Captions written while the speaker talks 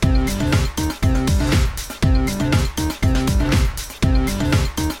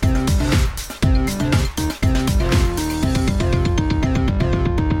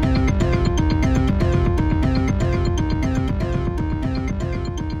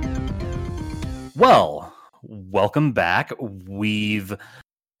Well, welcome back. We've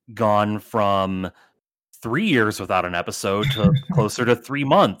gone from 3 years without an episode to closer to 3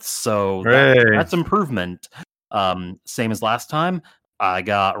 months, so that's improvement. Same as last time. I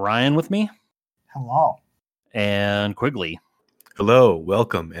got Ryan with me. Hello. And Quigley. Hello,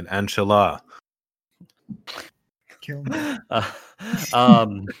 welcome, and Anshallah. Kill me.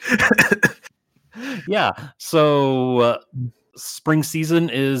 Yeah, so spring season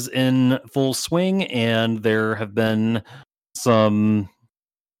is in full swing, and there have been some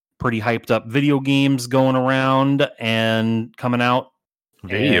pretty hyped up video games going around and coming out.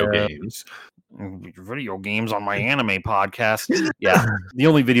 Video games On my anime podcast. Yeah, the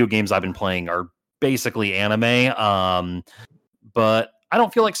only video games I've been playing are basically anime. But I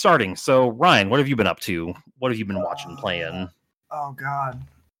don't feel like starting. So, Ryan, what have you been up to? What have you been watching, playing? Oh, God.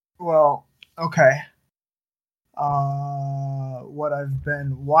 Well, okay. What I've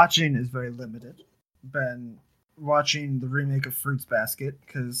been watching is very limited. Been watching the remake of Fruits Basket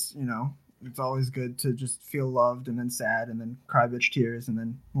because, it's always good to just feel loved and then sad and then cry bitch tears and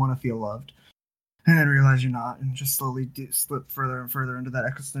then want to feel loved. And then realize you're not and just slowly slip further and further into that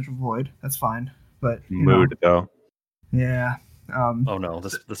existential void. That's fine. But, though. Yeah. Oh no,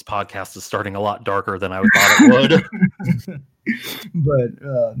 this podcast is starting a lot darker than I thought it would.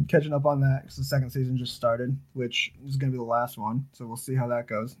 But catching up on that because the second season just started, which is going to be the last one. So we'll see how that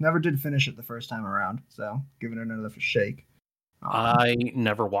goes. Never did finish it the first time around, so giving it another shake. I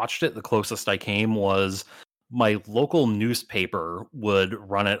never watched it. The closest I came was my local newspaper would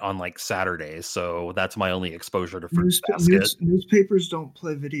run it on like Saturdays, so that's my only exposure to Fruits Basket. Newspapers don't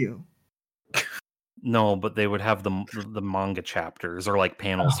play video. No, but they would have the manga chapters or like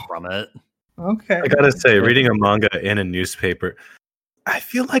panels from it. Okay. I gotta say, reading a manga in a newspaper, I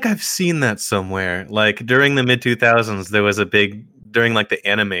feel like I've seen that somewhere. Like during the mid 2000s, there was during like the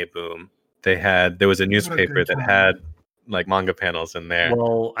anime boom. There was a newspaper that had like manga panels in there.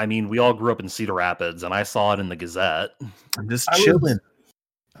 Well, I mean, we all grew up in Cedar Rapids, and I saw it in the Gazette. I'm just chilling.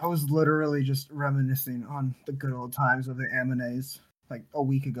 I was literally just reminiscing on the good old times of the animes like a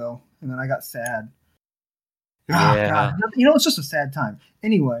week ago, and then I got sad. Yeah. It's just a sad time.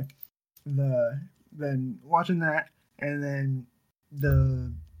 Anyway, then watching that, and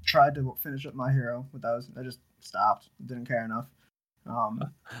then tried to finish up My Hero, but I just stopped. Didn't care enough.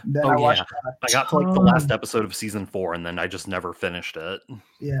 Then I watched. I got to like the last episode of season 4, and then I just never finished it.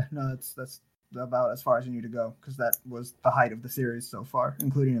 Yeah, no, that's about as far as you need to go because that was the height of the series so far,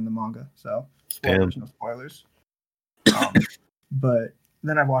 including in the manga. So spoilers, no spoilers. But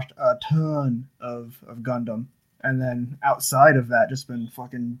then I watched a ton of Gundam. And then outside of that, just been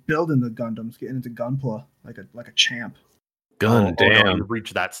fucking building the Gundams, getting into Gunpla like a champ. Damn! You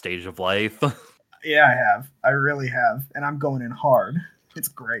reached that stage of life. Yeah, I have. I really have, and I'm going in hard. It's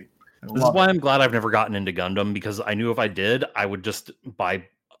great. This is why I'm glad I've never gotten into Gundam because I knew if I did, I would just buy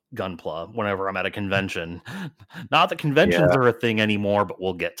Gunpla whenever I'm at a convention. Not that conventions are a thing anymore, but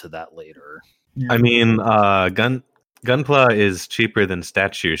we'll get to that later. Yeah. I mean, Gunpla is cheaper than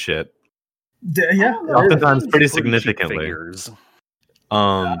statue shit. Yeah, oftentimes pretty significantly. Figures.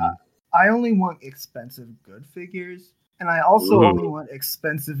 I only want expensive good figures, and I also only want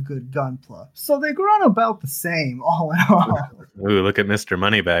expensive good Gunpla. So they run about the same, all in all. Ooh, look at Mr.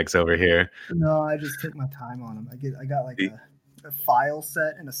 Moneybags over here. No, I just take my time on them. I got like a file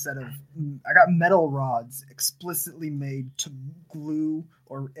set and a set of. I got metal rods explicitly made to glue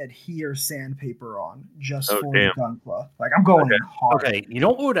or adhere sandpaper on just for the Gunpla. Like I'm going hard. Okay, you know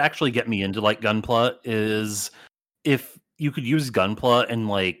what would actually get me into like Gunpla is if you could use Gunpla in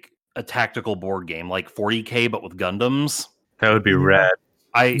like a tactical board game, like 40K, but with Gundams. That would be rad.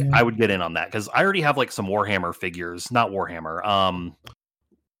 I would get in on that because I already have like some Warhammer figures, not Warhammer,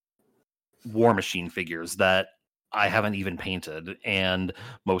 War Machine figures that I haven't even painted, and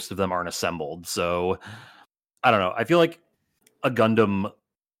most of them aren't assembled. So I don't know. I feel like a Gundam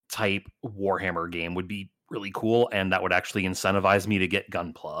type Warhammer game would be really cool, and that would actually incentivize me to get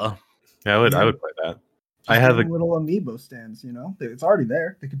Gunpla. Yeah, I would play that. I have little amiibo stands, it's already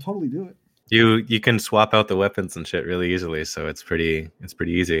there. They could totally do it. You can swap out the weapons and shit really easily, so it's pretty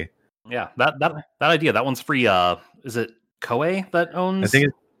easy. Yeah, that idea. That one's free. Is it Koei that owns? I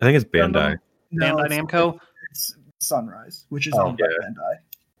think it's Bandai. Bandai Namco. It's Sunrise, which is owned by Bandai.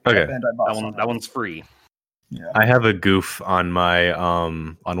 Okay, Bandai that one's free. Yeah. I have a goof on my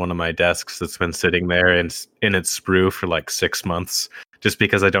on one of my desks that's been sitting there in its sprue for like 6 months, just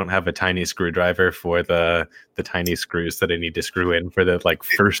because I don't have a tiny screwdriver for the tiny screws that I need to screw in for the like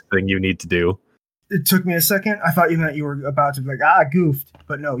first thing you need to do. It took me a second. I thought you meant you were about to be like, goofed,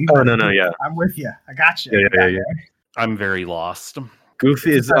 but no. Yeah. I'm with you. I got you. Yeah. I'm very lost. Goof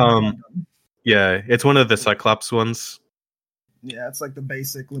is Yeah, it's one of the Cyclops ones. Yeah, it's like the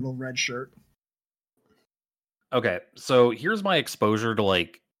basic little red shirt. Okay, so here's my exposure to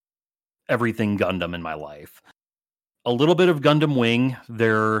like everything Gundam in my life. A little bit of Gundam Wing.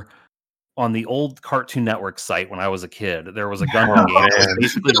 There on the old Cartoon Network site when I was a kid, there was a Gundam game. It was man.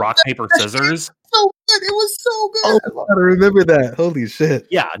 basically rock, paper, scissors. So good. It was so Oh, good. I remember that. Holy shit.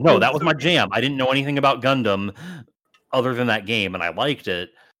 Yeah, no, that was my jam. I didn't know anything about Gundam other than that game, and I liked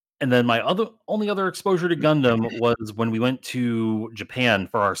it. And then my only other exposure to Gundam was when we went to Japan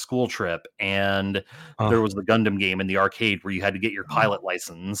for our school trip, and there was the Gundam game in the arcade where you had to get your pilot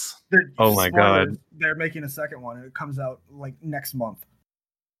license. Oh my God. They're making a second one, and it comes out like next month.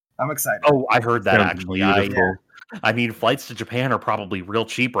 I'm excited. Oh, I heard that Sounds actually. beautiful. I mean, flights to Japan are probably real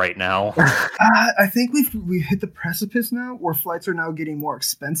cheap right now. I think we've hit the precipice now where flights are now getting more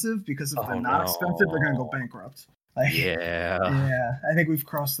expensive because if they're not expensive, they're gonna go bankrupt. Like, yeah. I think we've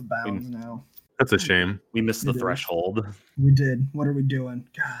crossed the bounds now. That's a shame. We missed the threshold. We did. What are we doing?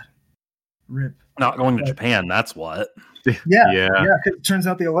 God, rip. Not going to Japan. That's what. Yeah. 'Cause it turns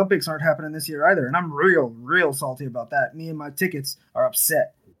out the Olympics aren't happening this year either, and I'm real salty about that. Me and my tickets are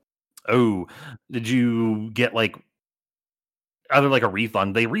upset. Oh, did you get like either like a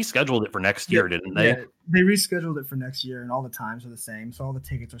refund? They rescheduled it for next year, didn't they? Yeah, they rescheduled it for next year, and all the times are the same, so all the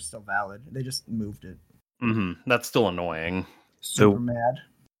tickets are still valid. They just moved it. Mm-hmm. That's still annoying. Super mad.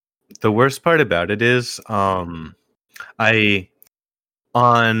 The worst part about it is, in the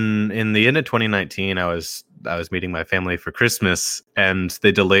end of 2019, I was meeting my family for Christmas, and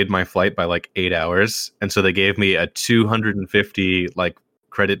they delayed my flight by like 8 hours, and so they gave me a 250 like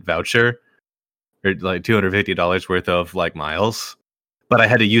credit voucher, or like $250 worth of like miles, but I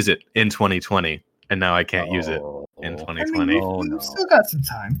had to use it in 2020, and now I can't use it in 2020. We've still got some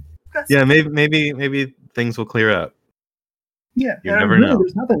time. Yeah, maybe things will clear up. Yeah, you never know.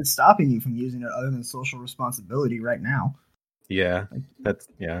 There's nothing stopping you from using it other than social responsibility right now. Yeah, It's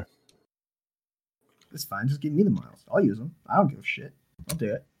fine. Just give me the miles. I'll use them. I don't give a shit. I'll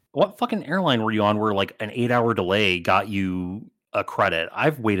do it. What fucking airline were you on where like an 8-hour delay got you a credit?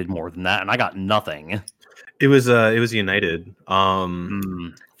 I've waited more than that and I got nothing. It was United.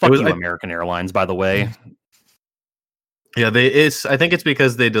 Fuck you, American Airlines, by the way. Yeah, I think it's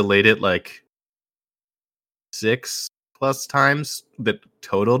because they delayed it like 6+ times that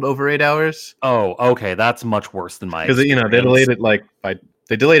totaled over 8 hours. Oh, okay, that's much worse than my. Because they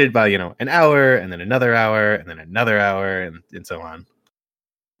delayed it by an hour, and then another hour, and then another hour, and so on.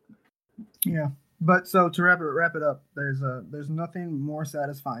 Yeah, but so to wrap it up, there's nothing more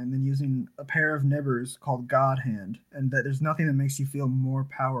satisfying than using a pair of nibbers called God Hand, and that there's nothing that makes you feel more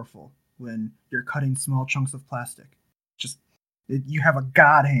powerful when you're cutting small chunks of plastic. You have a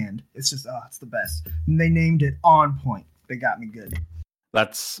God Hand. It's just it's the best. And they named it On Point. They got me good.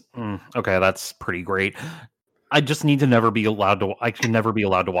 That's okay. That's pretty great. I just need to never be allowed to. I can never be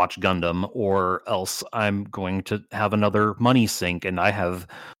allowed to watch Gundam, or else I'm going to have another money sink, and I have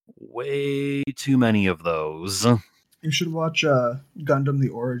way too many of those. You should watch Gundam: The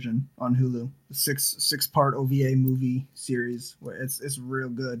Origin on Hulu. The six-part OVA movie series. It's real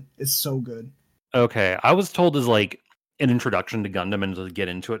good. It's so good. Okay, I was told as like an introduction to Gundam and to get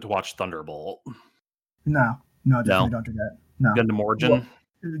into it to watch Thunderbolt. No, definitely don't do that. No. Gundam Origin? Well,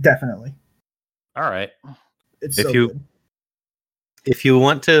 definitely. All right. It's good. If you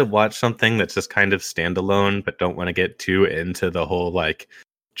want to watch something that's just kind of standalone, but don't want to get too into the whole like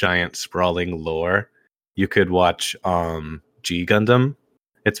giant sprawling lore, you could watch G Gundam.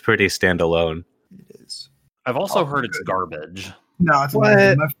 It's pretty standalone. It is. I've also heard it's garbage. No, it's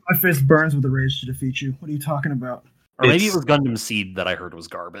what? My fist burns with the rage to defeat you. What are you talking about? Or maybe it was Gundam Seed that I heard was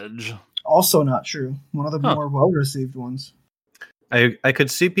garbage. Also not true. One of the more well-received ones. I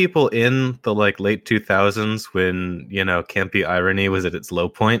could see people in the like late 2000s when, campy irony was at its low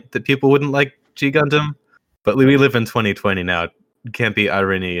point that people wouldn't like G Gundam. But we live in 2020 now. Campy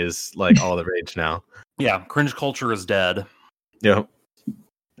irony is like all the rage now. Yeah, cringe culture is dead. Yep.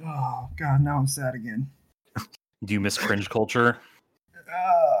 Oh, God, now I'm sad again. Do you miss cringe culture?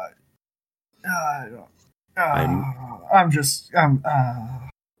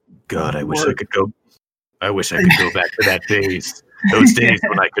 God, I wish I could go. I wish I could go back to that days. Those days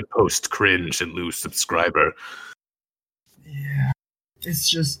when I could post cringe and lose subscriber. Yeah.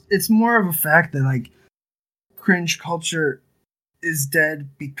 It's more of a fact that like cringe culture is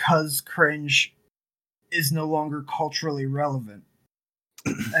dead because cringe is no longer culturally relevant.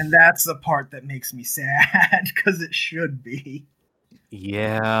 And that's the part that makes me sad because it should be.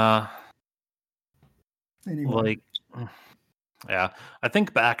 Yeah. Anyway. Yeah. I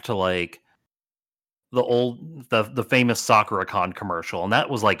think back to like the famous Sakura-Con commercial, and that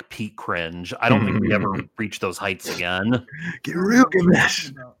was like peak cringe. I don't think we ever reached those heights again. Get real,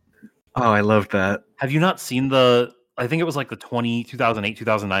 Ganesh. Oh, I love that. Have you not seen the? I think it was like the 2008,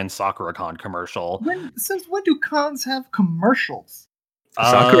 2009 Sakura-Con commercial. Since when do cons have commercials?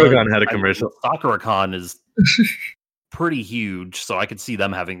 Sakura-Con had a commercial. Sakura-Con is pretty huge, so I could see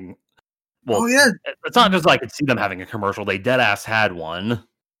them having. Well, Oh yeah, it's not just I could see them having a commercial. They dead ass had one.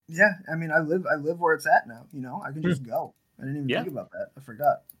 yeah. I mean, I live where it's at now. You know, I can just go. I didn't even Yeah. think about that. I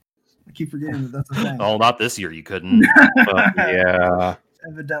forgot. I keep forgetting that that's a thing. Oh, not this year. You couldn't. Yeah.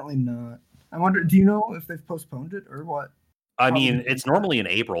 Evidently not. I wonder. Do you know if they've postponed it or what? I mean, it's normally in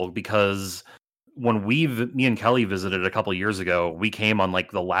April because when me and Kelly visited a couple years ago, we came on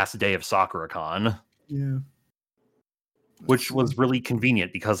like the last day of Sakura-Con, Yeah. which was really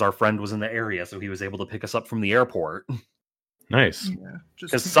convenient because our friend was in the area, so he was able to pick us up from the airport. Nice. Yeah.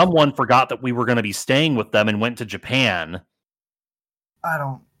 Just Because someone forgot that we were going to be staying with them and went to Japan.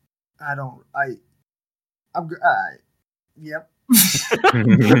 I'm. Yep.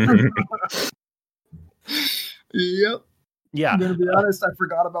 Yep. Yeah, I'm gonna be honest. I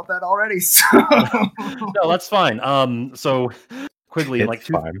forgot about that already. So. no, that's fine. So quickly, in like It's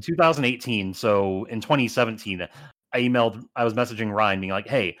fine. 2018. So in 2017, I was messaging Ryan, being like,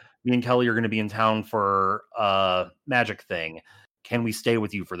 "Hey, me and Kelly are going to be in town for a magic thing. Can we stay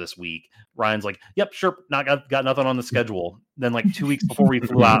with you for this week?" Ryan's like, "Yep, sure. Not got nothing on the schedule." Then like 2 weeks before we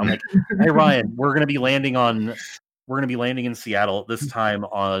flew out, I'm like, "Hey Ryan, we're going to be landing in Seattle at this time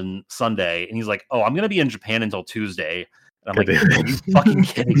on Sunday." And he's like, "Oh, I'm going to be in Japan until Tuesday." And I'm like, "Are you fucking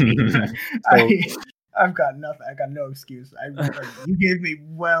kidding me?" I've got nothing. I got no excuse. You gave me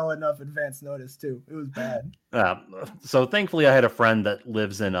well enough advance notice too. It was bad. So thankfully, I had a friend that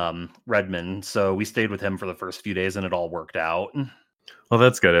lives in Redmond, so we stayed with him for the first few days, and it all worked out. Well,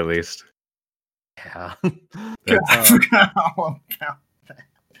 that's good at least. Yeah. I forgot all about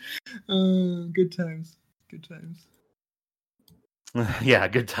that. Good times. Good times. Yeah,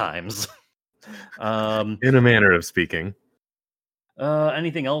 good times. In a manner of speaking.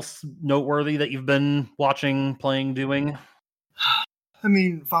 Anything else noteworthy that you've been watching, playing, doing? I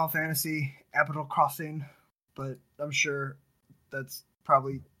mean, Final Fantasy, Capital Crossing, but I'm sure that's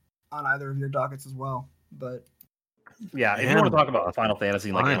probably on either of your dockets as well. But Yeah, if you want to talk about Final Fantasy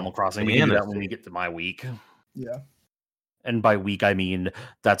and like Final Animal Crossing, we can do that when Fantasy. we get to my week. yeah, And by week, I mean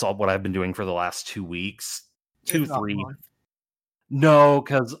that's all what I've been doing for the last 2 weeks. If not 3. month. No,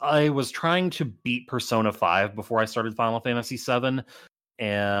 because I was trying to beat Persona 5 before I started Final Fantasy 7,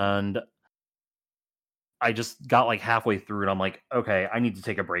 and I just got like halfway through, and I'm like, okay, I need to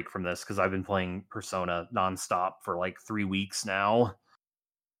take a break from this because I've been playing Persona nonstop for like 3 weeks now.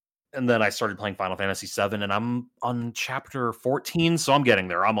 And then I started playing Final Fantasy 7, and I'm on chapter 14, so I'm getting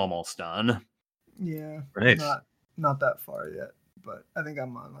there. I'm almost done. Yeah, Nice. not that far yet, but I think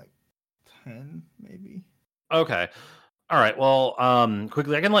I'm on like 10 maybe. Okay. All right. Well,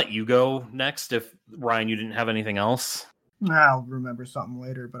 quickly, I can let you go next if Ryan, you didn't have anything else. I'll remember something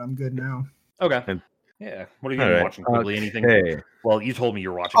later, but I'm good now. Okay. And- Yeah. What are you All been right. watching quickly? Anything? Hey. Well, you told me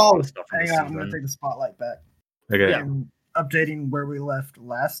you're watching a lot Oh, of stuff from hang this on, I'm gonna season. take the spotlight back. Okay. Yeah. And updating where we left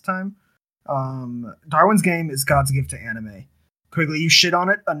last time. Darwin's Game is God's gift to anime. Quickly, you shit on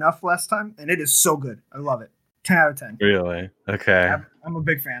it enough last time, and it is so good. I love it. 10 out of 10. Really? Okay. I'm a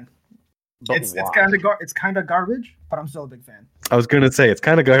big fan. But It's why? kind of garbage, but I'm still a big fan. I was gonna say it's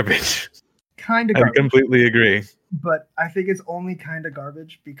kind of garbage. Kind of I garbage, completely agree. but I think it's only kind of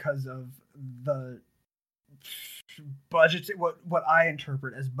garbage because of the budget. What I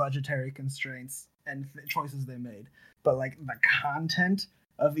interpret as budgetary constraints and choices they made. But like the content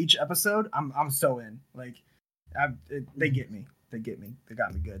of each episode, I'm so in. Like, they get me. They get me. They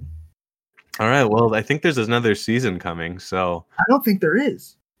got me good. All right. Well, I think there's another season coming. So I don't think there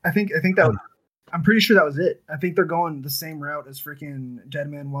is. I think that I'm pretty sure that was it. I think they're going the same route as freaking Dead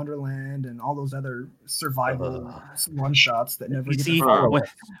Man Wonderland and all those other survival one shots that never You get see, to follow.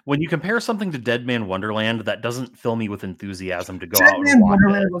 when you compare something to Dead Man Wonderland, that doesn't fill me with enthusiasm to go Dead out Man and watch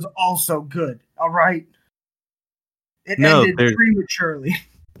Wonderland it. was also good. All right, it No, ended there's- prematurely.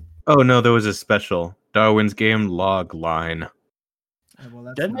 oh no, there was a special Darwin's Game log line. Well,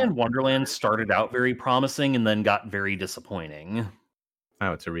 that's Dead not- Man Wonderland started out very promising and then got very disappointing.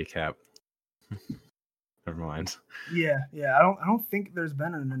 Oh, it's a recap. Never mind. Yeah. I don't think there's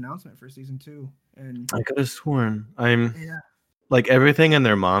been an announcement for season 2, and I could have sworn. yeah, Like everything and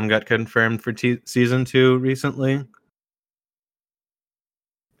their mom got confirmed for season 2 recently.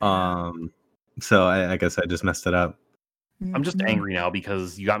 So I guess I just messed it up. I'm just Yeah. angry now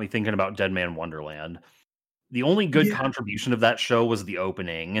because you got me thinking about Dead Man Wonderland. The only good Yeah. contribution of that show was the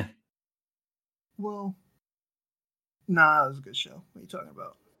opening. Well, nah, it was a good show. What are you talking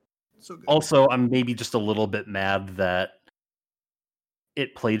about? So good. Also, I'm maybe just a little bit mad that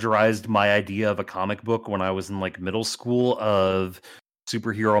it plagiarized my idea of a comic book when I was in like middle school of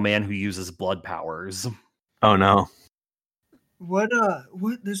superhero man who uses blood powers. Oh no. What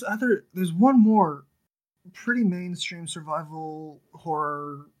there's one more pretty mainstream survival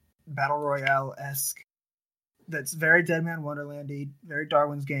horror battle royale-esque that's very Dead Man Wonderlandy, very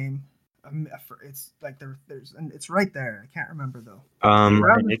Darwin's Game. It's like there's and it's right there. I can't remember though.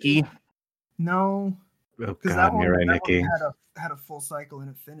 Right, Nikki? No, Oh because god, you're right, that Nikki. one had a full cycle and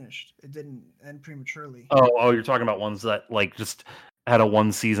it finished. It didn't end prematurely. Oh, you're talking about ones that like just had a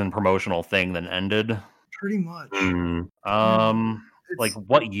 1-season promotional thing then ended. Pretty much. Like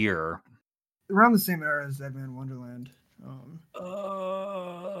what year? Around the same era as Dead Man Wonderland. So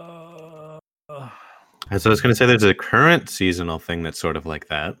I was going to say there's a current seasonal thing that's sort of like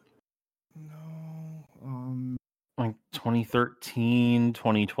that. No. Like 2013,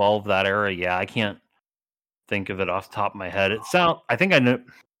 2012, that era. Yeah, I can't think of it off the top of my head. I think I know.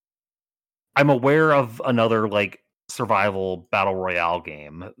 I'm aware of another like survival battle royale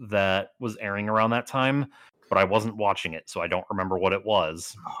game that was airing around that time, but I wasn't watching it, so I don't remember what it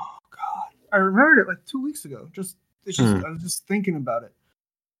was. Oh god, I remembered it like 2 weeks ago. I was just thinking about it,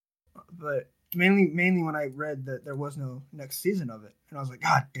 but mainly when I read that there was no next season of it, and I was like,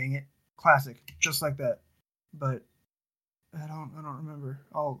 God dang it, classic, just like that. But I don't remember.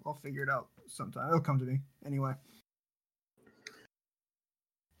 I'll figure it out sometime. It'll come to me anyway.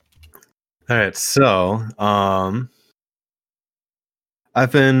 All right, so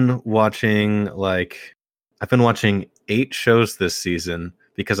I've been watching 8 shows this season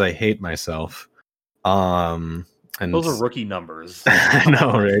because I hate myself. And those are rookie numbers. I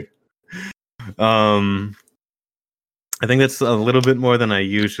know, right? I think that's a little bit more than I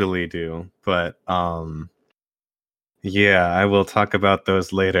usually do, but yeah, I will talk about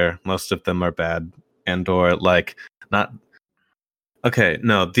those later. Most of them are bad and or like not. Okay,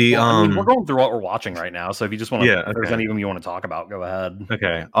 no, I mean, we're going through what we're watching right now, so if you just want to, if there's okay. any of them you want to talk about, go ahead.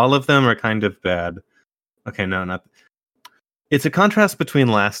 Okay, all of them are kind of bad. Okay, no, not. It's a contrast between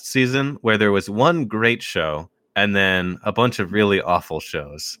last season, where there was one great show, and then a bunch of really awful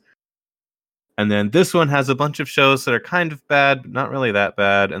shows. And then this one has a bunch of shows that are kind of bad, but not really that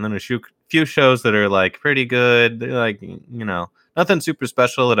bad, and then a few shows that are like pretty good. They're like, nothing super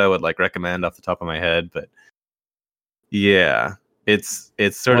special that I would like recommend off the top of my head, but yeah. It's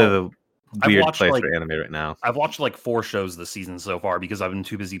sort of a weird place for anime right now. I've watched like 4 shows this season so far because I've been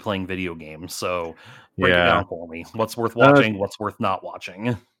too busy playing video games. So break it down for me. What's worth watching? What's worth not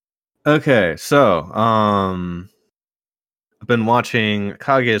watching? Okay, so I've been watching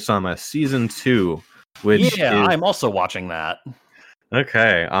Kaguya-sama Season 2, which I'm also watching that.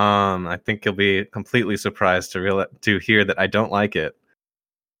 Okay, I think you'll be completely surprised to hear that I don't like it.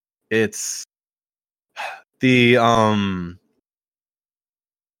 It's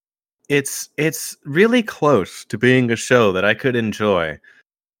It's really close to being a show that I could enjoy.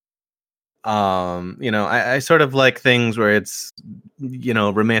 I sort of like things where it's,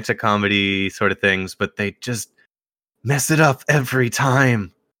 romantic comedy sort of things, but they just mess it up every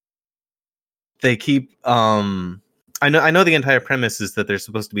time. They keep, I know the entire premise is that they're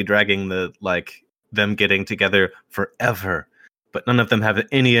supposed to be dragging them getting together forever, but none of them have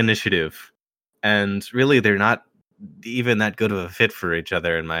any initiative. And really, they're not even that good of a fit for each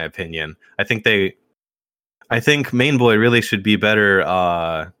other, in my opinion. I think Main Boy really should be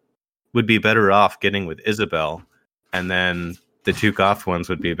would be better off getting with Isabel, and then the two goth ones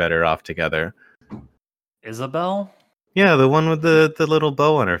would be better off together. Isabel? Yeah, the one with the little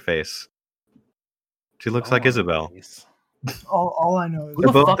bow on her face. She looks like Isabel. All I know is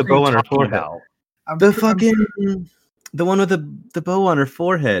the bow on her forehead. The one with the bow on her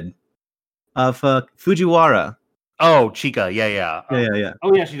forehead of Fujiwara. Oh, Chika, yeah. Yeah.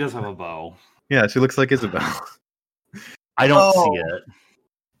 Oh, yeah, she does have a bow. Yeah, she looks like Isabel. I don't see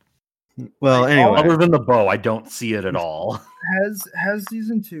it. Well, anyway. Other than the bow, I don't see it at all. Has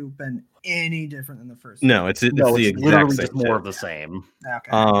season 2 been any different than the first? No, it's the exact literally same just more of the same.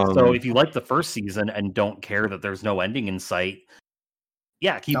 Okay. So if you like the first season and don't care that there's no ending in sight,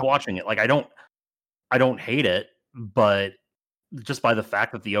 yeah, keep watching it. Like I don't hate it, but just by the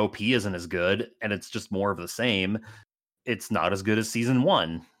fact that the OP isn't as good and it's just more of the same, it's not as good as season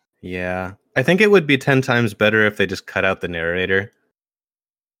 1. Yeah. I think it would be 10 times better if they just cut out the narrator.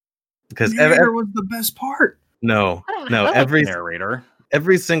 Because the narrator was the best part. No, every narrator.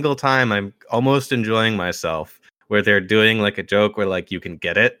 Every single time I'm almost enjoying myself where they're doing like a joke where like you can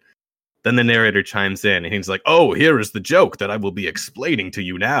get it. Then the narrator chimes in and he's like, "Oh, here is the joke that I will be explaining to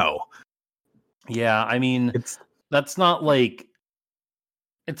you now." Yeah, I mean, It's that's not like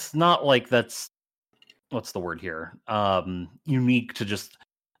it's not like that's what's the word here? Unique to just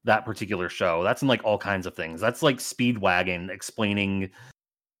that particular show. That's in like all kinds of things. That's like Speedwagon explaining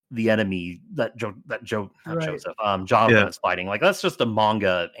the enemy that not Right. Joseph, Jonathan yeah, is fighting. Like that's just a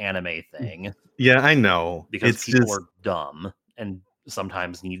manga anime thing yeah, I know. because It's people just are dumb and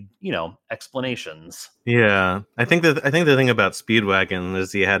sometimes need, explanations. yeah. I think the thing about Speedwagon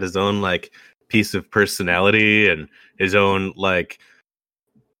is he had his own like piece of personality and his own like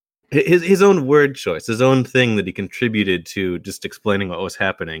his own word choice, his own thing that he contributed to just explaining what was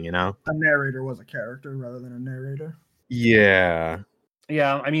happening, you know? A narrator was a character rather than a narrator. Yeah.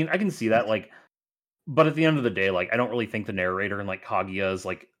 Yeah, I mean, I can see that, like, but at the end of the day, like, I don't really think the narrator in like Kaguya is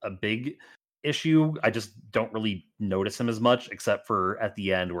like a big issue. I just don't really notice him as much, except for at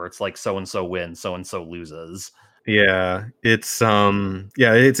the end where it's like so and so wins, so and so loses. Yeah. It's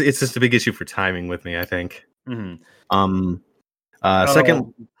just a big issue for timing with me, I think. Hmm. Um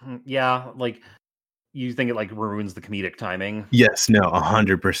second Oh, yeah, like you think it like ruins the comedic timing. yes, no,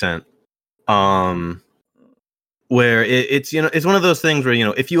 100%. Um where it's it's one of those things where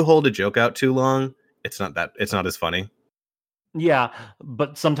if you hold a joke out too long, it's not as funny. Yeah,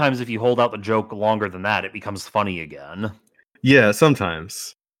 but sometimes if you hold out the joke longer than that, it becomes funny again. Yeah,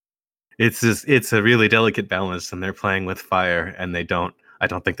 sometimes. It's a really delicate balance and they're playing with fire and I don't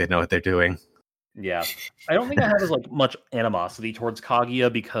think they know what they're doing. Yeah, I don't think I have as like much animosity towards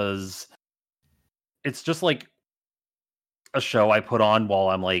Kaguya because it's just like a show I put on while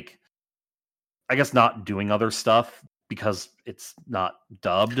I'm like, I guess not doing other stuff because it's not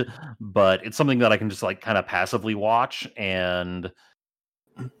dubbed, but it's something that I can just like kind of passively watch, and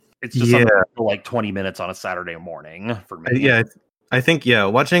it's just Yeah. something for like 20 minutes on a Saturday morning for me. Yeah, I think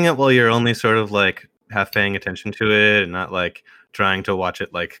watching it while you're only sort of like half paying attention to it and not like trying to watch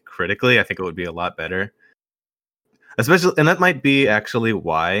it like critically, I think it would be a lot better. Especially, and that might be actually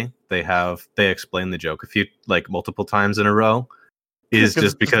why they explain the joke a few like multiple times in a row is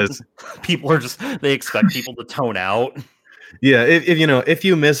just because people are they expect people to tone out. yeah, if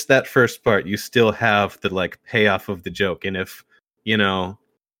you miss that first part, you still have the like payoff of the joke, and if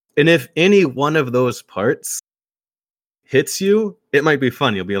any one of those parts hits you, it might be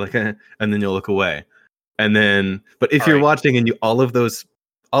fun. You'll be like, and then you'll look away, and then but if All you're right. watching and all of those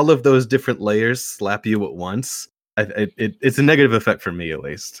different layers slap you at once, it's a negative effect for me at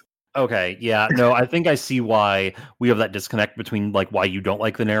least. Okay, yeah, no, I think I see why we have that disconnect between like why you don't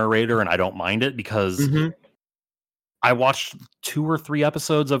like the narrator and I don't mind it, because I watched 2 or 3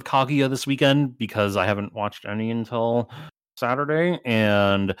 episodes of Kaguya this weekend because I haven't watched any until Saturday,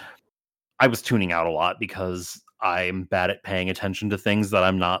 and I was tuning out a lot because I'm bad at paying attention to things that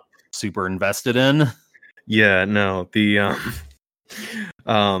I'm not super invested in. Yeah, no, the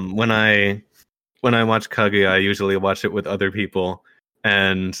when I watch Kaguya, I usually watch it with other people,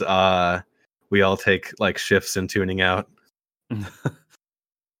 and we all take like shifts in tuning out.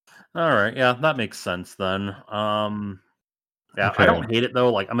 All right, yeah, that makes sense then. Yeah, Okay. I don't hate it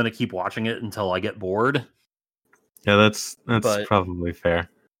though. Like I'm gonna keep watching it until I get bored. Yeah, that's But probably fair.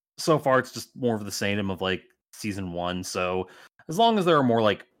 so far, it's just more of the same of like season 1. So as long as there are more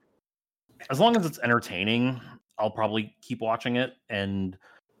like, as long as it's entertaining, I'll probably keep watching it. And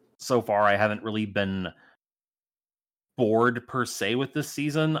so far, I haven't really been bored per se with this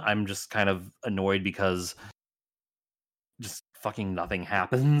season. I'm just kind of annoyed because just fucking nothing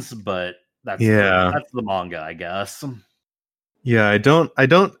happens. But that's the manga, I guess. Yeah, I don't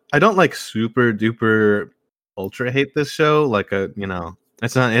like super duper ultra hate this show. Like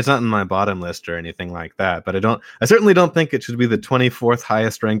it's not in my bottom list or anything like that. But I certainly don't think it should be the 24th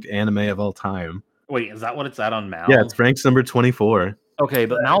highest ranked anime of all time. Wait, is that what it's at on Mal? Yeah, it's ranked number 24. Okay,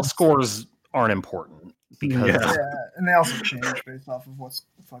 but Mal scores aren't important because Yeah, and they also change based off of what's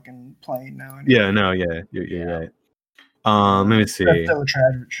fucking playing now. Anyway. Yeah, no, yeah, you're right. Let me see. That's still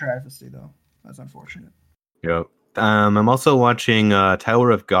a travesty, though. That's unfortunate. Yep. I'm also watching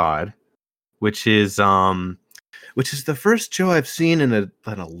Tower of God, which is the first show I've seen in a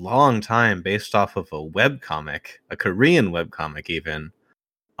long time based off of a webcomic, a Korean webcomic even.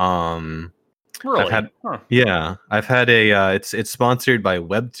 Really? I've had a it's sponsored by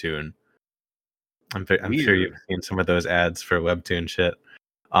Webtoon. I'm sure you've seen some of those ads for Webtoon shit.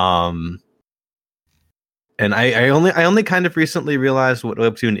 And I only kind of recently realized what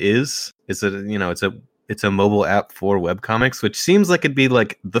Webtoon is. Is that it's a mobile app for webcomics, which seems like it'd be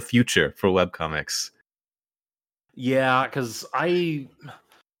like the future for webcomics. Yeah, because I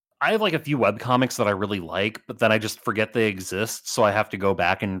have like a few webcomics that I really like, but then I just forget they exist, so I have to go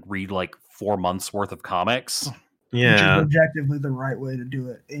back and read like 4 months worth of comics. which is Yeah. objectively the right way to do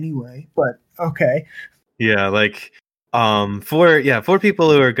it anyway. But okay. Yeah, like for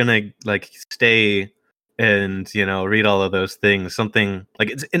people who are gonna like stay and read all of those things, something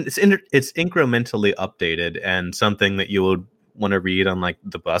like it's incrementally updated and something that you would want to read on like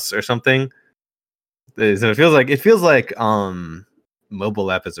the bus or something. So it feels like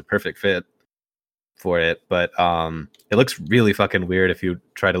mobile app is a perfect fit for it, but it looks really fucking weird if you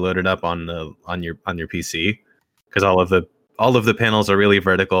try to load it up on your PC, because all of the panels are really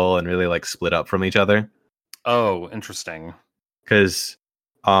vertical and really like split up from each other. Oh, interesting. Because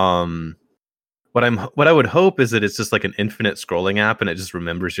what I would hope is that it's just like an infinite scrolling app and it just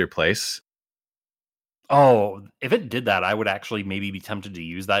remembers your place. Oh, if it did that, I would actually maybe be tempted to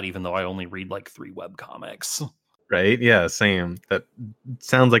use that, even though I only read like 3 webcomics. Right? Yeah, same. That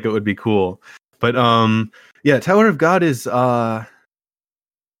sounds like it would be cool. But yeah, Tower of God is I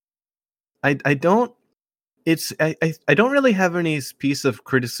don't I don't really have any piece of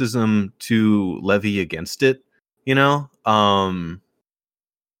criticism to levy against it, I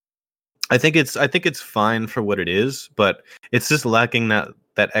think it's fine for what it is, but it's just lacking that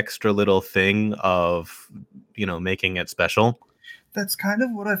extra little thing of making it special. That's kind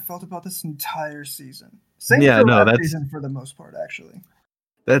of what I felt about this entire season. Same Yeah, for no, last season for the most part, actually.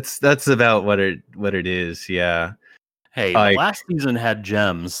 That's about what it is. Yeah. Hey, the last season had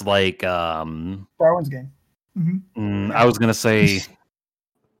gems like Darwin's Game. Mm-hmm. I was gonna say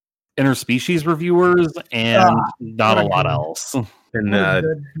interspecies reviewers and not a lot else. And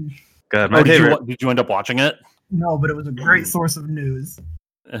God, my favorite. Did you end up watching it? No, but it was a great source of news.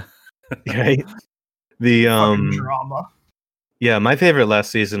 Right. The drama. Yeah, my favorite last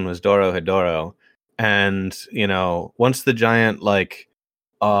season was Doro Hedoro, and once the giant once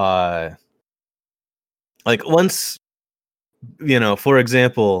for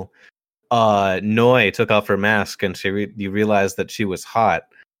example, Noi took off her mask and you realized that she was hot,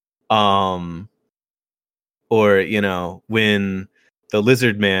 or when the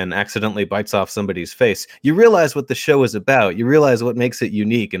lizard man accidentally bites off somebody's face, you realize what the show is about. You realize what makes it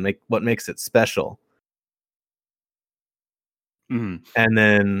unique and what makes it special. Mm-hmm. And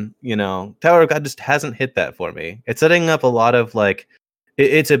then, Tower of God just hasn't hit that for me. It's setting up a lot of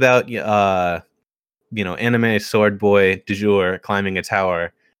it's about, anime sword boy du jour climbing a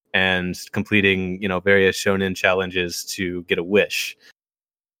tower and completing, various shonen challenges to get a wish.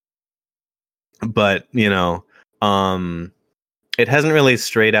 But, it hasn't really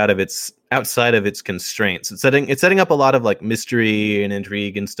strayed outside of its constraints. It's setting up a lot of mystery and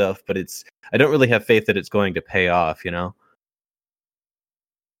intrigue and stuff, but I don't really have faith that it's going to pay off,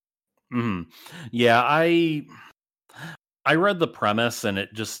 Mm-hmm. Yeah, I read the premise and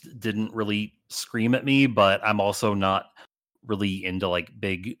it just didn't really scream at me, but I'm also not really into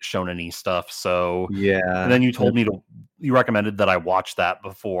big shonen-y stuff. So yeah. And then you told me you recommended that I watch that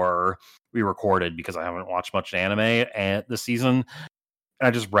before we recorded because I haven't watched much anime this season. And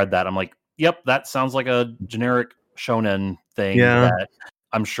I just read that. I'm like, yep, that sounds like a generic shonen thing that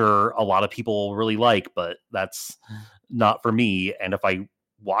I'm sure a lot of people really like, but that's not for me. And if I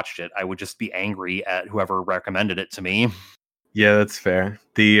watched it, I would just be angry at whoever recommended it to me. Yeah, that's fair.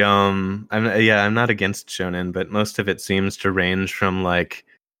 I'm not against shonen, but most of it seems to range from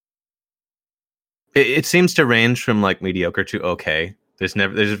it seems to range from mediocre to okay.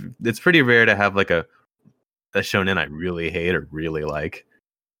 It's pretty rare to have a shonen I really hate or really like.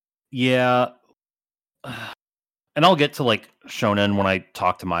 Yeah. And I'll get to shonen when I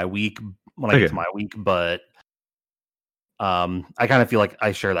talk to my week get to my week, but I kind of feel like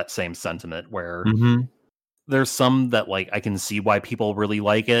I share that same sentiment where there's some that I can see why people really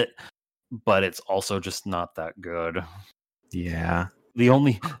like it, but it's also just not that good. Yeah. The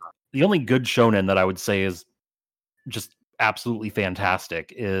only good shonen that I would say is just absolutely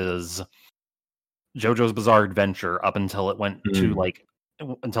fantastic is JoJo's Bizarre Adventure up until it went to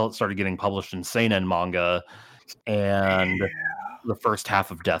until it started getting published in seinen manga and the first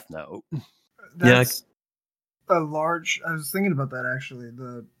half of Death Note. That's I was thinking about that actually,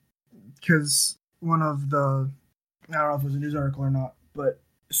 because one of the, I don't know if it was a news article or not, but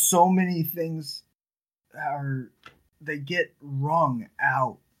so many things they get wrung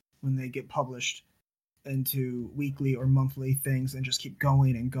out when they get published into weekly or monthly things and just keep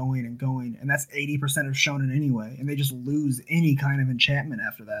going and going and going, and that's 80% of shonen anyway, and they just lose any kind of enchantment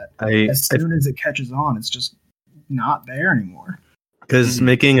after that. As soon as it catches on, it's just not there anymore. Because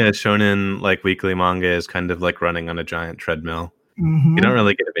making a shonen weekly manga is kind of like running on a giant treadmill. You don't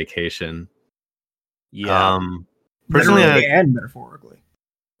really get a vacation. Yeah. Personally, and metaphorically.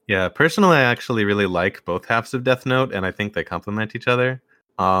 Yeah, personally, I actually really like both halves of Death Note, and I think they complement each other.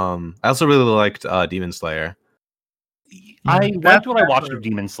 I also really liked Demon Slayer. I liked That's what I watched where- of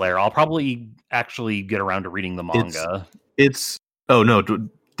Demon Slayer. I'll probably actually get around to reading the manga. It's oh no,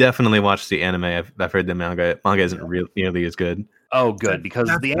 definitely watch the anime. I've heard the manga. Manga isn't nearly as good. Oh, good, because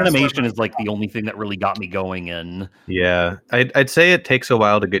that's the where animation my- is like the only thing that really got me going in. Yeah, I'd say it takes a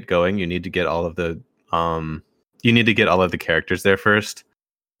while to get going. You need to get all of the characters there first.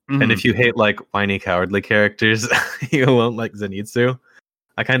 Mhm. And if you hate like whiny cowardly characters, you won't like Zenitsu.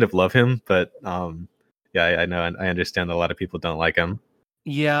 I kind of love him, but yeah, I know and I understand that a lot of people don't like him.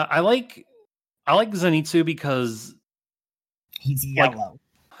 Yeah, I like Zenitsu because He's like- yellow.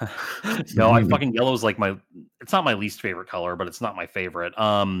 no, yellow's like it's not my least favorite color, but it's not my favorite.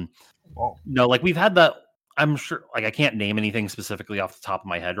 Whoa. No, like we've had that. I'm sure, like I can't name anything specifically off the top of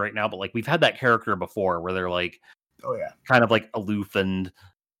my head right now, but like we've had that character before where they're like Oh yeah. kind of like aloof and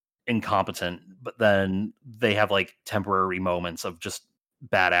incompetent, but then they have like temporary moments of just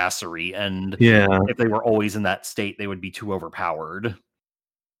badassery, and Yeah, if they were always in that state, they would be too overpowered.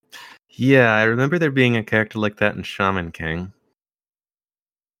 yeah. I remember there being a character like that in Shaman King.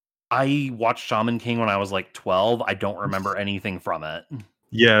 I watched Shaman King when I was like 12. I don't remember anything from it.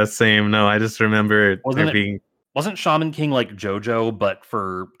 Yeah, same. No, I just remember Wasn't there it- being Wasn't Shaman King like JoJo, but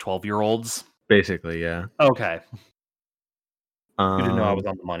for 12-year-olds? basically, yeah. Okay. You didn't know I Um, was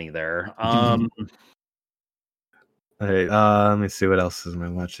on the money there. Okay, let me see what else am I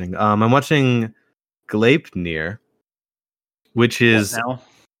watching. I'm watching Gleipnir, which is What now?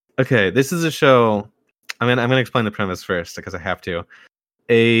 okay. This is a show. I'm gonna explain the premise first because I have to.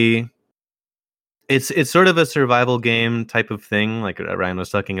 It's sort of a survival game type of thing, like Ryan was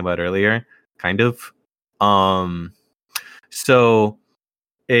talking about earlier, kind of. So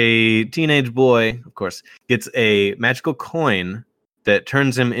a teenage boy, of course, gets a magical coin that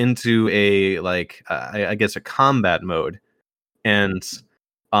turns him into a I guess a combat mode, and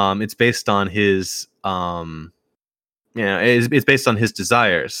it's based on his it's based on his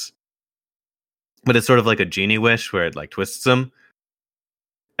desires, but it's sort of like a genie wish where it like twists him,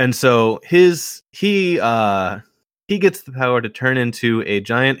 and so he gets the power to turn into a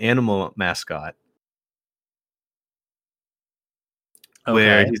giant animal mascot.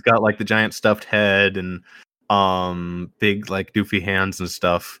 Where Okay. he's got like the giant stuffed head and big like doofy hands and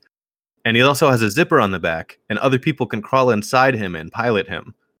stuff. And he also has a zipper on the back, and other people can crawl inside him and pilot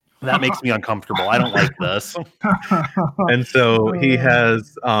him. That makes me uncomfortable. I don't like this. And so he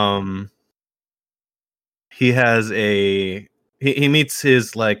meets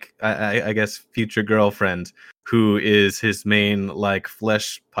his like I guess future girlfriend, who is his main like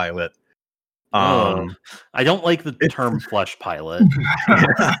flesh pilot. Ugh. I don't like the term flesh pilot.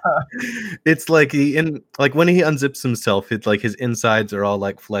 It's like when he unzips himself, it's like his insides are all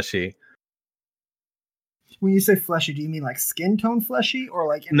like fleshy. When you say fleshy, do you mean like skin tone fleshy or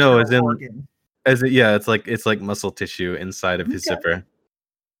like No, internal as in- organ? It's like muscle tissue inside of his Okay. zipper.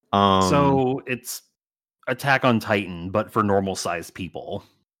 So it's Attack on Titan, but for normal sized people.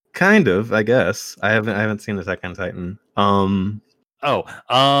 Kind of, I guess. I haven't seen Attack on Titan.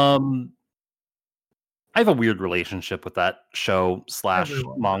 I have a weird relationship with that show /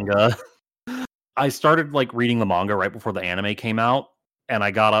 Everyone. manga. I started like reading the manga right before the anime came out, and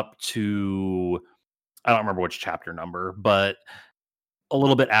I got up to I don't remember which chapter number, but a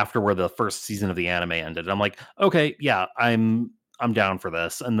little bit after where the first season of the anime ended. I'm like, okay, yeah, I'm down for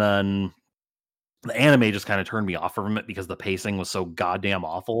this. And then the anime just kind of turned me off from it because the pacing was so goddamn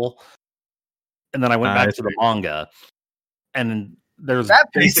awful. And then I went I back to the see. manga, and there's That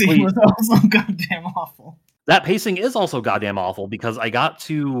basically pacing was also goddamn awful. that pacing is also goddamn awful because I got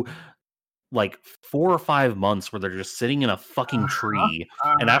to like 4 or 5 months where they're just sitting in a fucking tree,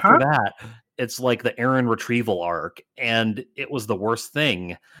 and after that it's like the Aaron retrieval arc, and it was the worst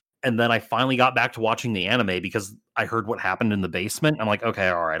thing. And then I finally got back to watching the anime because I heard what happened in the basement. I'm like, okay,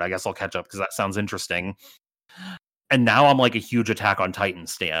 all right, I guess I'll catch up because that sounds interesting. And now I'm like a huge Attack on Titan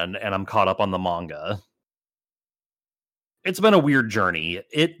stan, and I'm caught up on the manga. It's been a weird journey.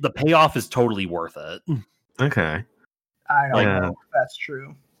 The payoff is totally worth it. Okay. I don't Yeah. know if that's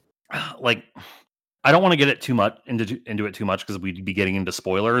true. Like, I don't want to get it too much into it too much because we'd be getting into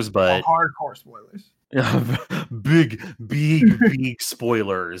spoilers, but Hardcore spoilers. big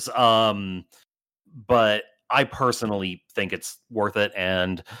spoilers. But I personally think it's worth it.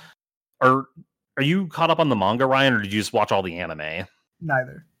 And are you caught up on the manga, Ryan, or did you just watch all the anime?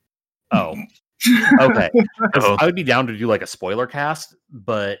 Neither. Oh, okay. 'Cause Oh. I would be down to do like a spoiler cast,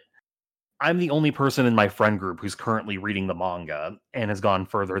 but I'm the only person in my friend group who's currently reading the manga and has gone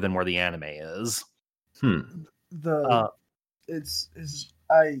further than where the anime is.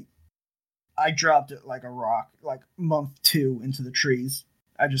 I dropped it like a rock, like month 2 into the trees.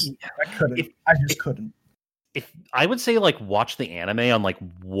 I just couldn't. if I would say like watch the anime on like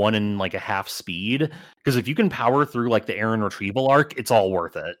 1.5 speed, because if you can power through like the Eren retrieval arc, it's all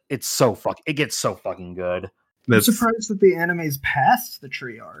worth it. It gets so fucking good. I'm surprised that the anime's past the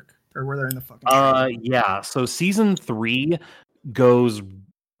tree arc, or were they in the fucking tree? Yeah. So season 3 goes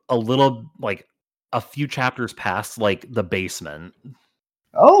a little like a few chapters past like the basement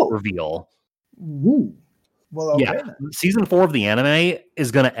reveal. Ooh. Well, okay. Yeah, Then. season 4 of the anime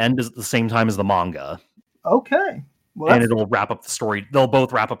is going to end at the same time as the manga. Okay. Well, and it'll wrap up the story. They'll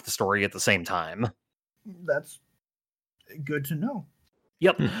both wrap up the story at the same time. That's good to know.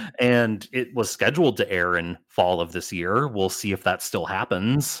 Yep. And it was scheduled to air in fall of this year. We'll see if that still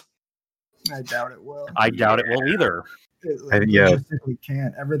happens. I doubt it will. I doubt it will either. It logistically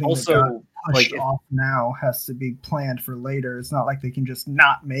can't. Everything also, that got pushed off now has to be planned for later. It's not like they can just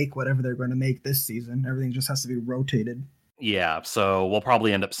not make whatever they're going to make this season. Everything just has to be rotated. Yeah, so we'll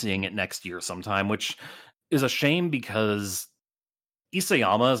probably end up seeing it next year sometime, which is a shame because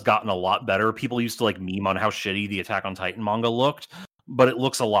Isayama has gotten a lot better. People used to like meme on how shitty the Attack on Titan manga looked, but it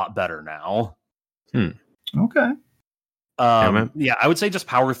looks a lot better now. Okay. Yeah, I would say just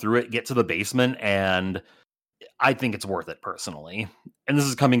power through it, get to the basement, and I think it's worth it personally. And this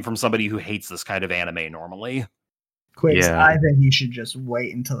is coming from somebody who hates this kind of anime normally. Quiggs, I think you should just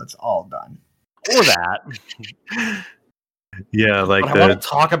wait until it's all done. Or that. Yeah, like I want to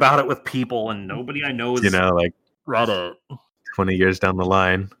talk about it with people, and nobody I know is, like Reddit. 20 years down the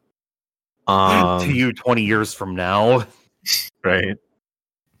line. To you 20 years from now. Right.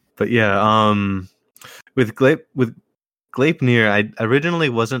 But yeah, with Gleipnir, I originally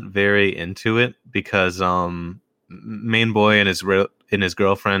wasn't very into it because main boy and his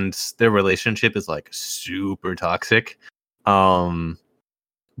girlfriend, their relationship is like super toxic. But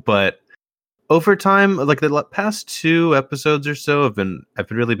over time, like the past 2 episodes or so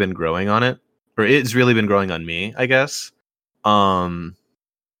I've really been growing on it, or it's really been growing on me, I guess.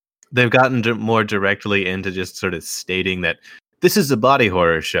 They've gotten more directly into just sort of stating that this is a body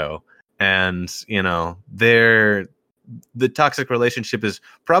horror show, and the toxic relationship is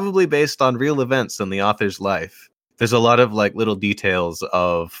probably based on real events in the author's life. There's a lot of like little details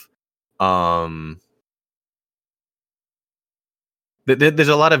of there's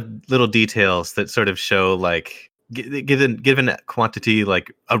a lot of little details that sort of show like given quantity,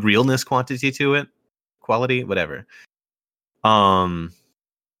 like a realness quantity to it, quality, whatever. During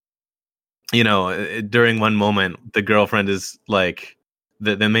one moment, the girlfriend is like,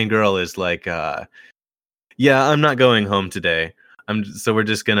 the main girl is like, yeah, I'm not going home today. So we're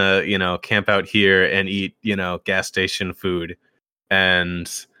just gonna, camp out here and eat, gas station food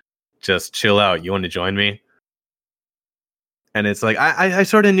and just chill out. You want to join me? And it's like, I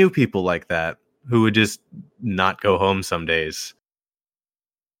sort of knew people like that who would just not go home some days.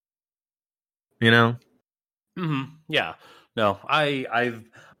 Mm-hmm. Yeah. No, I've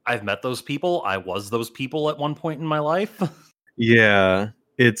met those people. I was those people at one point in my life. Yeah,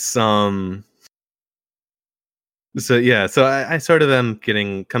 it's so I sort of am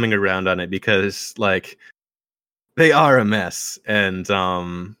coming around on it because like they are a mess, and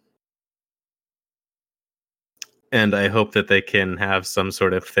I hope that they can have some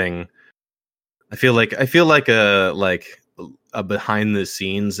sort of thing. I feel like a behind the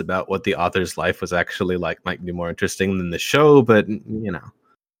scenes about what the author's life was actually like might be more interesting than the show, but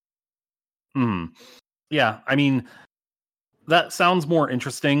Yeah, I mean, that sounds more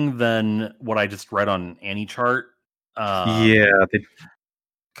interesting than what I just read on AniChart. Yeah,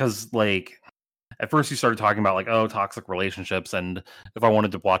 because like at first you started talking about like, oh, toxic relationships, and if I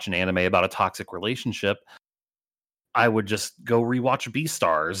wanted to watch an anime about a toxic relationship, I would just go rewatch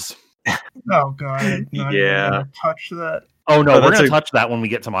Beastars. Oh god, yeah, touch that. Oh no, we're gonna touch that when we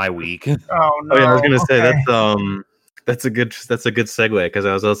get to my week. Oh no, yeah, I was gonna say that's a good segue because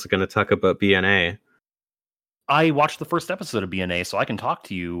I was also gonna talk about BNA. I watched the first episode of BNA, so I can talk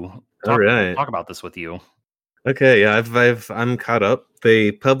to you. Talk about this with you. Okay, yeah, I'm caught up.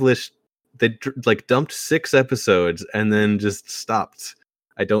 They like dumped 6 episodes and then just stopped.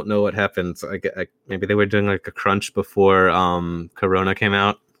 I don't know what happened. Maybe they were doing like a crunch before Corona came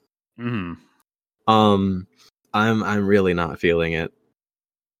out. Mm-hmm. I'm really not feeling it.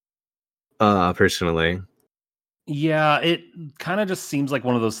 Personally. Yeah, it kind of just seems like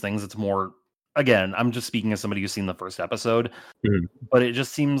one of those things. It's more, again, I'm just speaking as somebody who's seen the first episode, but it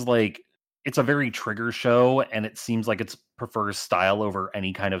just seems like it's a very Trigger show, and it seems like it prefers style over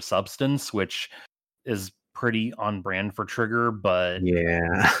any kind of substance, which is pretty on brand for Trigger. But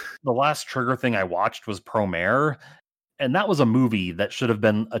yeah, the last Trigger thing I watched was Promare, and that was a movie that should have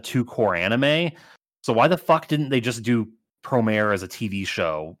been a 2-core anime. So why the fuck didn't they just do Promare as a TV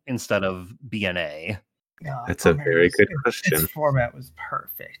show instead of BNA? That's a very good its question. format was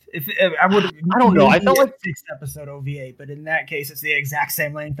perfect. If I would, I don't know. I felt like 6-episode OVA, but in that case, it's the exact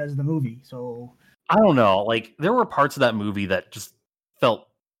same length as the movie. So I don't know. Like there were parts of that movie that just felt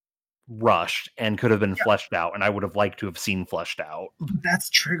rushed and could have been fleshed out, and I would have liked to have seen fleshed out. but that's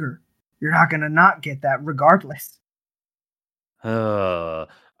Trigger. You're not gonna not get that regardless. I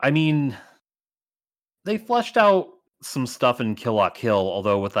mean, they fleshed out some stuff in Kill La Kill,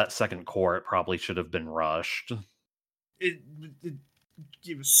 although with that second core, it probably should have been rushed. It,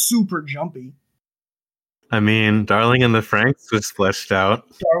 it was super jumpy. I mean, Darling in the Franxx was fleshed out.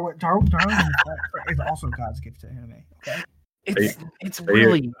 Darwin is also God's gift to anime. Okay, It's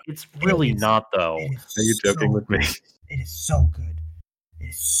really not though. Are you joking with me? It is so good. It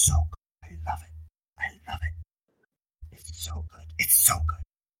is so good. I love it. It's so good. It's so good.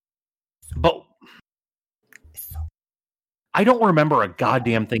 But It's so I don't remember a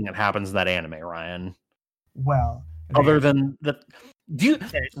goddamn thing that happens in that anime, Ryan. well. Other than the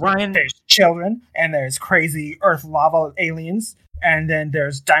Ryan, there's children, and there's crazy Earth lava aliens, and then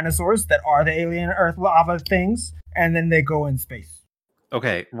there's dinosaurs that are the alien Earth lava things, and then they go in space.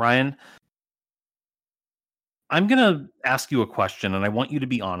 Okay, Ryan, I'm gonna ask you a question, and I want you to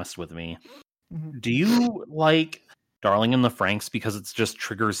be honest with me. Mm-hmm. Do you like Darling in the Franxx because it's just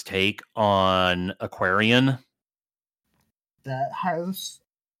Trigger's take on Aquarian? That has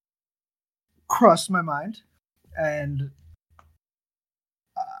crossed my mind, and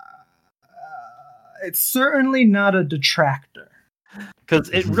it's certainly not a detractor. Because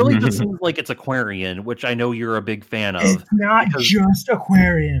it really just seems like it's Aquarian, which I know you're a big fan of. It's not just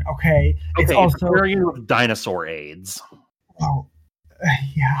Aquarian, okay? It's also Aquarian with dinosaur aids. Oh,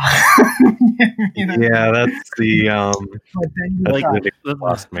 yeah. Yeah, that's the But then you Like, got,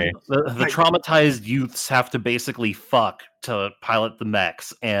 lost me. The traumatized youths have to basically fuck to pilot the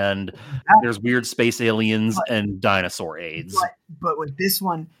mechs, and there's weird space aliens and dinosaur aids. but with this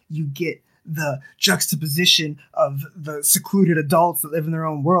one, you get the juxtaposition of the secluded adults that live in their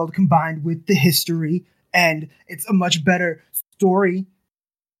own world combined with the history, and it's a much better story.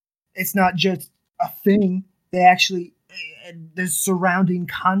 It's not just a thing. They actually, there's surrounding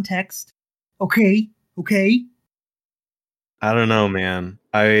context. Okay. I don't know, man.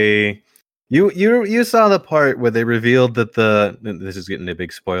 You saw the part where they revealed that this is getting into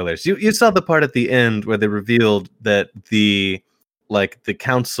big spoilers. You saw the part at the end where they revealed that the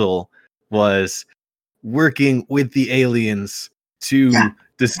council was working with the aliens to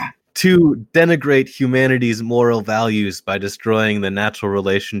denigrate humanity's moral values by destroying the natural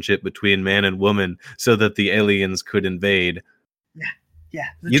relationship between man and woman so that the aliens could invade. Yeah.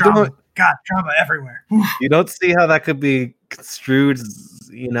 The drama everywhere. You don't see how that could be construed as,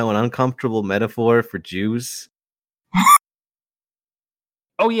 an uncomfortable metaphor for Jews?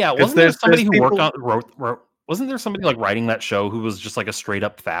 Oh yeah, wasn't there somebody who wrote? Wasn't there somebody like writing that show who was just like a straight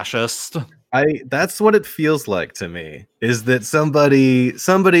up fascist? That's what it feels like to me. Is that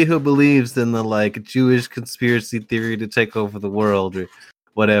somebody who believes in the Jewish conspiracy theory to take over the world or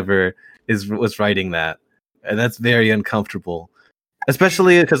whatever was writing that, and that's very uncomfortable.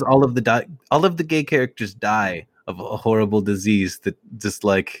 Especially because all of the gay characters die of a horrible disease that just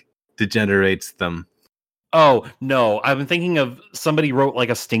degenerates them. Oh no, I've been thinking of somebody wrote like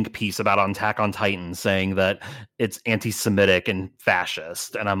a stink piece about Attack on Titan saying that it's anti-Semitic and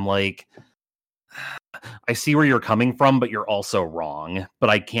fascist, and I'm like, I see where you're coming from, but you're also wrong. But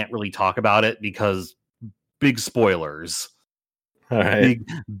I can't really talk about it because big spoilers. All right.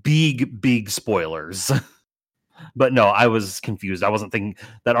 Big spoilers. But no, I was confused. I wasn't thinking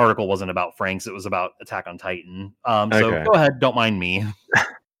that article wasn't about Franxx. It was about Attack on Titan. So go ahead. Don't mind me.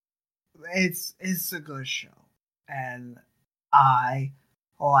 It's a good show, and I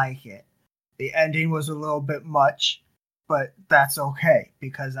like it. The ending was a little bit much, but that's okay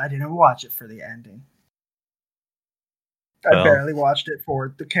because I didn't watch it for the ending. I barely watched it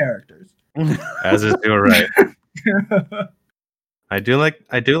for the characters. As is your right. I do like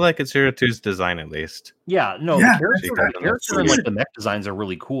Itsuruto's design at least. Yeah, no, Yeah, the character and the mech designs are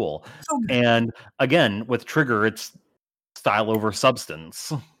really cool. And again, with Trigger, it's style over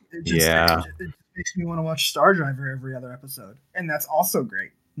substance. It makes me want to watch Star Driver every other episode, and that's also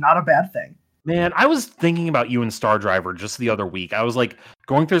great. Not a bad thing. Man, I was thinking about you in Star Driver just the other week. I was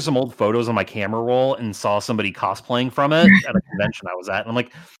going through some old photos on my camera roll and saw somebody cosplaying from it at a convention I was at, and I'm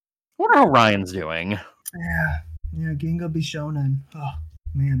like, I wonder how Ryan's doing. Yeah, Ginga Bishonen. Oh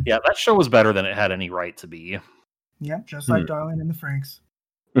man. Yeah, that show was better than it had any right to be. Yeah, just like Darling in the Franxx.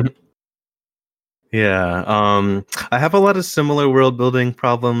 Yeah, I have a lot of similar world building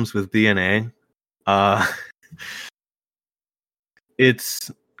problems with BNA. It's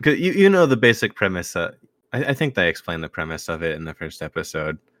you know the basic premise. I think they explained the premise of it in the first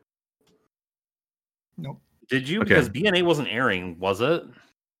episode. Nope. Did you? Okay. Because BNA wasn't airing, was it?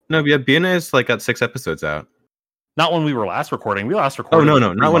 No, yeah, BNA's like got 6 episodes out. Not when we were last recording. We last Oh recorded. no, like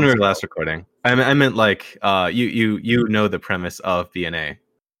no, 3 not when we months were ago. last recording. I meant like you know the premise of BNA.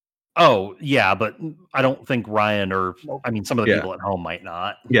 Oh yeah, but I don't think Ryan or Nope. I mean some of the Yeah. people at home might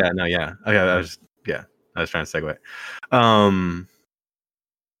not. Yeah, no, yeah. Okay, I was trying to segue.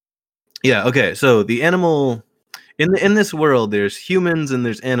 Yeah, okay. So the animal in this world, there's humans and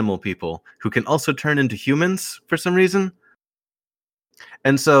there's animal people who can also turn into humans for some reason.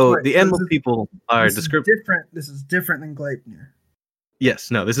 And so Wait, the so animal this is- people are This is descriptive. different. This is different than Gleipnir.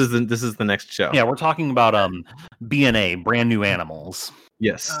 Yes, no, this is the next show. Yeah, we're talking about BNA, Brand New Animals.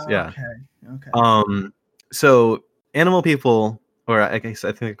 Yes, yeah. Okay. So animal people, or I guess I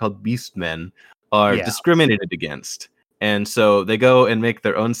think they're called beast men, are Yeah. discriminated against, and so they go and make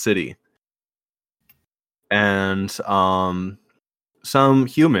their own city. And some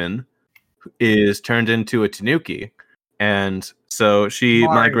human is turned into a tanuki, and so she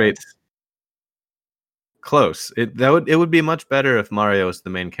Mario. migrates. Close. It would be much better if Mario was the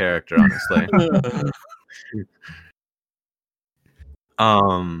main character, honestly.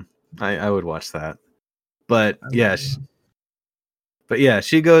 I would watch that. But yeah,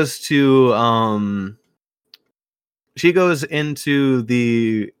 she goes to she goes into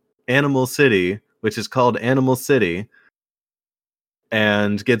the Animal City, which is called Animal City,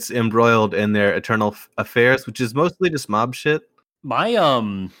 and gets embroiled in their eternal affairs, which is mostly just mob shit.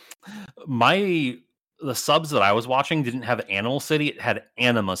 The subs that I was watching didn't have Animal City, it had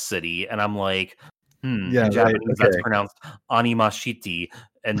Anima City, and I'm like, Yeah, in right, Japanese that's okay. pronounced Animashiti,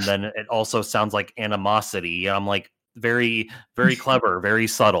 and then it also sounds like animosity. And I'm like, very, very clever, very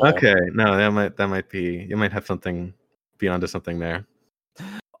subtle. Okay, no, that might be, you might have something beyond something there.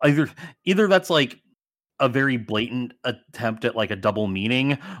 Either that's like a very blatant attempt at like a double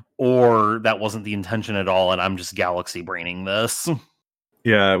meaning, or that wasn't the intention at all, and I'm just galaxy braining this.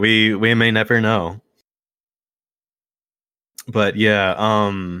 Yeah, we may never know. But yeah,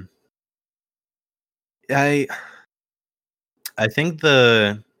 I think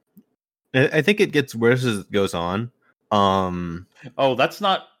I think it gets worse as it goes on. Oh, that's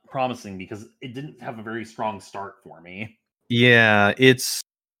not promising because it didn't have a very strong start for me. Yeah,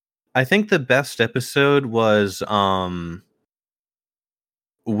 I think the best episode was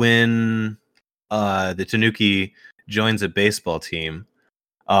when the Tanuki joins a baseball team.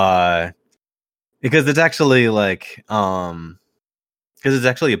 Because it's actually like because it's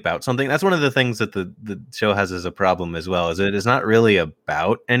actually about something. That's one of the things that the show has as a problem as well, is it is not really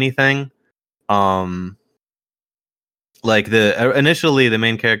about anything. Like initially the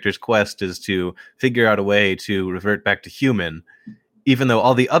main character's quest is to figure out a way to revert back to human, even though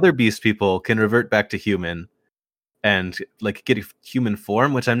all the other beast people can revert back to human and like get a human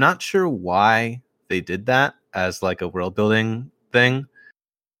form, which I'm not sure why they did that as like a world building thing,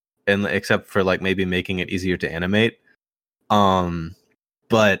 and except for like maybe making it easier to animate.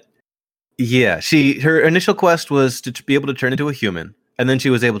 But yeah, her initial quest was to be able to turn into a human, and then she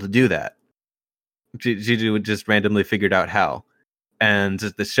was able to do that. She just randomly figured out how, and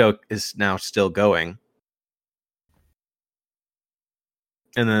the show is now still going.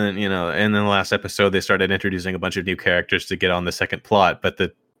 And then, and then the last episode, they started introducing a bunch of new characters to get on the second plot, but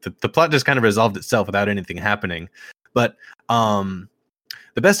the plot just kind of resolved itself without anything happening. But the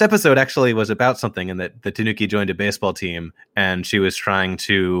best episode actually was about something, in that the Tanuki joined a baseball team, and she was trying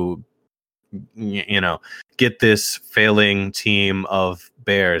to, get this failing team of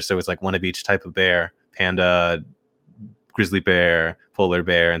bears. So it's like one of each type of bear: panda, grizzly bear, polar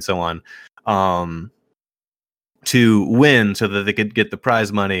bear, and so on. To win, so that they could get the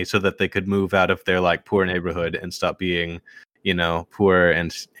prize money, so that they could move out of their like poor neighborhood and stop being, poor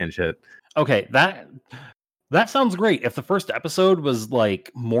and shit. Okay, that sounds great. If the first episode was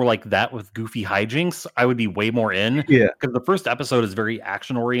like more like that with goofy hijinks, I would be way more in. Yeah, because the first episode is very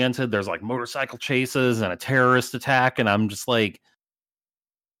action oriented. There's like motorcycle chases and a terrorist attack, and I'm just like,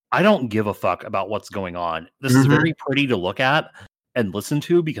 I don't give a fuck about what's going on. This is very pretty to look at and listen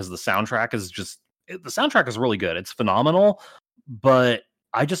to, because the soundtrack is really good. It's phenomenal, but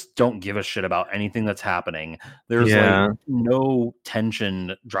I just don't give a shit about anything that's happening. There's like no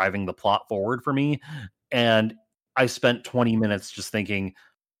tension driving the plot forward for me. And I spent 20 minutes just thinking,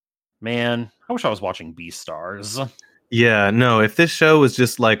 man, I wish I was watching Beastars. Yeah, no, if this show was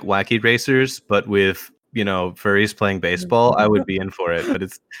just like Wacky Racers, but with, furries playing baseball, I would be in for it. But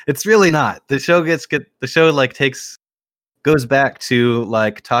it's really not. The show goes back to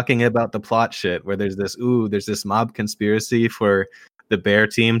like talking about the plot shit, where there's this mob conspiracy for the bear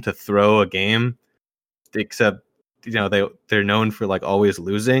team to throw a game, except they're known for like always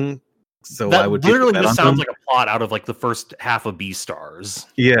losing. So that why would literally people bet just on sounds them? like a plot out of like the first half of Beastars.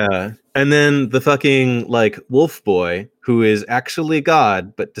 Yeah. And then the fucking like wolf boy, who is actually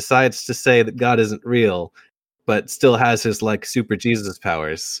God, but decides to say that God isn't real, but still has his like super Jesus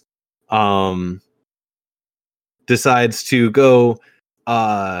powers. Decides to go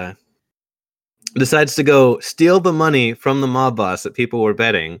steal the money from the mob boss that people were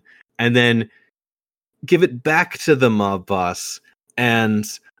betting, and then give it back to the mob boss and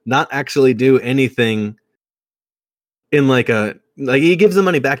not actually do anything in like he gives the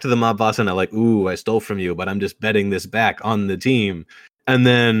money back to the mob boss and like, ooh, I stole from you, but I'm just betting this back on the team. And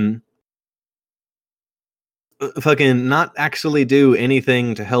then fucking not actually do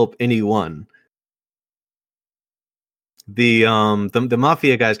anything to help anyone. The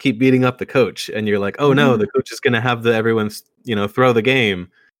mafia guys keep beating up the coach, and you're like, oh no, the coach is gonna have everyone throw the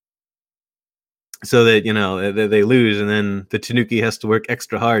game so that they lose, and then the Tanuki has to work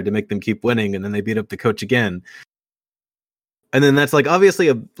extra hard to make them keep winning, and then they beat up the coach again. And then that's like obviously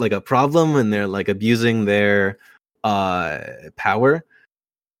a problem, and they're like abusing their power.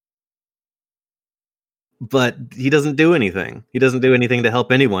 But he doesn't do anything. He doesn't do anything to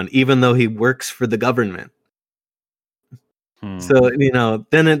help anyone, even though he works for the government. So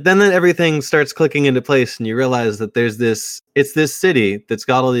then everything starts clicking into place, and you realize that it's this city that's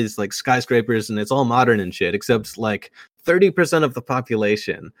got all these like skyscrapers, and it's all modern and shit, except like 30% of the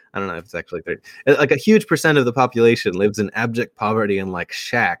population. I don't know if it's actually 30. Like a huge percent of the population lives in abject poverty in like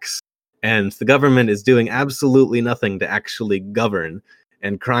shacks, and the government is doing absolutely nothing to actually govern,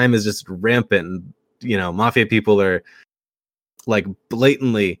 and crime is just rampant. Mafia people are like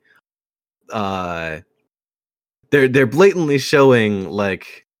blatantly they're blatantly showing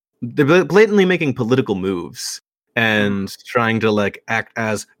like they're blatantly making political moves and trying to like act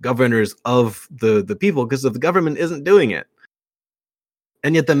as governors of the people because the government isn't doing it.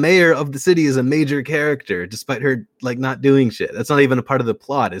 And yet the mayor of the city is a major character despite her like not doing shit. That's not even a part of the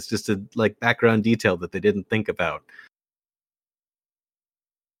plot. It's just a like background detail that they didn't think about.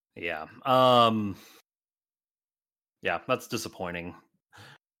 Yeah. Yeah, that's disappointing.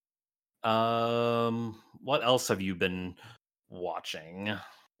 What else have you been watching?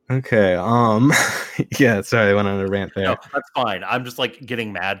 Okay. Yeah, sorry, I went on a rant there. No, that's fine. I'm just like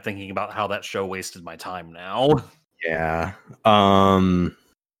getting mad thinking about how that show wasted my time now. Yeah. I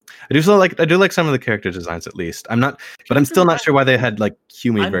do like some of the character designs at least. I'm still not sure why they had like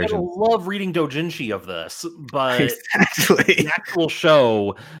Humi versions. I love reading doujinshi of this, but exactly. the actual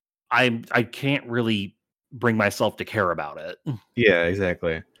show, I can't really bring myself to care about it. Yeah,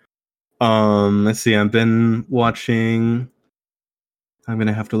 exactly. Let's see. I've been watching. I'm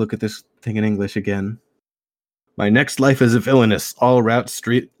gonna have to look at this thing in English again. My Next Life as a Villainess. All routes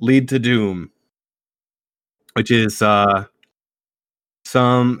lead to doom, which is a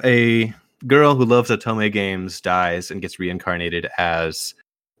girl who loves Otome games dies and gets reincarnated as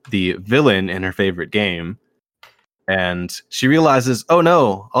the villain in her favorite game, and she realizes, oh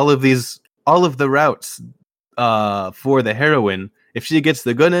no, all of the routes for the heroine. If she gets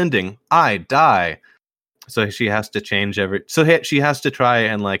the good ending, I die. So she has to she has to try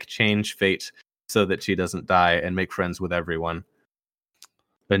and like change fate so that she doesn't die and make friends with everyone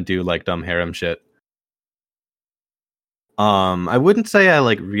and do like dumb harem shit. I wouldn't say I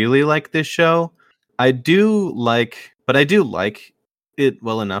like really like this show. I do like it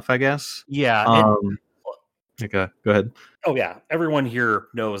well enough, I guess. Yeah. Okay, go ahead. Oh yeah, everyone here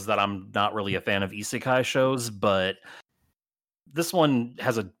knows that I'm not really a fan of isekai shows, but this one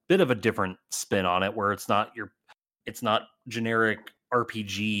has a bit of a different spin on it, where it's not generic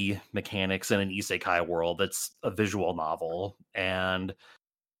RPG mechanics in an isekai world. It's a visual novel, and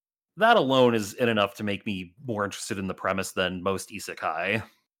that alone is enough to make me more interested in the premise than most isekai.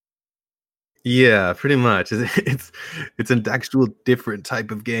 Yeah, pretty much. It's an actual different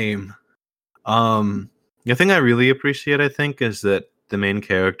type of game. The thing I really appreciate, I think, is that the main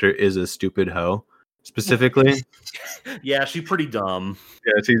character is a stupid hoe. Specifically, yeah, she's pretty dumb.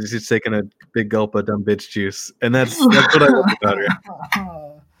 Yeah, she's taking a big gulp of dumb bitch juice, and that's what I love about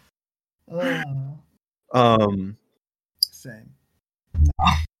her. Same.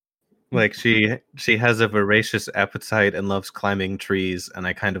 Like she has a voracious appetite and loves climbing trees, and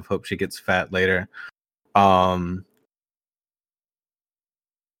I kind of hope she gets fat later.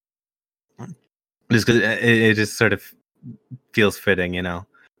 Just because it just sort of feels fitting,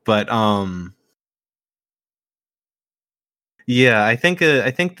 But yeah, I think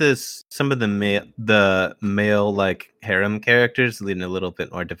some of the male like harem characters need a little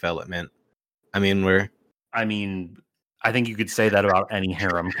bit more development. I think you could say that about any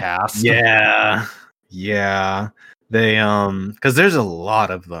harem cast. Yeah. Yeah, they because there's a lot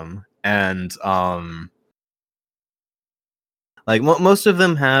of them, and like most of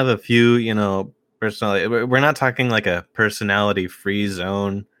them have a few, personality. We're not talking like a personality free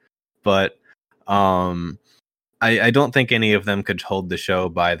zone, but I don't think any of them could hold the show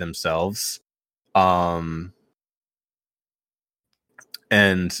by themselves. And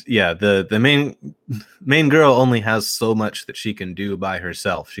yeah, the main girl only has so much that she can do by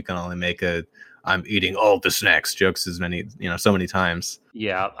herself. She can only make a "I'm eating all the snacks" jokes so many times.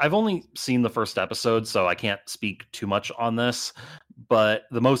 Yeah, I've only seen the first episode, so I can't speak too much on this. But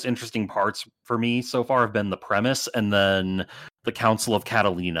the most interesting parts for me so far have been the premise and then the Council of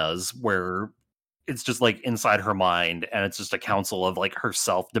Catalinas, where it's just like inside her mind, and it's just a council of like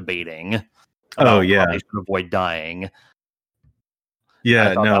herself debating about how they should avoid dying.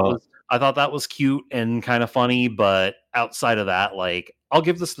 Yeah, I thought that was cute and kind of funny, but outside of that, like, I'll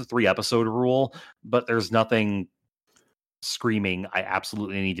give this the 3-episode rule, but there's nothing screaming I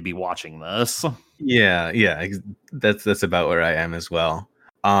absolutely need to be watching this. Yeah, that's about where I am as well.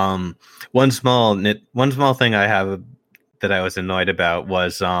 One small thing I have that I was annoyed about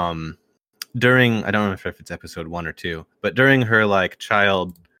was during, I don't know if it's episode 1 or 2, but during her like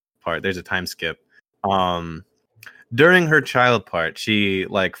child part, there's a time skip. During her child part, she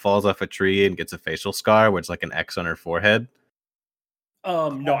like falls off a tree and gets a facial scar where it's like an X on her forehead.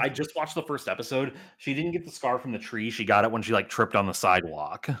 No, I just watched the first episode. She didn't get the scar from the tree. She got it when she like tripped on the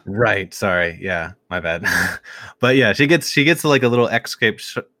sidewalk. Right. Sorry. Yeah, my bad. But yeah, she gets like a little X-shaped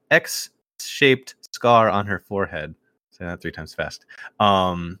scar on her forehead. Say that 3 times fast.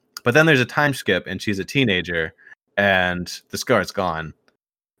 But then there's a time skip and she's a teenager and the scar's gone.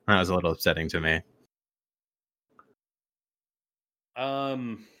 That was a little upsetting to me.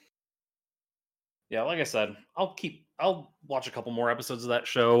 Yeah, like I said, I'll watch a couple more episodes of that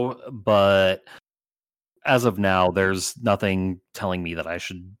show, but as of now, there's nothing telling me that I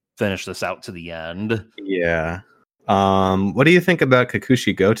should finish this out to the end. Yeah. What do you think about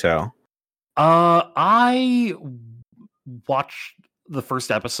Kakushi Goto? I watched the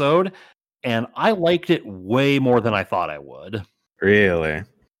first episode and I liked it way more than I thought I would. Really?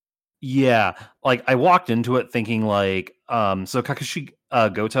 Yeah, like I walked into it thinking like, so Kakashi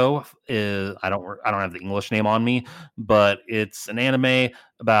Goto is I don't have the English name on me, but it's an anime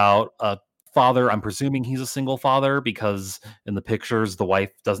about a father. I'm presuming he's a single father because in the pictures the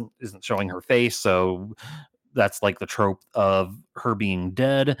wife isn't showing her face, so that's like the trope of her being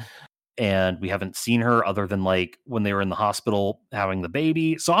dead. And we haven't seen her other than like when they were in the hospital having the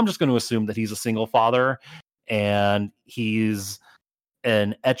baby. So I'm just going to assume that he's a single father and he's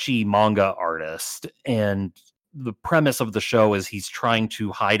an ecchi manga artist, and the premise of the show is he's trying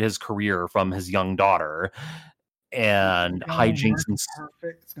to hide his career from his young daughter, and hijinks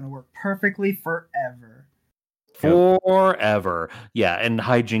it's gonna work perfectly forever. Yeah, and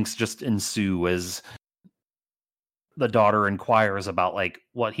hijinks just ensue as the daughter inquires about like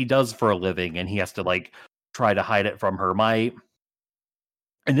what he does for a living, and he has to like try to hide it from her. My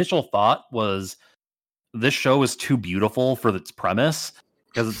initial thought was this show is too beautiful for its premise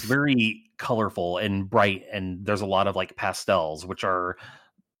because it's very colorful and bright, and there's a lot of like pastels, which are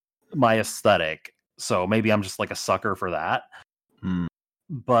my aesthetic. So maybe I'm just like a sucker for that.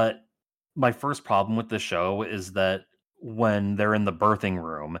 But my first problem with the show is that when they're in the birthing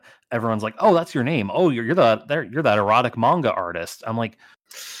room, everyone's like, "Oh, that's your name. Oh, you're that erotic manga artist." I'm like,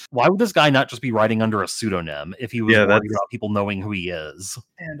 why would this guy not just be writing under a pseudonym if he was worried about people knowing who he is?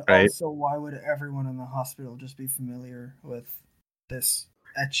 And also, why would everyone in the hospital just be familiar with this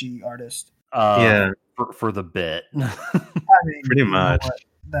ecchi artist? For the bit. I mean, pretty much.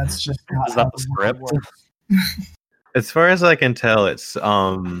 That's just not is that the script? As far as I can tell, it's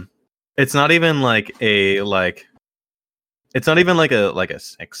not even like a it's not even like a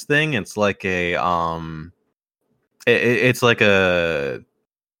sex thing. It's like a it's like a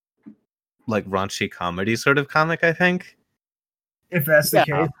raunchy comedy sort of comic, I think. If that's the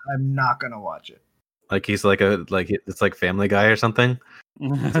case, I'm not gonna watch it. Like he's it's like Family Guy or something.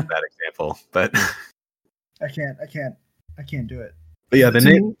 It's a bad example, but I can't do it. But yeah, the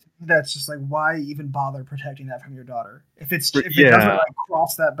name that's just like, why even bother protecting that from your daughter? If it doesn't like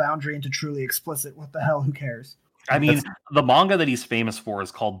cross that boundary into truly explicit, what the hell? Who cares? I mean, the manga that he's famous for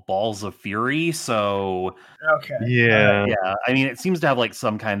is called Balls of Fury, so okay. Yeah. I mean, it seems to have like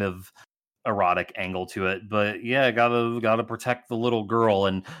some kind of erotic angle to it, but yeah, gotta protect the little girl.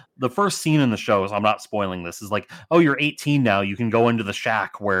 And the first scene in the show, so I'm not spoiling this, is like, oh, you're 18 now, you can go into the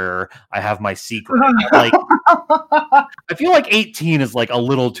shack where I have my secret. Like, I feel like 18 is like a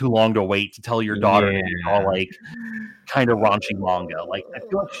little too long to wait to tell your daughter, like kind of raunchy manga. Like, I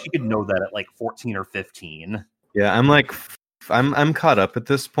feel like she could know that at like 14 or 15. Yeah, I'm caught up at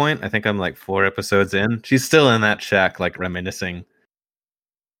this point. I think I'm like 4 episodes in. She's still in that shack, like reminiscing.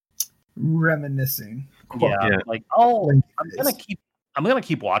 Yeah. Like, I'm gonna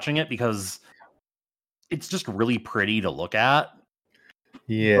keep watching it because it's just really pretty to look at.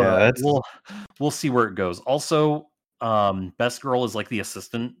 Yeah, we'll see where it goes. Also, Best Girl is like the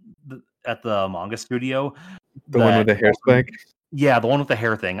assistant at the manga studio. the one with the hair spike. Yeah, the one with the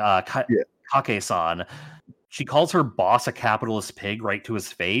hair thing. Kake-san. She calls her boss a capitalist pig right to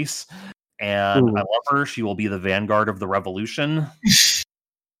his face, and I love her. She will be the vanguard of the revolution.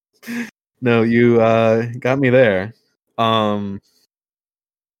 No, you got me there. I'm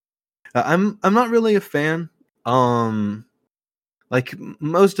not really a fan. Like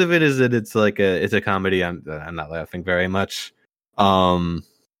most of it is that it's like it's a comedy. I'm not laughing very much. But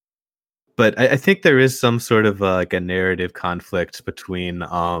I think there is some sort of like a narrative conflict between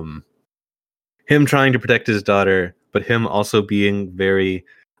him trying to protect his daughter, but him also being very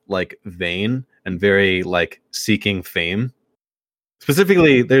like vain and very like seeking fame.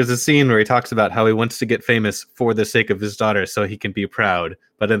 Specifically, there's a scene where he talks about how he wants to get famous for the sake of his daughter so he can be proud.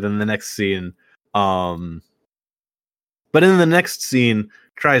 But then the next scene,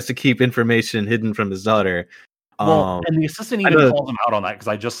 tries to keep information hidden from his daughter. Well, and the assistant even calls him out on that because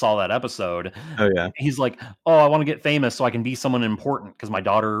I just saw that episode. Oh yeah, he's like, "Oh, I want to get famous so I can be someone important because my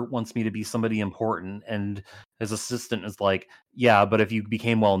daughter wants me to be somebody important." And his assistant is like, "Yeah, but if you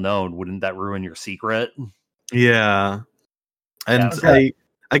became well known, wouldn't that ruin your secret?" Yeah, and I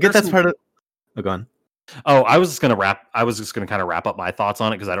get that's part of. Oh, go on. Oh, I was just gonna kind of wrap up my thoughts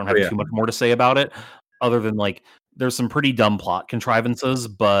on it because I don't have too much more to say about it, other than like there's some pretty dumb plot contrivances,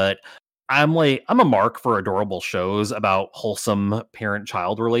 but I'm a mark for adorable shows about wholesome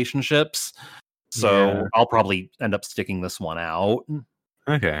parent-child relationships. So I'll probably end up sticking this one out.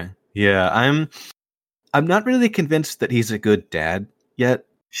 Okay. Yeah, I'm not really convinced that he's a good dad yet.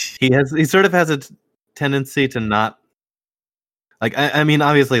 He sort of has a tendency to not like I mean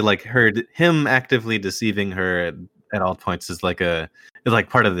obviously like him actively deceiving her at all points is like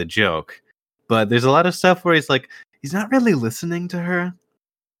part of the joke. But there's a lot of stuff where he's not really listening to her.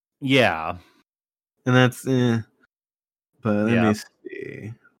 Yeah. And that's but let me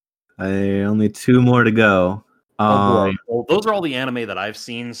see. I only 2 more to go. Oh boy. Well, those are all the anime that I've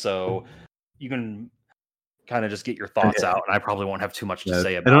seen, so you can kind of just get your thoughts out, and I probably won't have too much to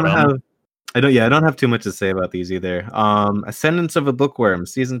say about them. I don't have too much to say about these either. Ascendance of a Bookworm,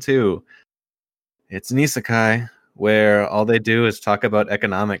 season 2. It's an isekai where all they do is talk about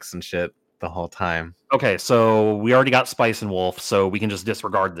economics and shit the whole time. Okay, so we already got Spice and Wolf, so we can just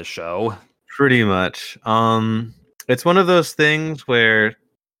disregard this show. Pretty much. It's one of those things where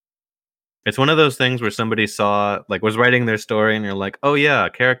somebody was writing their story and you're like, oh yeah,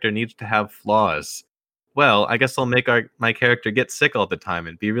 a character needs to have flaws. Well, I guess I'll make my character get sick all the time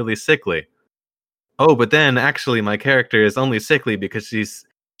and be really sickly. Oh, but then actually my character is only sickly because she's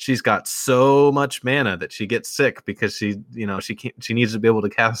got so much mana that she gets sick because she needs to be able to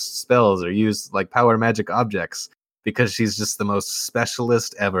cast spells or use like power magic objects because she's just the most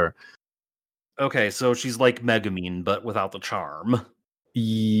specialist ever. Okay, so she's like Megumin but without the charm.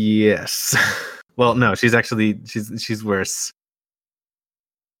 Yes. Well, no, she's worse.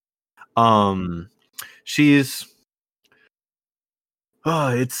 She's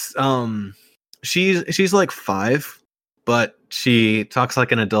like 5, but she talks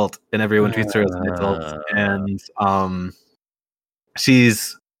like an adult and everyone treats her as an adult. And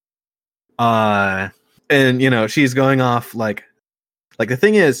she's she's going off like the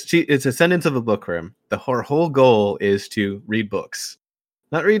thing is it's Ascendance of a Bookworm. Her whole goal is to read books.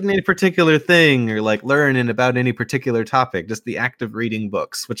 Not reading any particular thing or like learning about any particular topic, just the act of reading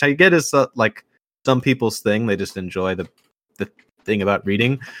books, which I get is like some people's thing. They just enjoy the thing about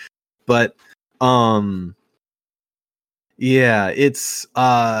reading. But it's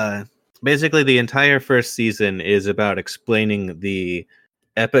basically the entire first season is about explaining the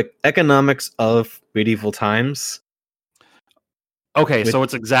economics of medieval times. Okay, so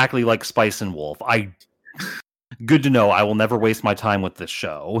it's exactly like Spice and Wolf. Good to know. I will never waste my time with this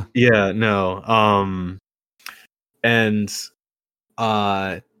show. Yeah, no.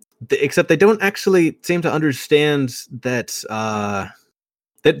 Except they don't actually seem to understand that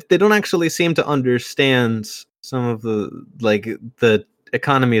they don't actually seem to understand some of the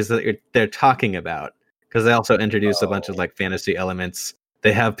economies that they're talking about, because they also introduce a bunch of like fantasy elements.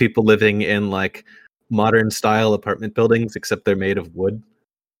 They have people living in like modern style apartment buildings, except they're made of wood.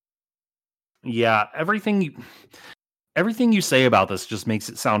 Yeah, everything you say about this just makes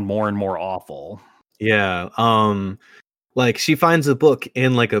it sound more and more awful. Yeah. Like she finds a book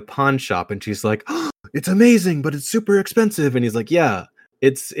in like a pawn shop and she's like, oh, it's amazing, but it's super expensive. And he's like, yeah,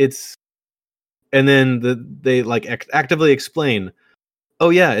 it's and then they like actively explain, oh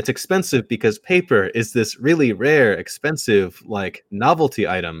yeah, it's expensive because paper is this really rare, expensive like novelty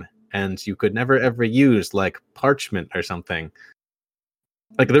item and you could never ever use like parchment or something.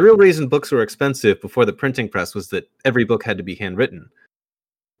 Like the real reason books were expensive before the printing press was that every book had to be handwritten,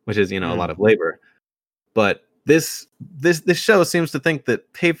 which is, a lot of labor. But this show seems to think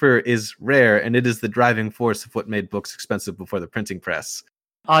that paper is rare and it is the driving force of what made books expensive before the printing press.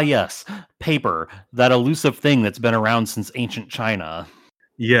 Ah, yes, paper, that elusive thing that's been around since ancient China.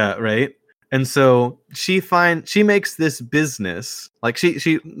 Yeah, right. And so she makes this business. Like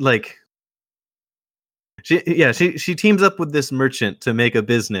she teams up with this merchant to make a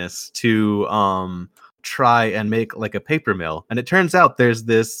business to try and make like a paper mill. And it turns out there's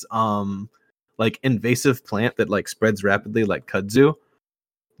this like invasive plant that like spreads rapidly like kudzu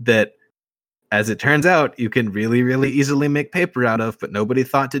that, as it turns out, you can really, really easily make paper out of, but nobody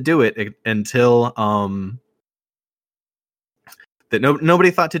thought to do it until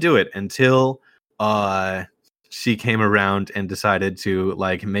nobody thought to do it until she came around and decided to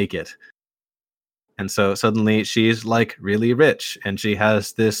like make it. And so suddenly she's like really rich and she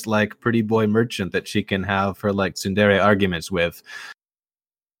has this like pretty boy merchant that she can have her like tsundere arguments with.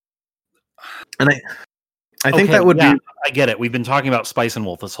 And I think that would be... I get it. We've been talking about Spice and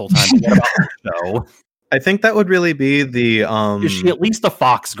Wolf this whole time. What about the show? I think that would really be the Is she at least a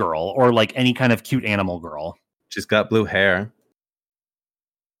fox girl or like any kind of cute animal girl? She's got blue hair.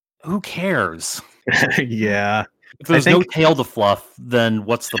 Who cares? Yeah. If there's no tail to fluff, then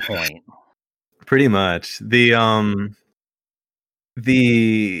what's the point? Pretty much. I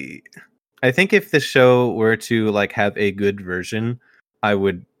think if the show were to like have a good version, I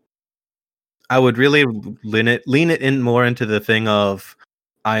would really lean it in more into the thing of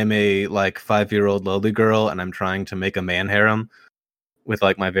I'm a like 5-year-old lowly girl and I'm trying to make a man harem with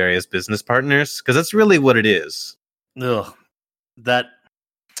like my various business partners, because that's really what it is. Ugh.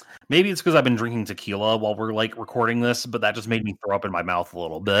 Maybe it's because I've been drinking tequila while we're like recording this, but that just made me throw up in my mouth a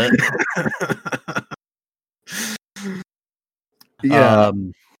little bit. Yeah.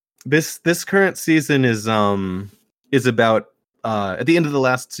 This current season is about at the end of the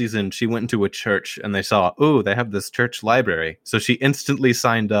last season, she went into a church and they saw, oh, they have this church library. So she instantly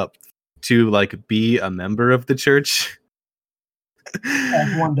signed up to like be a member of the church.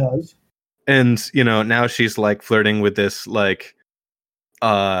 As one does. And, now she's like flirting with this like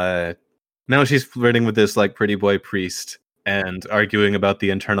pretty boy priest and arguing about the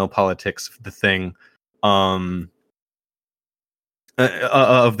internal politics of the thing of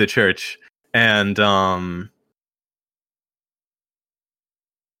the church. And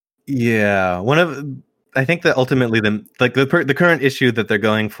yeah, I think that ultimately the current issue that they're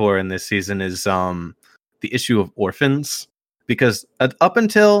going for in this season is the issue of orphans, because up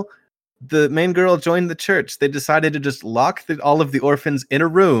until the main girl joined the church, they decided to just lock all of the orphans in a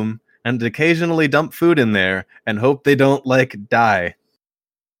room and occasionally dump food in there and hope they don't like die.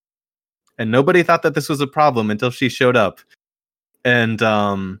 And nobody thought that this was a problem until she showed up. And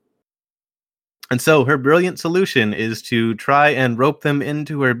so her brilliant solution is to try and rope them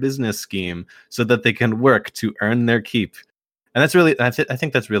into her business scheme so that they can work to earn their keep. And that's it. I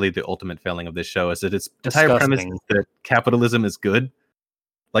think that's really the ultimate failing of this show, is that its entire premise is that capitalism is good.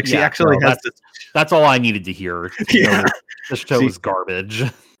 Like she actually has that's all I needed to hear. Yeah. The show is garbage.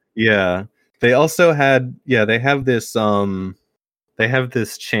 Yeah. They also had they have this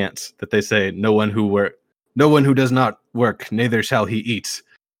chant that they say, no one who does not work, neither shall he eat,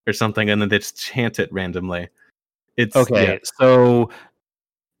 or something, and then they just chant it randomly. It's okay. Yeah. So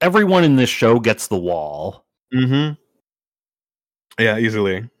everyone in this show gets the wall. Mm-hmm. Yeah,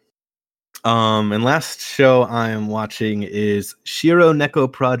 easily. And last show I am watching is Shiro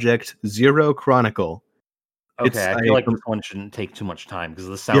Neko Project Zero Chronicle. Okay, I feel like this one shouldn't take too much time because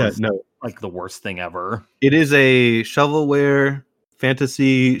this sounds like the worst thing ever. It is a shovelware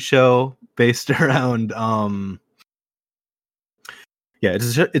fantasy show based around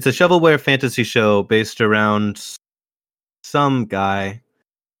it's a shovelware fantasy show based around some guy.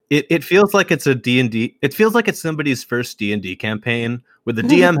 It feels like it's a D&D. It feels like it's somebody's first D&D campaign where the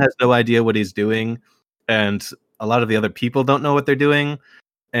DM has no idea what he's doing, and a lot of the other people don't know what they're doing.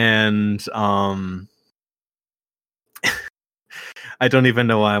 And I don't even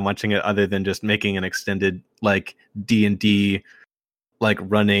know why I'm watching it, other than just making an extended like D&D like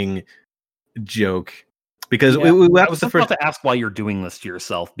running joke. Because we I was about to ask why you're doing this to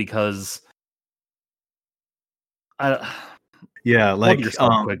yourself, because like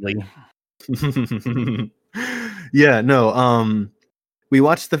yourself quickly. Yeah, no. We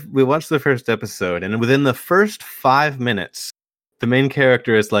watched the first episode, and within the first 5 minutes, the main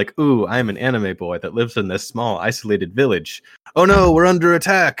character is like, "Ooh, I'm an anime boy that lives in this small, isolated village. Oh no, we're under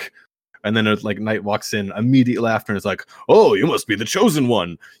attack!" And then like Knight walks in, immediate laughter, and is like, "Oh, you must be the chosen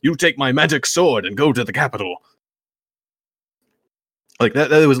one. You take my magic sword and go to the capital." Like that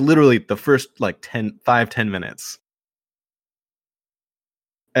was literally the first like 10 minutes.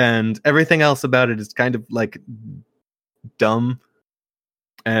 And everything else about it is kind of like dumb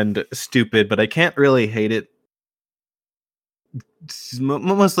and stupid, but I can't really hate it.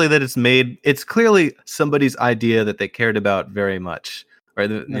 Mostly that it's clearly somebody's idea that they cared about very much, or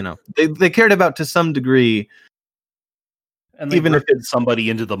they cared about to some degree, and even if it's somebody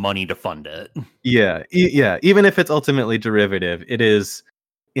into the money to fund it. Yeah, even if it's ultimately derivative, it is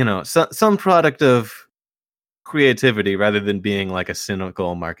some product of creativity rather than being like a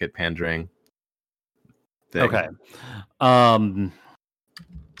cynical market pandering thing. Okay.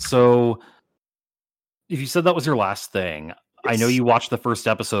 So if you said that was your last thing, yes. I know you watched the first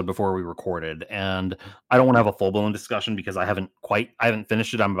episode before we recorded, and I don't want to have a full-blown discussion because I haven't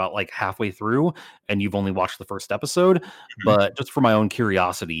finished it. I'm about like halfway through, and you've only watched the first episode. Mm-hmm. But just for my own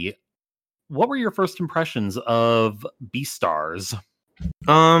curiosity, what were your first impressions of Beastars?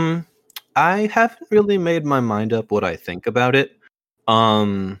 I haven't really made my mind up what I think about it.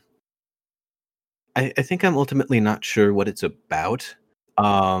 I think I'm ultimately not sure what it's about.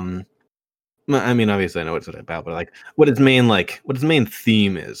 I mean, obviously I know what it's about, but like what its main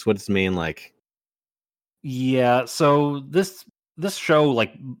theme is, what its main like. Yeah, so this show,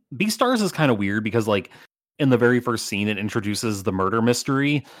 like Beastars, is kind of weird because like in the very first scene it introduces the murder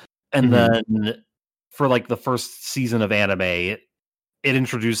mystery, and mm-hmm. then for like the first season of anime it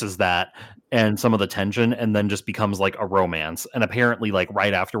introduces that and some of the tension, and then just becomes like a romance. And apparently like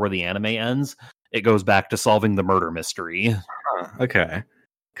right after where the anime ends, it goes back to solving the murder mystery. Okay.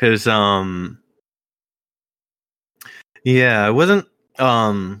 Because yeah, I wasn't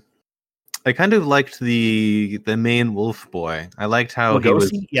I kind of liked the main wolf boy. I liked how Lugosi, he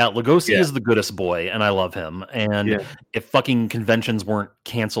was. Yeah, Lugosi is the goodest boy, and I love him. And if fucking conventions weren't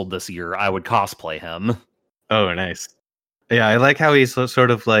canceled this year, I would cosplay him. Oh, nice. Yeah, I like how he's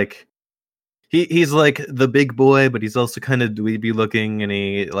sort of like he's like the big boy, but he's also kind of dweeby looking, and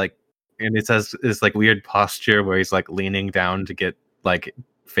it has this like weird posture where he's like leaning down to get like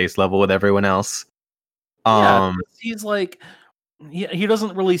face level with everyone else. He's like he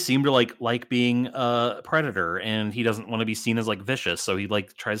doesn't really seem to like being a predator, and he doesn't want to be seen as like vicious, so he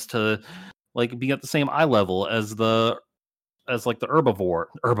like tries to like be at the same eye level as the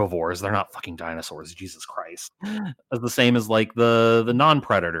herbivores. They're not fucking dinosaurs, Jesus Christ. As the same as like the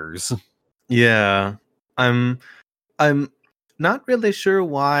non-predators. Yeah. I'm not really sure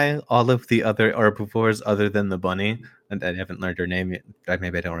why all of the other herbivores other than the bunny, and I haven't learned her name yet.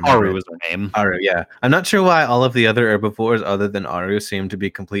 Maybe I don't remember. Aru is her name. Aru, yeah. I'm not sure why all of the other herbivores other than Aru seem to be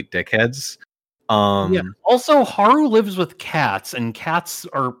complete dickheads. Yeah. Also, Haru lives with cats, and cats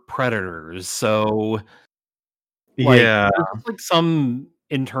are predators, so there's like some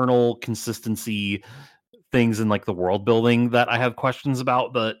internal consistency things in like the world building that I have questions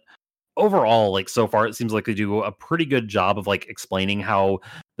about, but overall, like so far, it seems like they do a pretty good job of like explaining how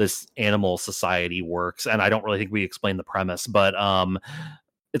this animal society works. And I don't really think we explained the premise, but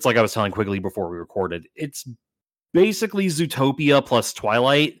it's like I was telling Quigley before we recorded. It's basically Zootopia plus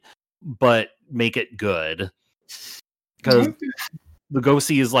Twilight, but make it good. Because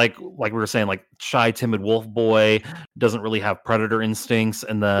Lugosi is like we were saying, like shy, timid wolf boy, doesn't really have predator instincts,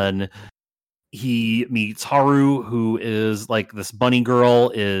 and then he meets Haru, who is like this bunny girl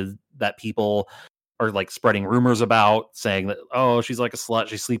that people are like spreading rumors about, saying that, oh, she's like a slut,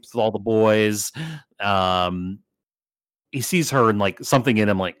 she sleeps with all the boys. He sees her and like something in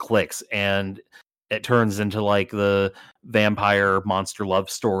him like clicks, and it turns into like the vampire monster love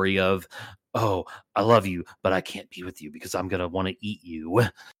story of, oh, I love you, but I can't be with you because I'm gonna want to eat you.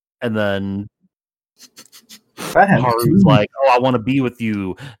 And then Haru's like, oh, I want to be with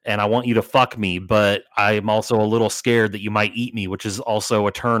you and I want you to fuck me, but I'm also a little scared that you might eat me, which is also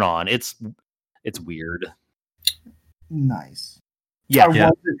a turn on. It's weird. Nice. Yeah. I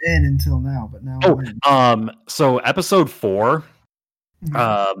wasn't in until now, but now so episode 4,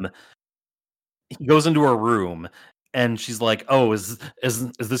 he goes into her room and she's like, "Oh, is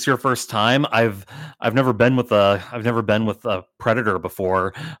this your first time? I've never been with a predator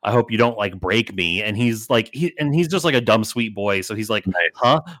before. I hope you don't like break me." And he's like, he's just like a dumb sweet boy, so he's like,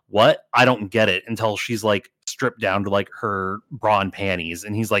 "Huh? What? I don't get it." Until she's like stripped down to like her bra and panties,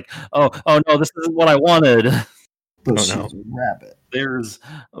 and he's like, "Oh no, this isn't what I wanted." But she's a rabbit. there's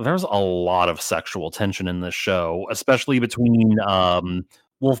a lot of sexual tension in this show, especially between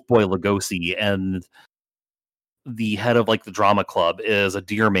Wolf Boy Lugosi and the head of like the drama club is a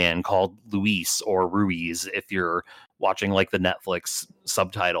deer man called Luis or Ruiz if you're watching like the Netflix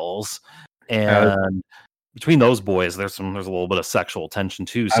subtitles. And between those boys there's a little bit of sexual tension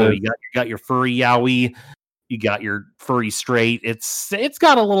too. So you got your furry yaoi, you got your furry straight. It's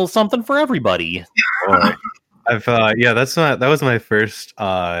got a little something for everybody. That was my first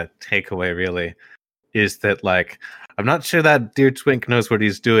takeaway really, is that like I'm not sure that Deer Twink knows what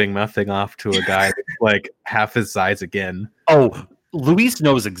he's doing, mouthing off to a guy that's like half his size again. Oh, Luis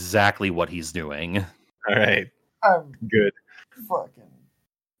knows exactly what he's doing. All right. Good. Fucking.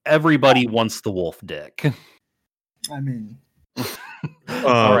 Everybody wants the wolf dick. I mean.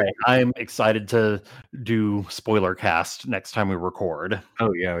 All right. I'm excited to do spoiler cast next time we record.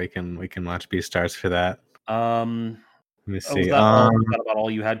 Oh yeah, we can watch Beastars for that. Let me see. Was that about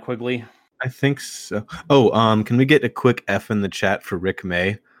all you had, Quigley? I think so. Oh, can we get a quick F in the chat for Rick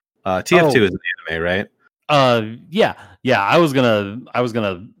May? TF2 is an anime, right? Yeah. I was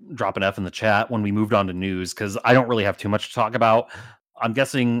gonna drop an F in the chat when we moved on to news because I don't really have too much to talk about. I'm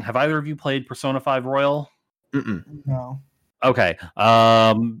guessing, have either of you played Persona 5 Royal? No. Okay.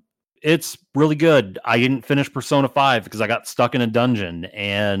 It's really good. I didn't finish Persona 5 because I got stuck in a dungeon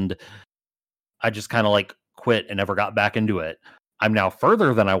and I just kind of like quit and never got back into it. I'm now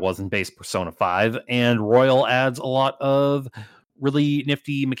further than I was in base Persona 5, and Royal adds a lot of really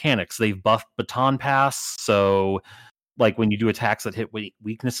nifty mechanics. They've buffed Baton Pass, so like when you do attacks that hit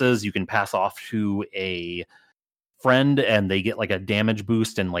weaknesses, you can pass off to a friend and they get like a damage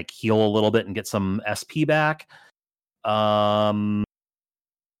boost and like heal a little bit and get some SP back. I'm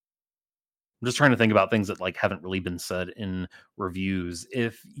just trying to think about things that like haven't really been said in reviews.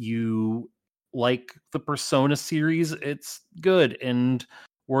 If you like the Persona series, it's good and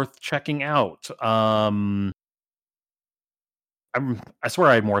worth checking out. I swear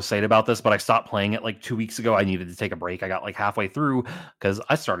I had more to say about this, but I stopped playing it like 2 weeks ago. I needed to take a break. I got like halfway through because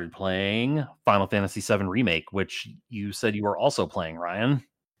I started playing Final Fantasy VII Remake, which you said you were also playing, Ryan.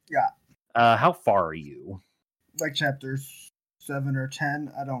 Yeah. How far are you? Like chapter 7 or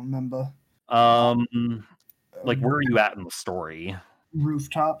 10, I don't remember. Like where are you at in the story?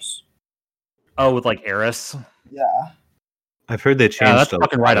 Rooftops. Oh, with like Eris? Yeah. I've heard they changed. Yeah, that's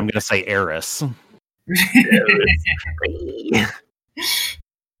fucking right. I'm gonna say Eris.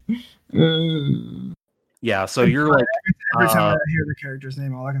 Yeah, so you're like every time I hear the character's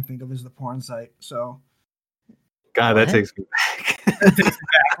name, all I can think of is the porn site. So God, that takes me back. That takes me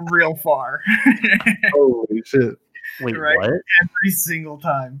back real far. Holy shit. Wait, right? what? Every single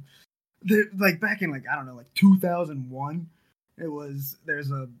time. Like back in like 2001,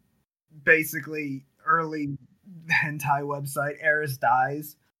 there's a basically early hentai website, Eris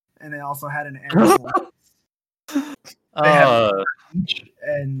Dies, and they also had an Eris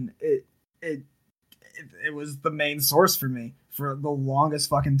and it was the main source for me for the longest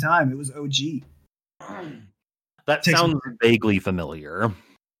fucking time. It was OG. That sounds vaguely familiar.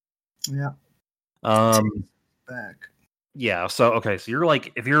 Yeah. Back. Yeah, so you're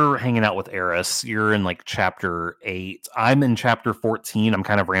like, if you're hanging out with Eris, you're in like chapter 8. I'm in chapter 14. I'm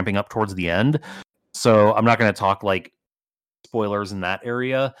kind of ramping up towards the end. So I'm not going to talk like spoilers in that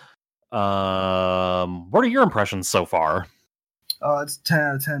area. What are your impressions so far? It's 10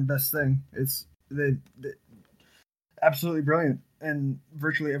 out of 10, best thing. It's they absolutely brilliant in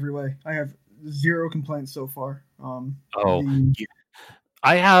virtually every way. I have zero complaints so far.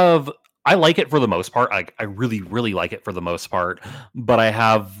 I like it for the most part. I really, really like it for the most part, but I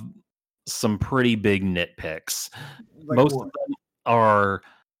have some pretty big nitpicks. Like most what? of them are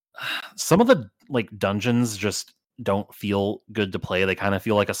some of the like dungeons just don't feel good to play. They kind of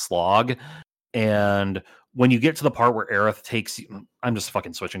feel like a slog. And when you get to the part where Aerith takes you, I'm just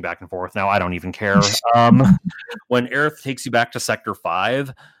fucking switching back and forth now. I don't even care. When Aerith takes you back to Sector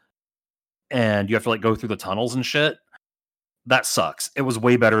 5 and you have to like go through the tunnels and shit, that sucks. It was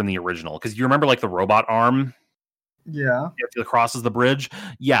way better in the original because you remember like the robot arm? Yeah. It crosses the bridge.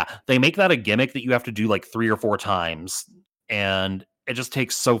 Yeah, they make that a gimmick that you have to do like 3 or 4 times, and it just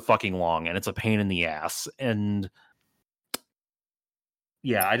takes so fucking long, and it's a pain in the ass. And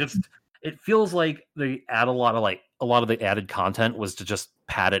yeah, it feels like they add a lot of the added content was to just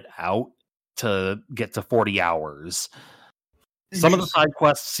pad it out to get to 40 hours. Some of the side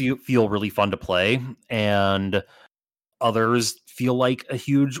quests feel really fun to play, and others feel like a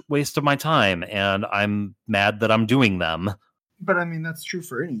huge waste of my time, and I'm mad that I'm doing them. But I mean, that's true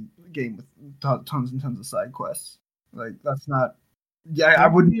for any game with tons and tons of side quests. Like, that's not Yeah, I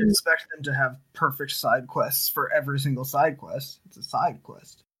wouldn't expect them to have perfect side quests for every single side quest. It's a side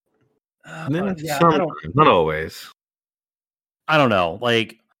quest. Yeah, not always. I don't know.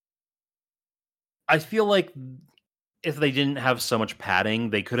 Like, I feel like if they didn't have so much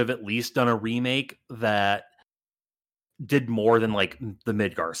padding, they could have at least done a remake that did more than like the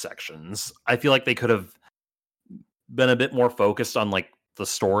Midgar sections. I feel like they could have been a bit more focused on like the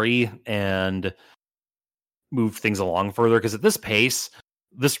story and moved things along further. Because at this pace,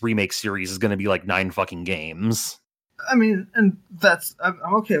 this remake series is going to be like 9 fucking games. I mean, and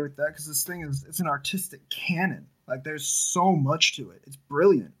I'm okay with that because this thing it's an artistic canon. Like, there's so much to it. It's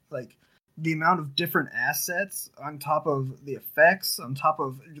brilliant. Like, the amount of different assets on top of the effects, on top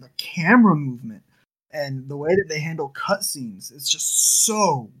of the camera movement, and the way that they handle cutscenes, it's just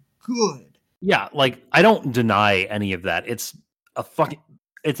so good. Yeah, like, I don't deny any of that. It's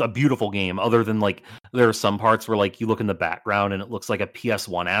a beautiful game, other than like there are some parts where like you look in the background and it looks like a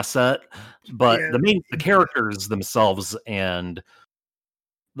PS1 asset, but the characters themselves and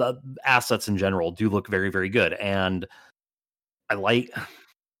the assets in general do look very, very good. And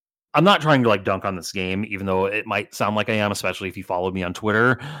I'm not trying to like dunk on this game, even though it might sound like I am, especially if you followed me on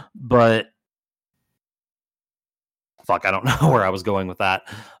Twitter, but fuck, I don't know where I was going with that.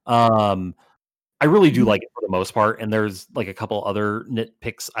 I really do like it for the most part, and there's like a couple other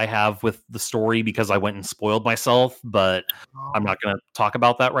nitpicks I have with the story because I went and spoiled myself, but I'm not going to talk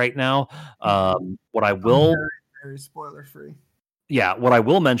about that right now. What I will very, very spoiler free. Yeah, what I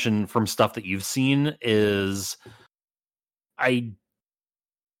will mention from stuff that you've seen is I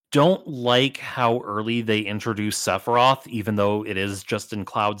don't like how early they introduce Sephiroth, even though it is just in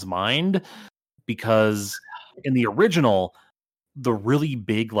Cloud's mind, because in the original, the really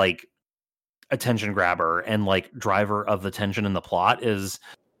big like attention grabber and like driver of the tension in the plot is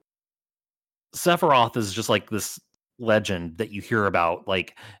Sephiroth is just like this legend that you hear about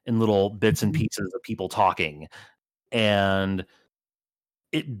like in little bits and pieces of people talking, and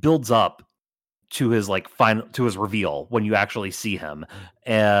it builds up to his like to his reveal when you actually see him.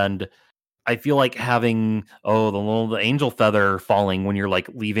 And I feel like having the angel feather falling when you're like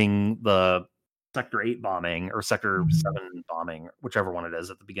leaving the Sector 8 bombing or Sector 7 bombing, whichever one it is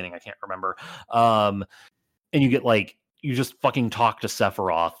at the beginning, I can't remember. And you get like, you just fucking talk to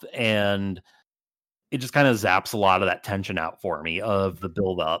Sephiroth, and it just kind of zaps a lot of that tension out for me of the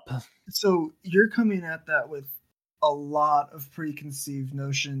build up. So you're coming at that with a lot of preconceived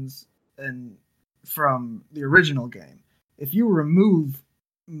notions and from the original game. If you remove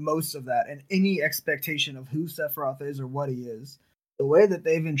most of that and any expectation of who Sephiroth is or what he is, the way that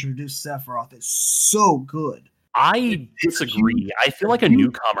they've introduced Sephiroth is so good. I disagree. I feel like a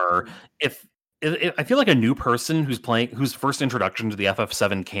newcomer, if I feel like a new person whose first introduction to the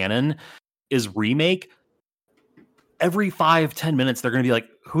FF7 canon is remake, every 5-10 minutes they're going to be like,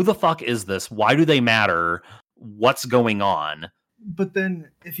 who the fuck is this? Why do they matter? What's going on? But then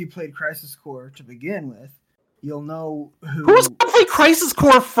if you played Crisis Core to begin with, you'll know who's going to play Crisis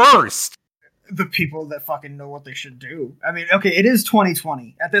Core first? The people that fucking know what they should do. I mean, okay, it is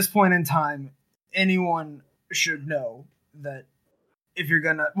 2020. At this point in time, anyone should know that if you're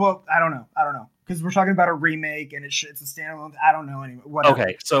gonna, well, I don't know, because we're talking about a remake and it's a standalone. I don't know anyway. Whatever.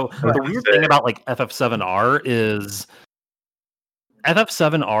 Okay, so the weird thing about like FF7R is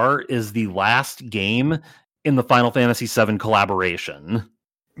FF7R is the last game in the Final Fantasy VII collaboration.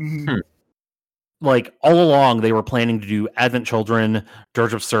 Mm-hmm. Like all along, they were planning to do Advent Children,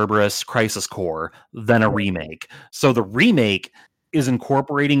 Dirge of Cerberus, Crisis Core, then a remake. So the remake is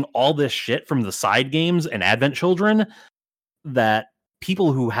incorporating all this shit from the side games and Advent Children that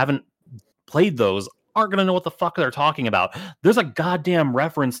people who haven't played those aren't going to know what the fuck they're talking about. There's a goddamn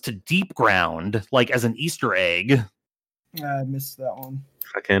reference to Deep Ground, like as an Easter egg. I missed that one.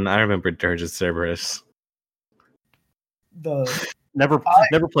 I remember Dirge of Cerberus. Never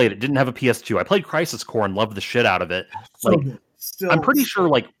played it. Didn't have a PS2. I played Crisis Core and loved the shit out of it. So like, I'm pretty sure,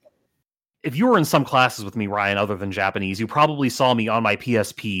 like, if you were in some classes with me, Ryan, other than Japanese, you probably saw me on my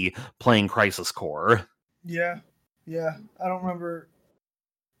PSP playing Crisis Core. Yeah. I don't remember.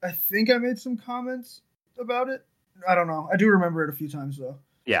 I think I made some comments about it. I don't know. I do remember it a few times though.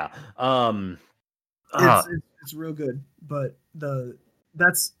 Yeah. It's real good, but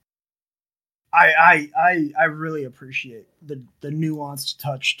I really appreciate the nuanced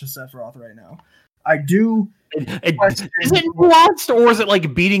touch to Sephiroth right now. I do. Is it nuanced, or is it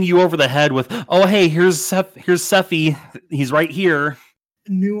like beating you over the head with, oh hey, here's Sephi, he's right here?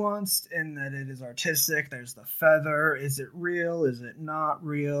 Nuanced in that it is artistic. There's the feather. Is it real? Is it not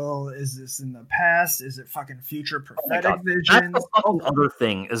real? Is this in the past? Is it fucking future prophetic visions? That's the fucking other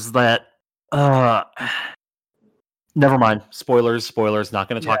thing is that Never mind. Spoilers. Not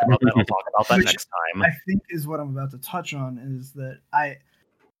going to talk about that. I'll talk about that Which next time. I think is what I'm about to touch on is that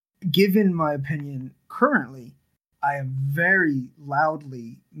given my opinion currently, I am very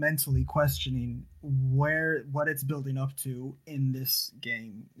loudly mentally questioning what it's building up to in this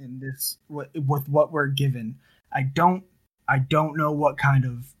game, with what we're given. I don't know what kind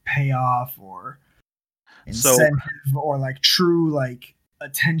of payoff or incentive or like true like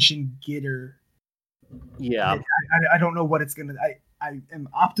attention getter. Yeah, I don't know what it's gonna. I am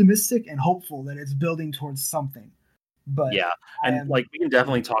optimistic and hopeful that it's building towards something. But yeah, and like we can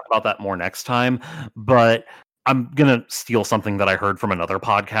definitely talk about that more next time. But I'm gonna steal something that I heard from another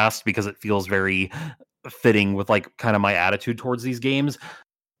podcast because it feels very fitting with like kind of my attitude towards these games.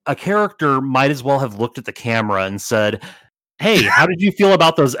 A character might as well have looked at the camera and said, "Hey, how did you feel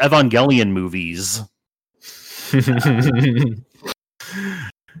about those Evangelion movies?"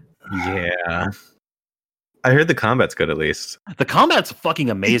 Yeah. I heard the combat's good at least. The combat's fucking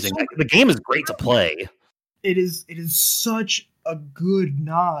amazing. The game is great to play. It is such a good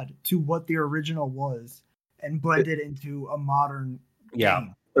nod to what the original was and blended into a modern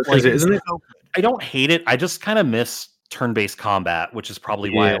game. Like, isn't it? I don't hate it. I just kind of miss turn-based combat, which is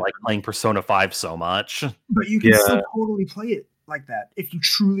probably why I like playing Persona 5 so much. But you can still totally play it like that if you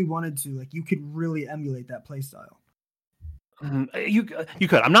truly wanted to. Like you could really emulate that playstyle. You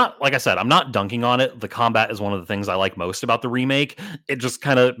could. I'm not, like I said, I'm not dunking on it. The combat is one of the things I like most about the remake. It just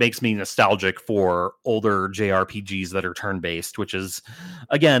kind of makes me nostalgic for older JRPGs that are turn-based, which is,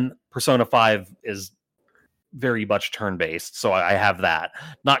 again, Persona 5 is very much turn-based, so I have that.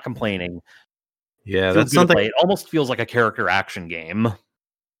 Not complaining. Yeah, that's something. It almost feels like a character action game.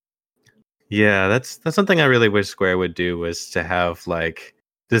 Yeah, that's something I really wish Square would do, was to have like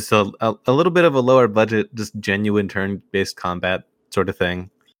just a little bit of a lower budget, just genuine turn-based combat sort of thing.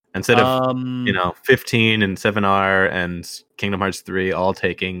 Instead of 15 and 7R and Kingdom Hearts 3 all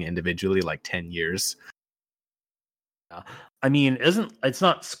taking individually like 10 years. I mean, it's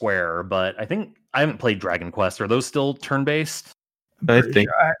not Square, but I think I haven't played Dragon Quest. Are those still turn-based? I think.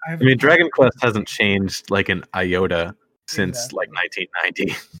 I mean, Dragon Quest hasn't changed like an iota since like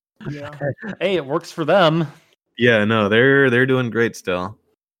 1990. Yeah. Hey, it works for them. Yeah, no, they're doing great still.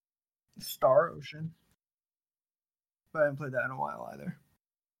 Star Ocean. But I haven't played that in a while either.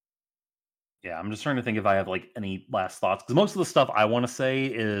 Yeah, I'm just trying to think if I have like any last thoughts, because most of the stuff I want to say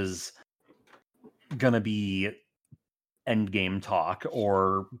is gonna be endgame talk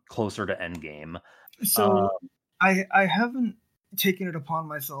or closer to endgame. So I haven't taken it upon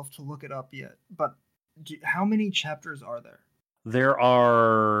myself to look it up yet, but how many chapters are there? There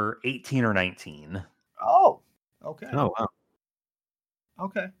are 18 or 19. Oh, okay. Oh, wow.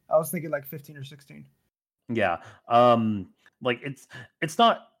 Okay. I was thinking like 15 or 16. Yeah. Like it's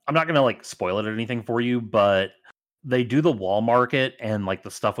not, I'm not gonna like spoil it or anything for you, but they do the wall market and like the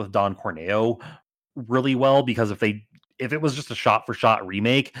stuff with Don Corneo really well, because if it was just a shot for shot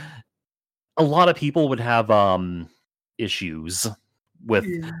remake, a lot of people would have issues with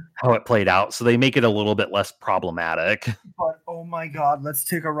how it played out, so they make it a little bit less problematic. But oh my god, let's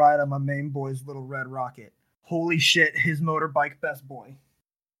take a ride on my main boy's little red rocket. Holy shit, his motorbike best boy.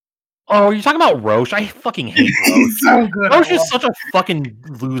 Oh, you're talking about Roche? I fucking hate Roche. He's so good. Roche is such a fucking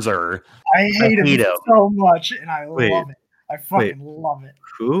loser. I hate him so much, and I love it. I fucking love it.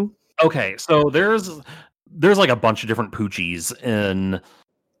 Who? Okay, so there's like a bunch of different Poochies in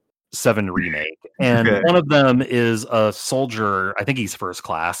 7 Remake, and one of them is a soldier. I think he's first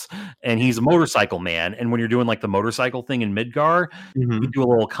class, and he's a motorcycle man. And when you're doing like the motorcycle thing in Midgar, you do a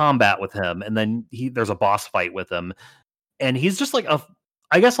little combat with him, and then there's a boss fight with him, and he's just like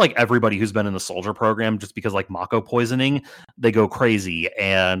I guess like everybody who's been in the soldier program, just because like Mako poisoning, they go crazy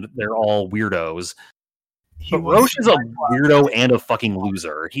and they're all weirdos. But Roche is a weirdo and a fucking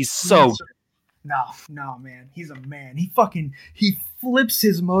loser. He's so No, man. He's a man. He flips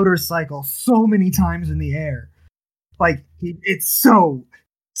his motorcycle so many times in the air. Like it's so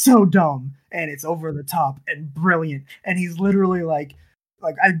dumb, and it's over the top and brilliant. And he's literally like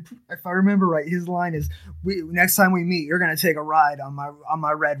if I remember right, his line is, next time we meet, you're gonna take a ride on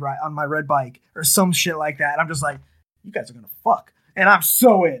my red bike or some shit like that. And I'm just like, you guys are gonna fuck, and I'm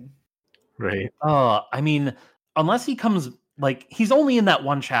so in. Right. I mean, unless he comes, like, he's only in that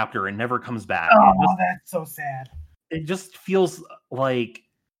one chapter and never comes back. Oh, that's so sad. It just feels like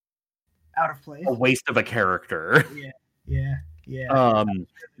out of place, a waste of a character. Yeah.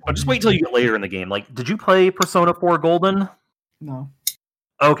 But just wait till you get later in the game. Like, did you play Persona 4 Golden? No.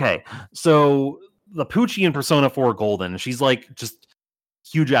 Okay, so the Poochie in Persona 4 Golden, she's like just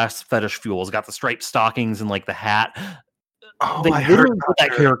huge ass fetish fuel. Has got the striped stockings and like the hat. Oh, They I heard literally put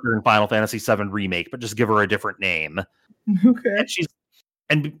that character in Final Fantasy VII Remake, but just give her a different name. Okay.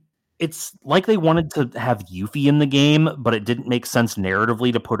 And it's like they wanted to have Yuffie in the game, but it didn't make sense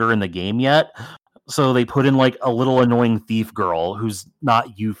narratively to put her in the game yet. So they put in like a little annoying thief girl who's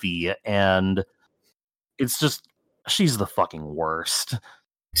not Yuffie, and it's just she's the fucking worst.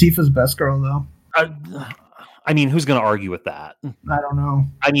 Tifa's best girl though. I mean, who's going to argue with that? I don't know.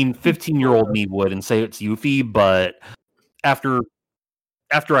 I mean, 15-year-old me would and say it's Yuffie, but after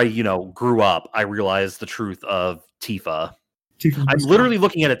I, grew up, I realized the truth of Tifa. Tifa's I'm best literally girl.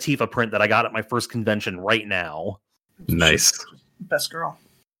 looking at a Tifa print that I got at my first convention right now. Nice. Best girl.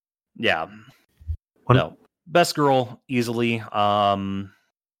 Yeah. What- No. Best girl, easily. There's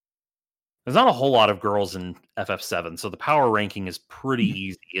not a whole lot of girls in FF7, so the power ranking is pretty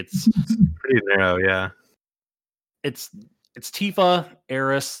easy. It's Pretty narrow, yeah. it's Tifa,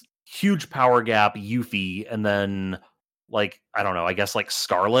 Eris, huge power gap, Yuffie, and then like I don't know, I guess like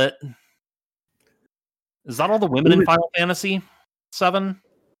Scarlet. Is that all the women in Final Fantasy 7?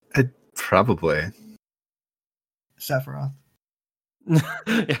 Probably. Sephiroth. You're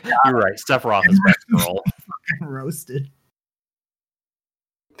right. Sephiroth is best girl. Roasted.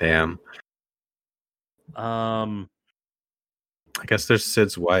 Damn. I guess there's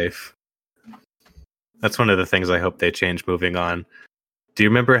Sid's wife. That's one of the things I hope they change moving on. Do you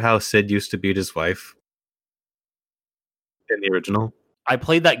remember how Sid used to beat his wife in the original? I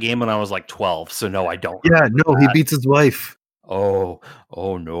played that game when I was like 12, so no, I don't. Yeah, no, he that. beats his wife. Oh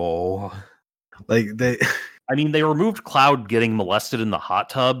no. Like they I mean, they removed Cloud getting molested in the hot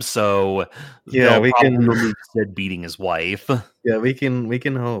tub, so Yeah, they'll we probably can- remove Sid beating his wife. Yeah, we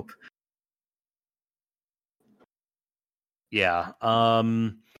can hope. Yeah.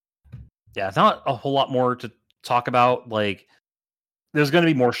 Yeah, not a whole lot more to talk about. Like, there's going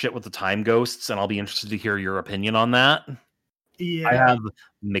to be more shit with the time ghosts, and I'll be interested to hear your opinion on that. Yeah. I have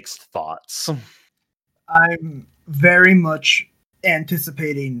mixed thoughts. I'm very much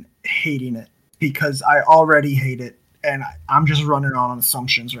anticipating hating it because I already hate it, and I'm just running on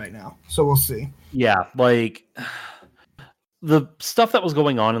assumptions right now. So we'll see. Yeah, like the stuff that was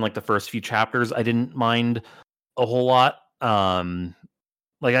going on in like the first few chapters, I didn't mind a whole lot.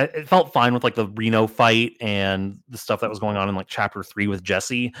 Like it felt fine with like the Reno fight and the stuff that was going on in like chapter 3 with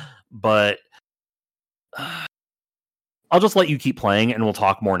Jesse, but I'll just let you keep playing and we'll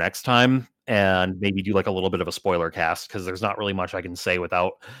talk more next time and maybe do like a little bit of a spoiler cast because there's not really much I can say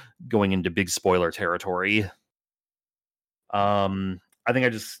without going into big spoiler territory. I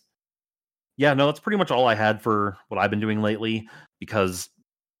think that's pretty much all I had for what I've been doing lately because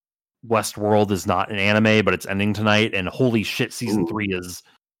Westworld is not an anime, but it's ending tonight, and holy shit, season 3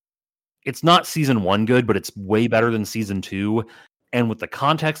 it's not season 1 good, but it's way better than season 2. And with the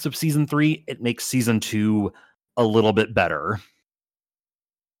context of season 3, it makes season 2 a little bit better.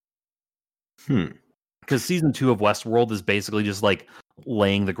 Because season 2 of Westworld is basically just like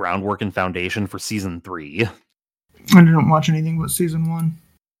laying the groundwork and foundation for season 3. I didn't watch anything but season 1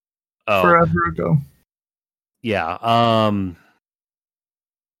 forever ago. Yeah.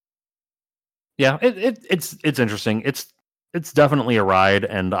 Yeah, it's interesting. It's definitely a ride,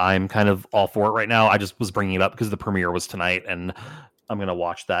 and I'm kind of all for it right now. I just was bringing it up because the premiere was tonight, and I'm gonna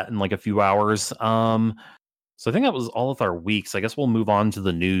watch that in like a few hours. So I think that was all of our weeks. I guess we'll move on to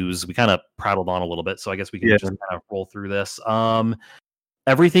the news. We kind of prattled on a little bit, so I guess we can just kind of roll through this.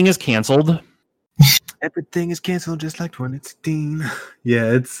 Everything is canceled. Everything is canceled just like 2016.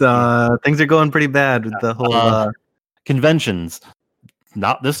 Yeah, it's things are going pretty bad with the whole conventions.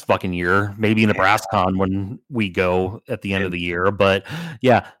 Not this fucking year, maybe NebraskaCon when we go at the end of the year. But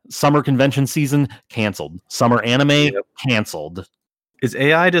yeah, summer convention season canceled. Summer anime canceled. Is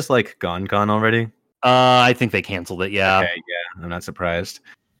AI just like gone already? I think they canceled it. Yeah. Okay, yeah, I'm not surprised.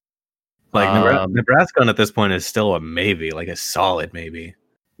 Like NebraskaCon at this point is still a maybe, like a solid maybe.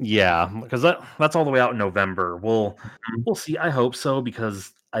 Yeah, because that's all the way out in November. We'll see. I hope so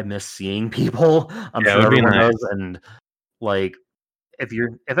because I miss seeing people. I'm sure everyone does. And like,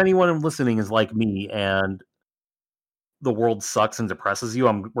 if anyone listening is like me and the world sucks and depresses you,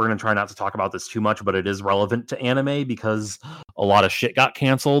 we're going to try not to talk about this too much, but it is relevant to anime because a lot of shit got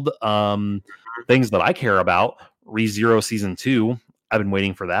canceled. Things that I care about, ReZero season 2. I've been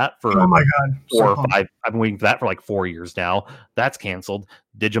waiting for that for oh my god, 4 or 5. I've been waiting for that for like 4 years now. That's canceled.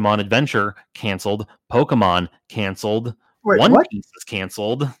 Digimon Adventure canceled. Pokemon canceled. Wait, One what? Piece is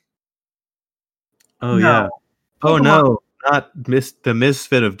canceled. Oh yeah. Oh no, not the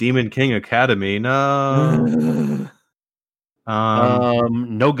Misfit of Demon King Academy. No.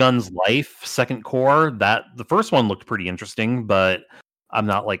 No Guns Life second core. That the first one looked pretty interesting, but I'm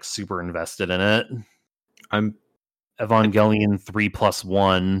not like super invested in it. Evangelion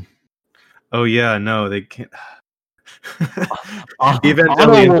 3+1. Oh yeah, no, they can't. Anno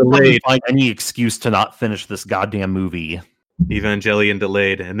Evangelion will probably delayed. find any excuse to not finish this goddamn movie. Evangelion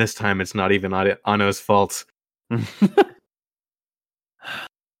delayed, and this time it's not even Anno's fault.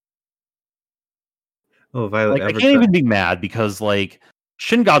 Oh, Violet Like, I can't even be mad because like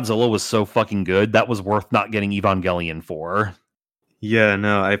Shin Godzilla was so fucking good that was worth not getting Evangelion for. Yeah,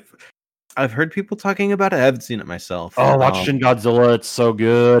 no, I've heard people talking about it. I haven't seen it myself. Oh, watch Shin Godzilla, it's so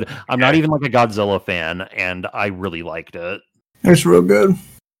good. I'm not even like a Godzilla fan, and I really liked it. It's real good.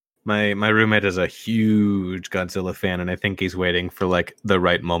 My roommate is a huge Godzilla fan, and I think he's waiting for like the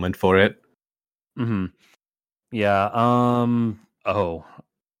right moment for it. Mm-hmm. Yeah. I'm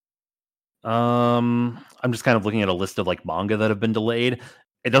just kind of looking at a list of like manga that have been delayed.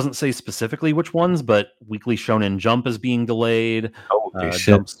 It doesn't say specifically which ones, but Weekly Shonen Jump is being delayed.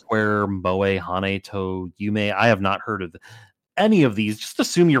 Jump Square, Moe, Haneto, Yume. I have not heard of any of these. Just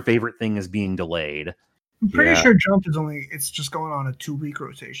assume your favorite thing is being delayed. I'm pretty sure Jump is it's just going on a 2-week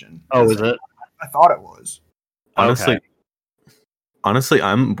rotation. Oh, is it? I thought it was. Honestly,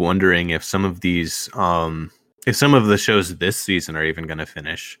 I'm wondering if some of these, if some of the shows this season are even going to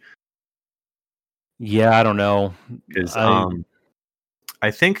finish. Yeah, I don't know. Because I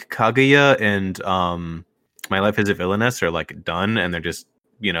think Kaguya and My Life as a Villainess are like done, and they're just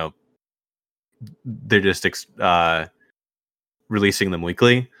releasing them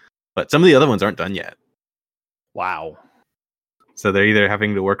weekly. But some of the other ones aren't done yet. Wow. So they're either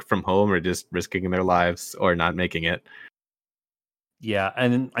having to work from home or just risking their lives or not making it. Yeah,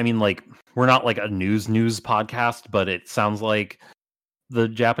 and I mean, like, we're not like a news podcast, but it sounds like the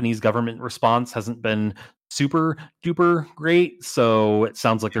Japanese government response hasn't been super duper great. So it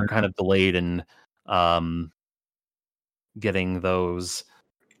sounds like they're kind of delayed in getting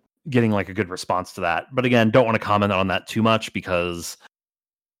like a good response to that. But again, don't want to comment on that too much because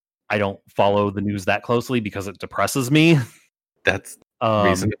I don't follow the news that closely because it depresses me. That's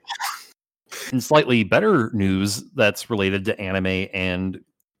reasonable. In slightly better news that's related to anime and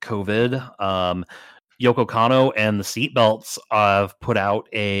COVID, Yoko Kanno and the Seatbelts have put out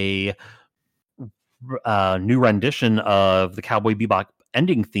a new rendition of the Cowboy Bebop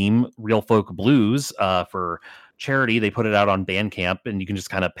ending theme, Real Folk Blues, for charity. They put it out on Bandcamp, and you can just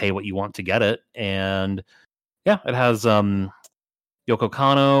kind of pay what you want to get it. And yeah, it has Yoko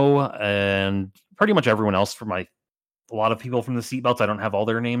Kanno and pretty much everyone else from a lot of people from the Seatbelts. I don't have all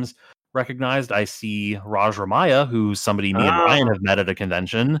their names recognized. I see Raj Ramaya, who somebody me and Ryan have met at a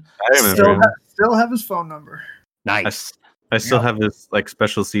convention. I remember still have his phone number. Nice. I still have this like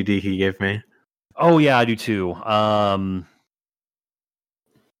special CD he gave me. Oh yeah, I do too.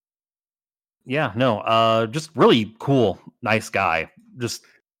 Yeah, no, just really cool, nice guy. Just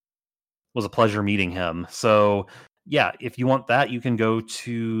was a pleasure meeting him. So yeah, if you want that, you can go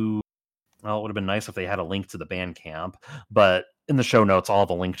to. Well, it would have been nice if they had a link to the Bandcamp, but in the show notes, I'll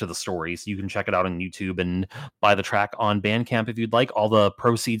have a link to the story, so you can check it out on YouTube and buy the track on Bandcamp if you'd like. All the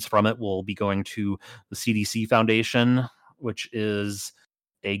proceeds from it will be going to the CDC Foundation, which is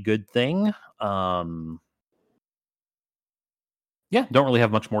a good thing. Yeah, don't really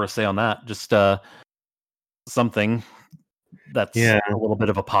have much more to say on that. Just something that's a little bit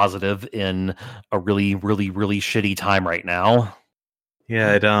of a positive in a really, really, really shitty time right now.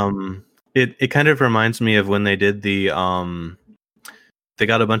 Yeah, it kind of reminds me of when they did they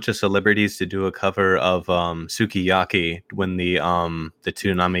got a bunch of celebrities to do a cover of Sukiyaki when the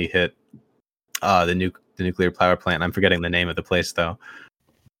tsunami hit the nuclear power plant. I'm forgetting the name of the place though.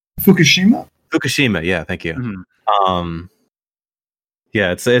 Fukushima, yeah, thank you. Mm-hmm.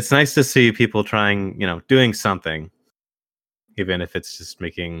 Yeah, it's nice to see people trying, doing something, even if it's just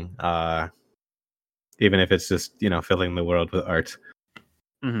making even if it's just, filling the world with art.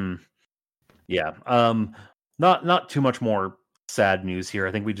 Mm-hmm. Yeah. Not too much more sad news here.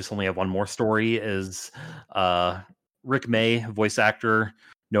 I think we just only have one more story. Is Rick May, voice actor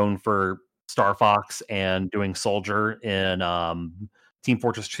known for Star Fox and doing Soldier in Team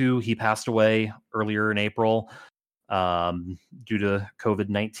Fortress 2, he passed away earlier in April due to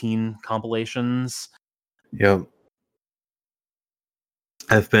COVID-19 compilations. Yep.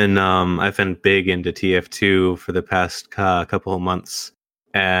 I've been big into TF2 for the past couple of months,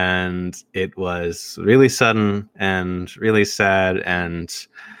 and it was really sudden and really sad. And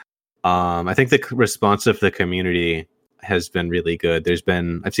I think the response of the community has been really good.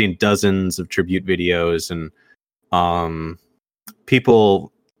 I've seen dozens of tribute videos, and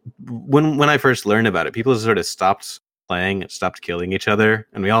people when I first learned about it, people sort of stopped playing and stopped killing each other,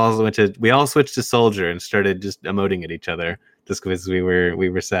 and we all switched to Soldier and started just emoting at each other just because we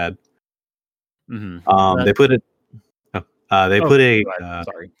were sad. Mm-hmm. They put it They put a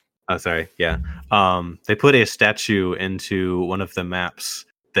sorry. oh, sorry. Yeah. They put a statue into one of the maps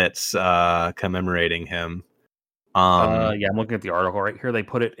that's commemorating him. Yeah, I'm looking at the article right here. They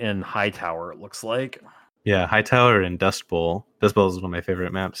put it in Hightower, it looks like. Yeah, Hightower and Dust Bowl. Dust Bowl is one of my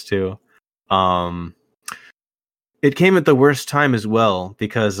favorite maps too. It came at the worst time as well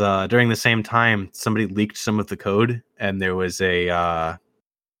because during the same time, somebody leaked some of the code, and there was a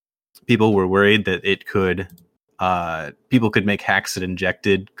people were worried that it could people could make hacks that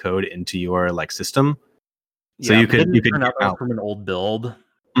injected code into your like system. So you could turn out from an old build.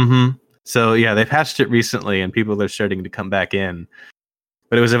 Mm-hmm. So yeah, they patched it recently, and people are starting to come back in.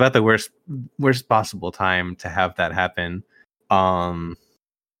 But it was about the worst possible time to have that happen. But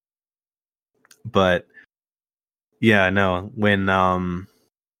yeah, no, when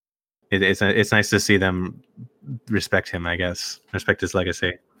it's nice to see them respect him. I guess respect his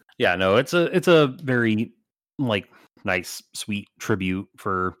legacy. Yeah, no, it's a very like nice, sweet tribute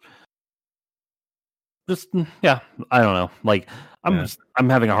for. Just yeah, I don't know. Like I'm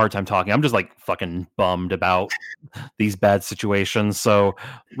having a hard time talking. I'm just like fucking bummed about these bad situations. So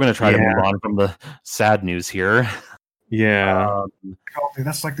I'm gonna try to move on from the sad news here. Yeah,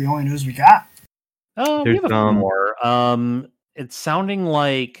 that's like the only news we got. We have a few more. It's sounding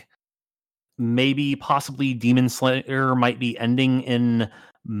like maybe possibly Demon Slayer might be ending in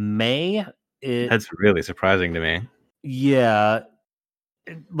May. That's really surprising to me. Yeah.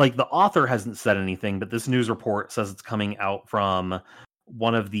 Like the author hasn't said anything, but this news report says it's coming out from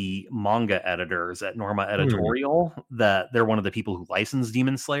one of the manga editors at Norma Editorial, that they're one of the people who licensed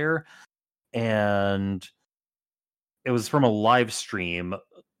Demon Slayer. And it was from a live stream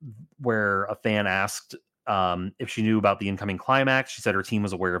where a fan asked if she knew about the incoming climax. She said her team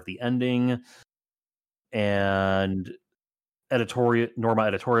was aware of the ending, and Norma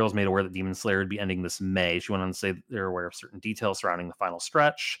Editorials made aware that Demon Slayer would be ending this May. She went on to say they're aware of certain details surrounding the final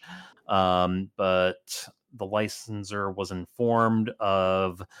stretch, but the licensor was informed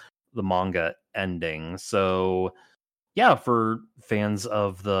of the manga ending. So, yeah, for fans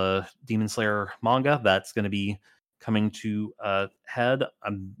of the Demon Slayer manga, that's going to be coming to a head.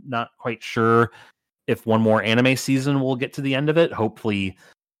 I'm not quite sure if one more anime season will get to the end of it. Hopefully,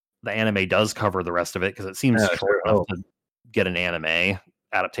 the anime does cover the rest of it because it seems short enough to get an anime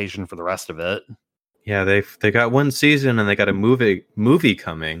adaptation for the rest of it. Yeah, they got one season and they got a movie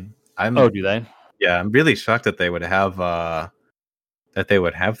coming. Do they? Yeah, I'm really shocked that they would have that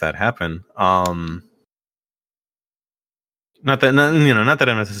happen. Not that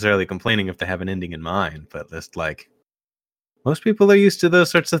I'm necessarily complaining if they have an ending in mind, but just like most people are used to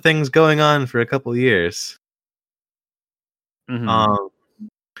those sorts of things going on for a couple years. Mm-hmm.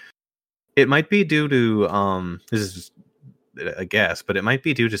 It might be due to this is just a guess, but it might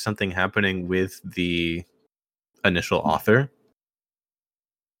be due to something happening with the initial author.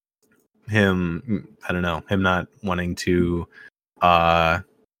 Him not wanting to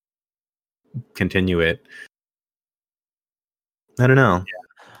continue it. I don't know.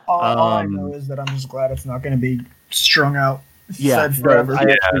 All I know is that I'm just glad it's not going to be strung out. Yeah, forever.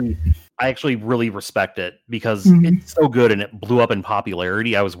 I actually really respect it because it's so good and it blew up in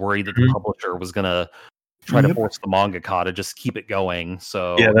popularity. I was worried that the publisher was going to try to force the mangaka to just keep it going.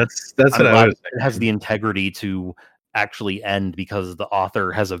 So yeah, that's what I was saying. It has the integrity to actually end because the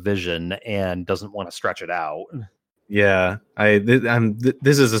author has a vision and doesn't want to stretch it out. Yeah,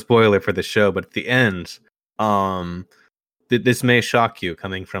 this is a spoiler for the show, but at the end, this may shock you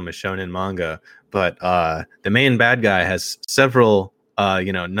coming from a shonen manga, but the main bad guy has several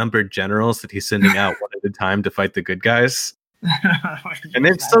numbered generals that he's sending out one at a time to fight the good guys. And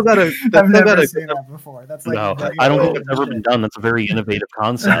they've still got a. I've never seen that before. That's like I don't think it's ever been done. That's a very innovative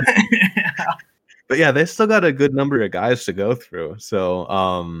concept. But yeah, they still got a good number of guys to go through. So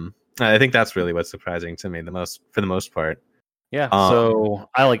I think that's really what's surprising to me for the most part. Yeah. So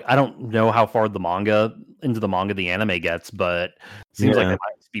I don't know how far the anime gets, but it seems like they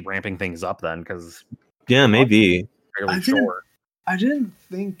might be ramping things up then because maybe fairly short. I didn't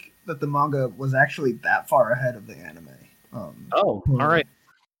think that the manga was actually that far ahead of the anime. All right.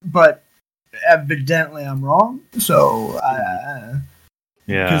 But evidently I'm wrong. So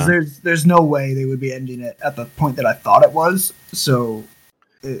because there's no way they would be ending it at the point that I thought it was. So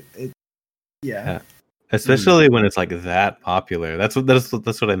yeah. Especially when it's like that popular. That's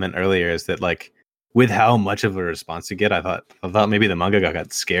what I meant earlier. Is that like with how much of a response you get, I thought maybe the manga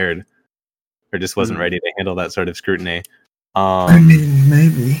got scared or just wasn't ready to handle that sort of scrutiny. I mean,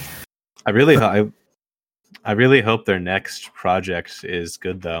 maybe. I really hope their next project is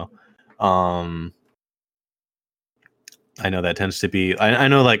good, though. I know that tends to be. I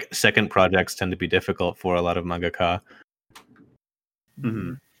know like second projects tend to be difficult for a lot of mangaka,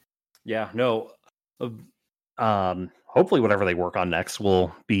 Mhm. Yeah, no. Hopefully, whatever they work on next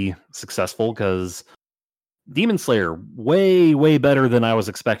will be successful because Demon Slayer way better than I was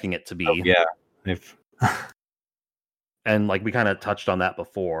expecting it to Oh be. yeah. If And like we kind of touched on that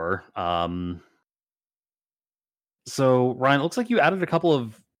before. So Ryan, it looks like you added a couple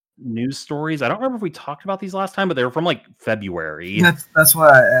of news stories. I don't remember if we talked about these last time, but they were from like February. That's why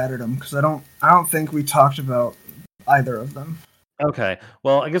I added them, because I don't think we talked about either of them. Okay,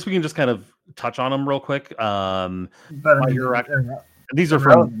 well, I guess we can just kind of touch on them real quick. But I My mean, Hero they're these are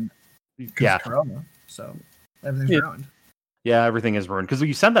from irrelevant because yeah, Corona, so everything's Yeah. ruined. yeah, everything is ruined because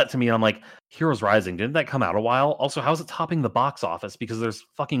you sent that to me, and I'm like, Heroes Rising, didn't that come out a while? Also, how's it topping the box office? Because there's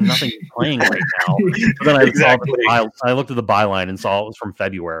fucking nothing playing right now. But then Exactly. I looked at the byline and saw it was from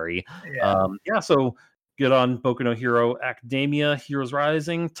February. Yeah. So good on Boku no Hero Academia, Heroes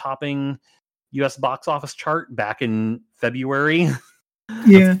Rising, topping U.S. box office chart back in February.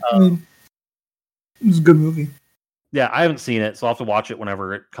 Yeah, I mean, it was a good movie. Yeah, I haven't seen it, so I'll have to watch it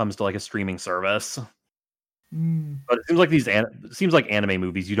whenever it comes to like a streaming service. But it seems like anime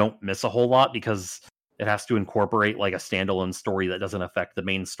movies, you don't miss a whole lot because it has to incorporate like a standalone story that doesn't affect the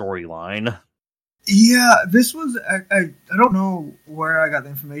main storyline. Yeah, this was I don't know where I got the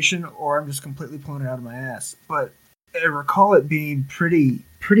information, or I'm just completely pulling it out of my ass, but I recall it being pretty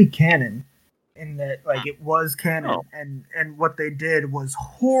canon, in that like it was canon, Oh. and what they did was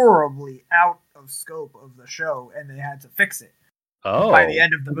horribly out of scope of the show, and they had to fix it Oh, by the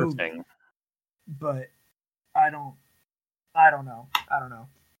end of the movie. interesting. But I don't know.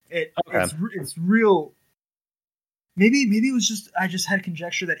 Okay. It's real. Maybe it was just I just had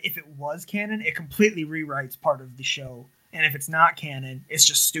conjecture that if it was canon, it completely rewrites part of the show, and if it's not canon, it's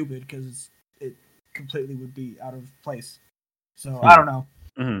just stupid because it completely would be out of place. So I don't know.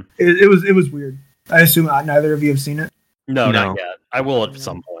 Mhm. It was weird. I assume neither of you have seen it. No, No. not yet. I will at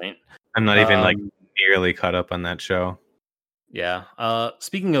some point. I'm not even like Um, nearly caught up on that show. Yeah.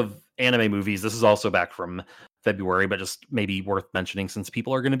 Speaking of anime movies, this is also back from February, but just maybe worth mentioning since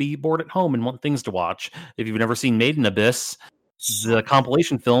people are going to be bored at home and want things to watch. If you've never seen Made in Abyss, the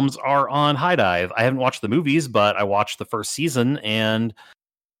compilation films are on High Dive. I haven't watched the movies, but I watched the first season, and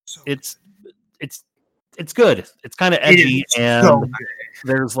it's good. It's kind of edgy, and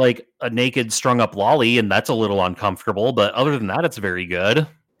there's like a naked strung up lolly, and that's a little uncomfortable. But other than that, it's very good.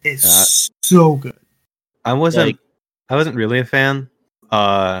 It's so good. I wasn't really a fan.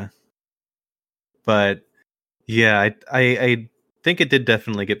 But yeah, I think it did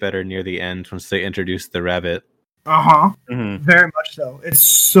definitely get better near the end once they introduced the rabbit. Mm-hmm. Very much so. It's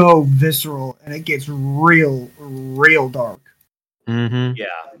so visceral, and it gets real dark.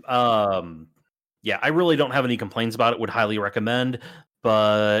 Mm-hmm. Yeah, I really don't have any complaints about it. Would highly recommend,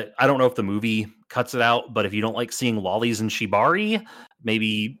 but I don't know if the movie cuts it out. But if you don't like seeing lollies and shibari,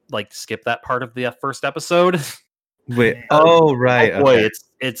 maybe like skip that part of the first episode. Wait. Oh, right. Oh boy, Okay.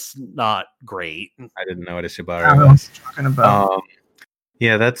 it's not great. I didn't know what a I don't shibari know what was. you're talking about.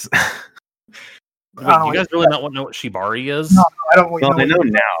 Yeah, that's. Wait, do you guys really not want to know what shibari is? No, I don't. Well, I know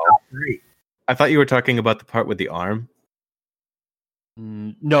now. Great. I thought you were talking about the part with the arm.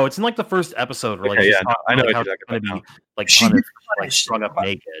 No, it's in like the first episode where like Okay, she's yeah, no, talking I know like what how you're she's gonna talking be like She punished, gets like punished strung up by-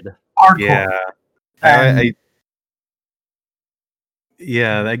 naked. Hardcore. Yeah. And-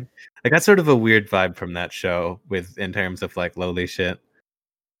 I got sort of a weird vibe from that show in terms of like lowly shit.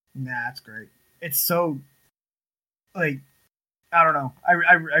 Nah, it's great. It's so like I don't know. I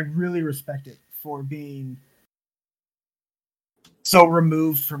really respect it for being so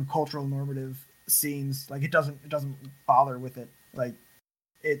removed from cultural normative scenes. Like it doesn't bother with it. Like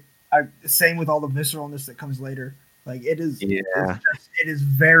same with all the visceralness that comes later. Like it is. Yeah. It is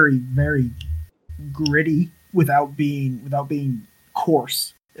very gritty without being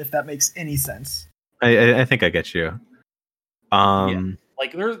coarse. If that makes any sense. I think I get you.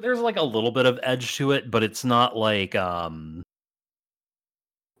 Like there's like a little bit of edge to it, but it's not like I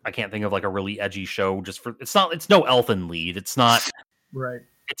can't think of like a really edgy show just for it's no Elfen Lied. It's not Right.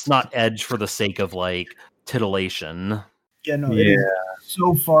 It's not edge for the sake of like titillation. Yeah, no, it is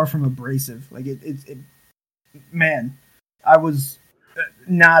so far from abrasive. Like it man, I was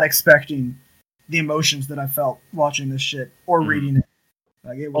not expecting the emotions that I felt watching this shit or reading it.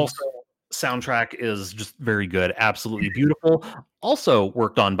 Like it was Also, soundtrack is just very good, absolutely beautiful. Also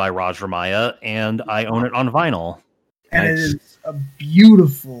worked on by Raj Ramaya, and I own it on vinyl. and Nice. it is a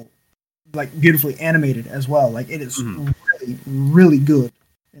beautifully animated as well. Like it is really good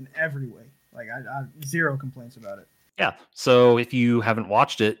in every way. Like I zero complaints about it. Yeah. So if you haven't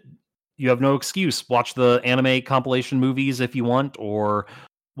watched it, you have no excuse. Watch the anime compilation movies if you want, or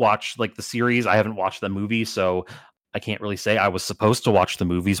watch like the series. I haven't watched the movie, so I can't really say. I was supposed to watch the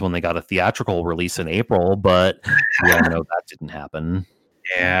movies when they got a theatrical release in April, but we all know that didn't happen.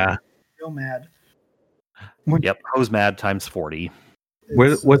 Yeah. Real mad. Yep, hose mad times 40.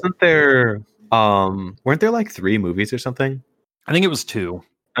 Wasn't there weren't there like 3 movies or something? I think it was 2.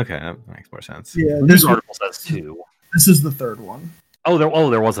 Okay, that makes more sense. Yeah, The news article says 2. This is the third one. Oh,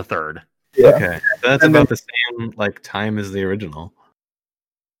 there was a third. Yeah. Okay, that's And about the same like time as the original.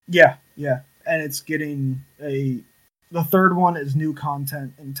 Yeah, and it's getting the third one is new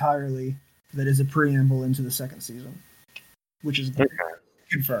content entirely that is a preamble into the second season, which is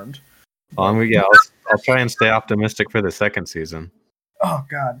confirmed. I'll try and stay optimistic for the second season. Oh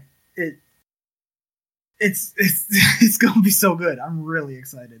God, it's it's gonna be so good. I'm really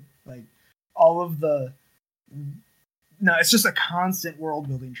excited. Like all of it's just a constant world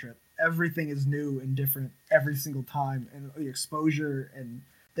building trip. Everything is new and different every single time, and the exposure, and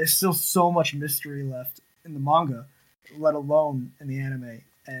there's still so much mystery left in the manga, let alone in the anime,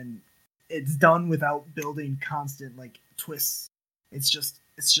 and it's done without building constant like twists. It's just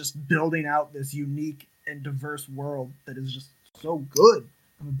building out this unique and diverse world that is just so good.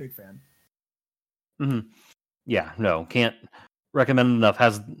 I'm a big fan. Mm-hmm. Yeah, no, can't recommend enough.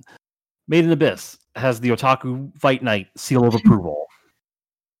 Has Made in Abyss has the Otaku Fight Night seal of approval.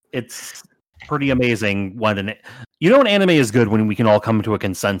 It's pretty amazing when an anime is good when we can all come to a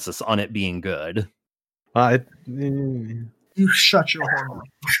consensus on it being good. You shut your whole mouth.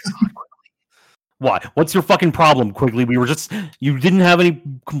 Why? What's your fucking problem, Quigley? You didn't have any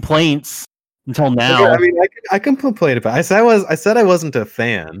complaints until now. I mean, I can complain about it. I said I wasn't a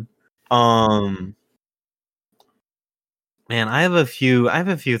fan. Man, I have a few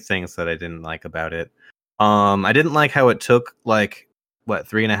things that I didn't like about it. I didn't like how it took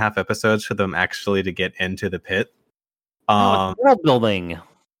 3.5 episodes for them actually to get into the pit. World building.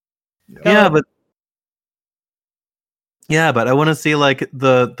 Yeah, but I want to see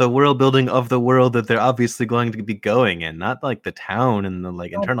the world building of the world that they're obviously going to be going in, not like the town and the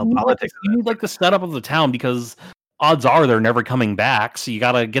internal politics. You need the setup of the town because odds are they're never coming back. So you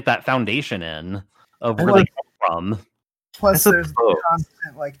got to get that foundation in of where they come from. Plus, there's the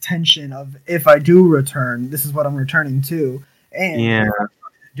constant tension of if I do return, this is what I'm returning to, and if I'm going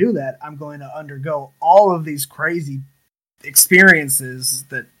to do that, I'm going to undergo all of these crazy experiences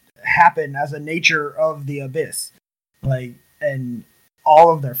that happen as a nature of the abyss. And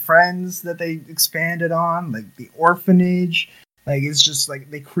all of their friends that they expanded on, the orphanage, it's just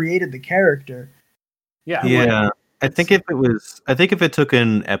they created the character. Yeah. I think if it took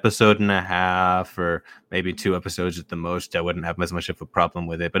an episode and a half or maybe 2 episodes at the most, I wouldn't have as much of a problem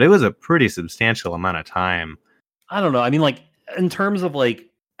with it. But it was a pretty substantial amount of time. I don't know. I mean, in terms of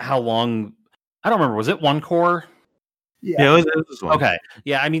how long, I don't remember. Was it 1 core? Yeah, it was 1. Okay.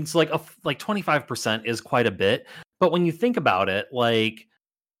 Yeah, I mean, it's 25% is quite a bit. But when you think about it,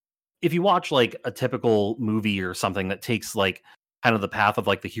 if you watch a typical movie or something that takes kind of the path of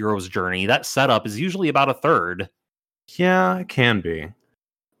the hero's journey, that setup is usually about a third. Yeah, it can be.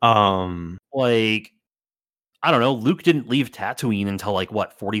 I don't know. Luke didn't leave Tatooine until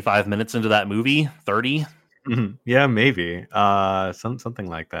 45 minutes into that movie, 30. Yeah, maybe. Something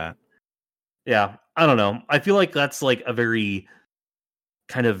like that. Yeah, I don't know. I feel like that's a very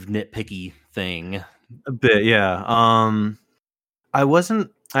kind of nitpicky thing. A bit, yeah. I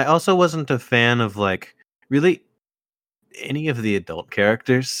also wasn't a fan of really any of the adult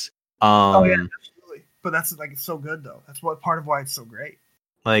characters. Oh yeah, absolutely. But that's it's so good though. That's part of why it's so great.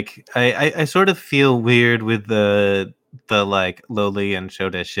 I sort of feel weird with the Loli and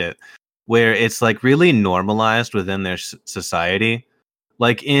Shota shit, where it's really normalized within their society.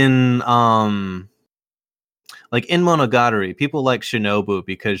 In Monogatari, people like Shinobu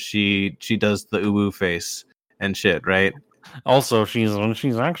because she does the uwu face and shit, right? Also, she's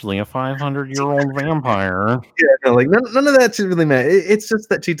actually a 500-year-old vampire. Yeah, no, none of that should really matter. It's just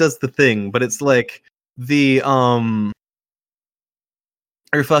that she does the thing, but it's the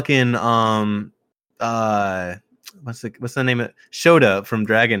her fucking what's the name of it? Shota from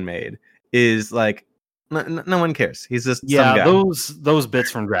Dragon Maid is no one cares. He's just some guy. Those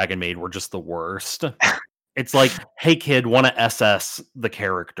bits from Dragon Maid were just the worst. It's hey kid, want to SS the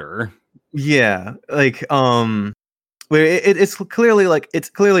character? Yeah, where it's clearly it's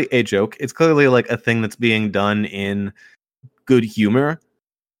clearly a joke. It's clearly a thing that's being done in good humor.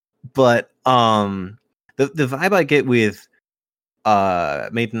 But the vibe I get with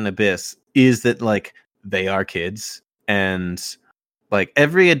Made in Abyss is that they are kids and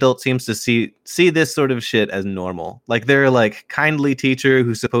every adult seems to see this sort of shit as normal. They're kindly teacher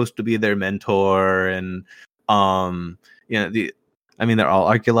who's supposed to be their mentor, and they're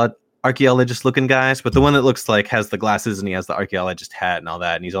all archaeologist looking guys, but the one that looks like has the glasses and he has the archaeologist hat and all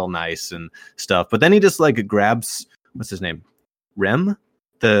that, and he's all nice and stuff. But then he just like grabs, what's his name? Rem?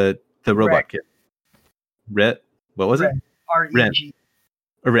 The robot kid. Ret? What was it? R-E-G.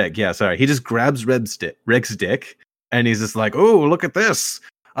 Reg, yeah, sorry. He just grabs Reg's dick and he's just like, oh, look at this.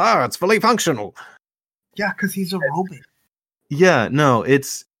 Ah, it's fully functional. Yeah, because he's a robot. Yeah, no,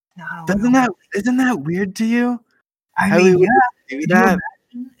 it's isn't that weird to you? I mean, yeah. Do that?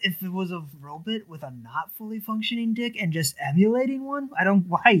 If it was a robot with a not fully functioning dick and just emulating one,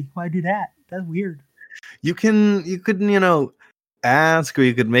 why do that? That's weird. You could ask, or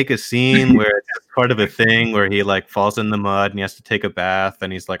you could make a scene where it's part of a thing where he like falls in the mud and he has to take a bath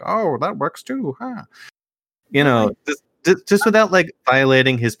and he's like, oh, that works too, huh? Just without like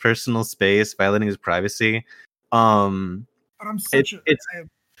violating his personal space, violating his privacy. But I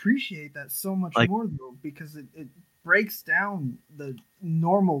appreciate that so much more though, because it breaks down the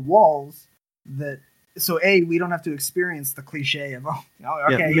normal walls that. So we don't have to experience the cliche of he's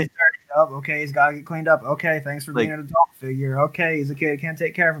dirty up, he's got to get cleaned up, thanks for being an adult figure, he's a kid, can't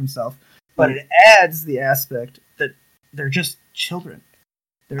take care of himself. But it adds the aspect that they're just children.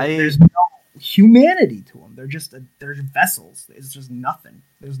 There's no humanity to them. They're vessels. It's just nothing.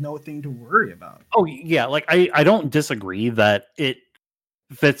 There's no thing to worry about. Oh yeah, like I don't disagree that it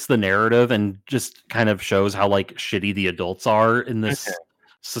fits the narrative and just kind of shows how like shitty the adults are in this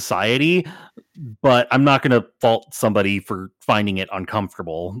society, but I'm not going to fault somebody for finding it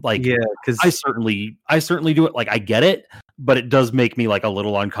uncomfortable. Like, yeah, because I certainly do it. Like, I get it, but it does make me like a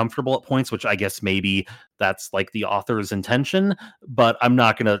little uncomfortable at points, which I guess maybe that's like the author's intention, but I'm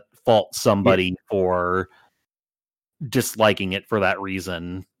not going to fault somebody for disliking it for that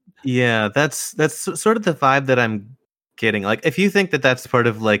reason. Yeah, that's sort of the vibe that I'm getting. Like, if you think that that's part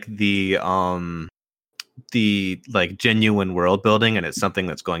of like the like genuine world building, and it's something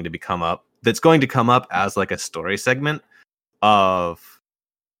that's going to come up as like a story segment of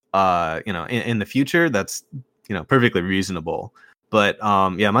in the future, that's perfectly reasonable. But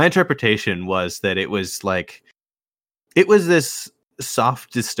my interpretation was that it was this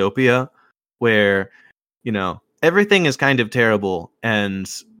soft dystopia where everything is kind of terrible and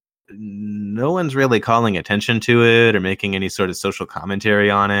no one's really calling attention to it or making any sort of social commentary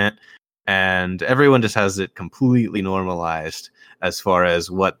on it. And everyone just has it completely normalized as far as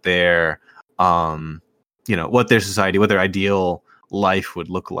what their what their society, what their ideal life would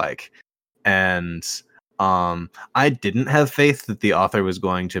look like. And I didn't have faith that the author was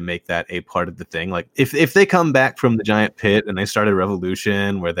going to make that a part of the thing. Like if they come back from the giant pit and they start a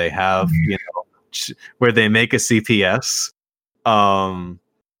revolution where they have where they make a CPS, but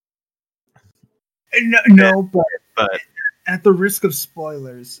at the risk of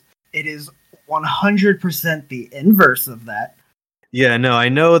spoilers, it is 100% the inverse of that. Yeah, no, I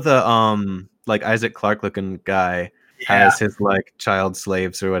know the like Isaac Clarke looking guy has his like child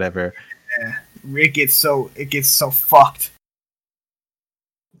slaves or whatever. Yeah. It gets so fucked.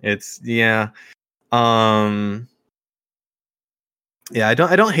 It's I don't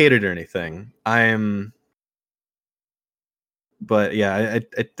hate it or anything. But yeah,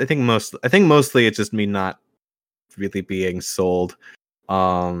 I think mostly it's just me not really being sold.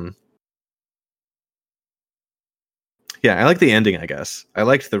 Yeah, I like the ending, I guess. I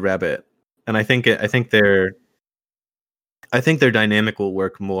liked the rabbit, and I think their dynamic will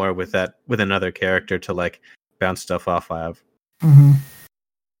work more with another character to like bounce stuff off of. Mm-hmm.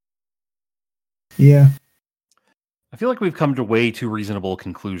 Yeah. I feel like we've come to way too reasonable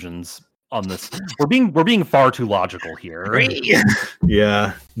conclusions on this. We're being far too logical here.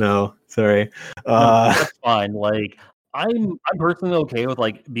 Yeah. No, sorry. That's fine. Like I'm personally okay with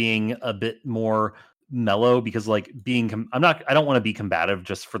like being a bit more mellow because like I don't want to be combative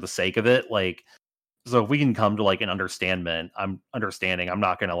just for the sake of it. Like, so if we can come to like an understanding, I'm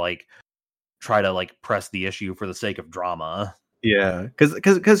not gonna like try to like press the issue for the sake of drama. Yeah, because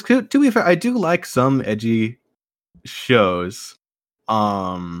to be fair, I do like some edgy shows.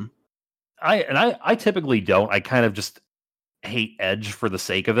 I typically don't. I kind of just hate edge for the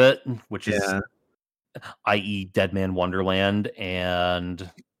sake of it, which is i.e. Dead Man Wonderland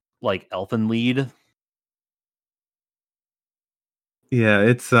and like Elfen Lied. Yeah,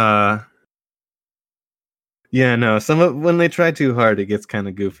 it's when they try too hard, it gets kind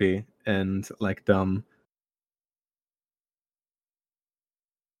of goofy and like dumb.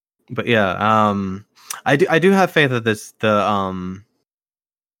 But yeah, I do have faith that the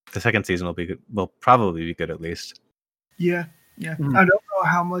second season will probably be good at least. Yeah. Mm-hmm. I don't know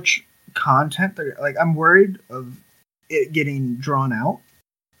how much content they're like. I'm worried of it getting drawn out.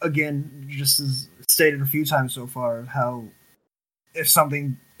 Again, just as stated a few times so far, of how if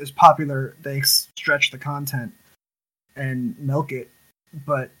something is popular, they stretch the content and milk it.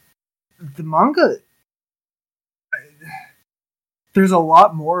 But the manga, there's a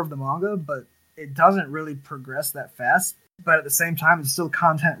lot more of the manga, but it doesn't really progress that fast. But at the same time, it's still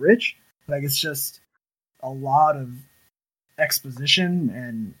content rich. Like, it's just a lot of exposition,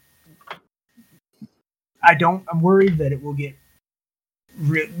 and I'm worried that it will get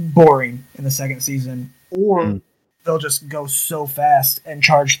boring in the second season, or they'll just go so fast and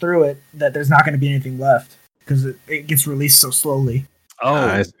charge through it that there's not going to be anything left because it gets released so slowly.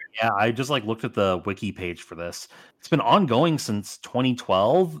 Oh, yeah. I just looked at the wiki page for this. It's been ongoing since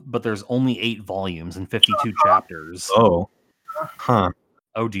 2012, but there's only 8 volumes and 52 chapters. Oh, huh.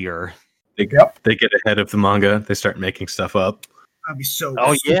 Oh dear. They get ahead of the manga. They start making stuff up. That'd be so.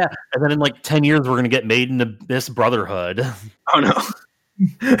 Oh yeah, and then in 10 years we're gonna get Made in Abyss Brotherhood. Oh no.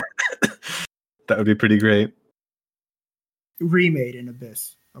 That would be pretty great. Remade in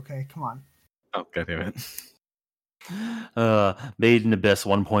Abyss. Okay, come on. Oh, god damn it. Made in Abyss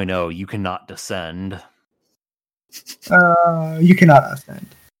 1.0. You cannot descend. You cannot ascend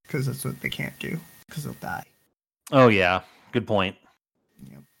because that's what they can't do because they'll die. Oh yeah, good point.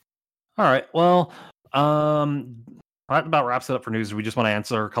 Yep. All right, well, that about wraps it up for news. We just want to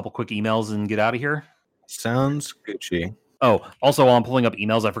answer a couple quick emails and get out of here. Sounds Gucci. Oh, also, while I'm pulling up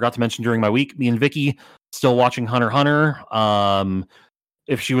emails, I forgot to mention during my week, me and Vicky still watching Hunter x Hunter.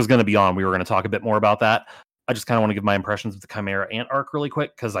 If she was going to be on, we were going to talk a bit more about that. I just kind of want to give my impressions of the Chimera Ant arc really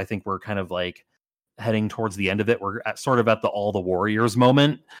quick, because I think we're kind of heading towards the end of it. We're sort of at the All the Warriors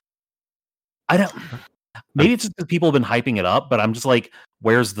moment. Maybe it's just because people have been hyping it up, but I'm just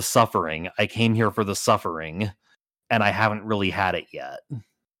where's the suffering? I came here for the suffering, and I haven't really had it yet.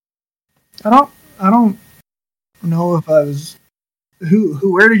 I don't know if I was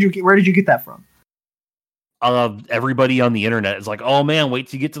where did you get that from? Everybody on the internet is oh man, wait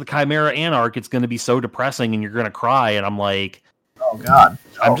till you get to the Chimera Ant arc, it's going to be so depressing and you're going to cry. And I'm oh god,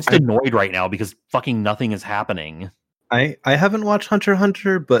 I'm just annoyed right now because fucking nothing is happening. I haven't watched Hunter x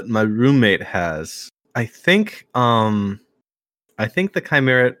Hunter, but my roommate has. I think the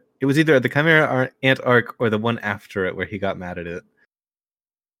Chimera, it was either the Chimera Ant arc or the one after it where he got mad at it.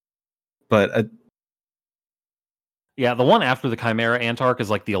 But yeah, the one after the Chimera Ant arc is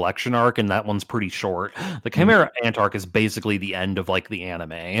the election arc, and that one's pretty short. The Chimera Ant arc is basically the end of the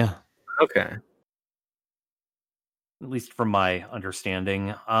anime. Okay. At least from my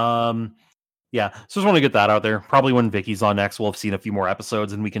understanding. Yeah, so just want to get that out there. Probably when Vicky's on next, we'll have seen a few more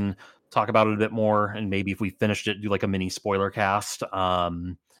episodes and we can talk about it a bit more, and maybe if we finished it, do a mini spoiler cast. But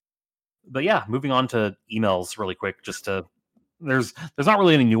yeah, moving on to emails really quick, just to there's not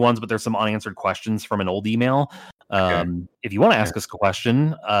really any new ones, but there's some unanswered questions from an old email. If you want to ask us a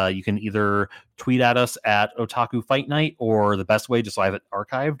question, you can either tweet at us at Otaku Fight Night, or the best way, just so I have it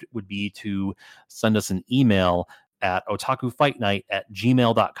archived, would be to send us an email at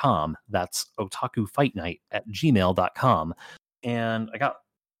otakufightnight@gmail.com. That's otakufightnight@gmail.com. And I got a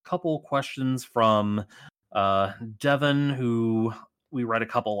couple questions from Devin, who we read a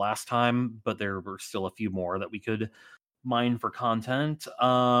couple last time, but there were still a few more that we could mine for content.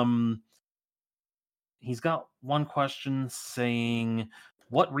 He's got one question saying,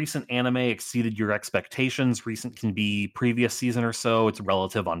 what recent anime exceeded your expectations? Recent can be previous season or so. It's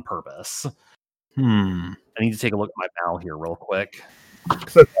relative on purpose. I need to take a look at my pal here real quick.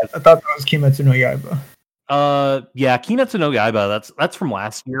 So I thought that was Kimetsu no Yaiba. Yeah, Kimetsu no Yaiba, that's from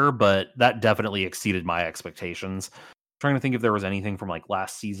last year, but that definitely exceeded my expectations. I'm trying to think if there was anything from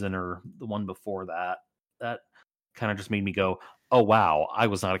last season or the one before that. That kind of just made me go, oh wow, I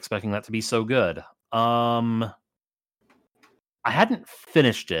was not expecting that to be so good. I hadn't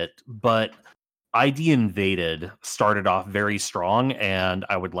finished it, but ID Invaded started off very strong, and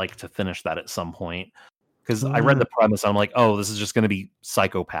I would like to finish that at some point. Because I read the premise, I'm oh, this is just going to be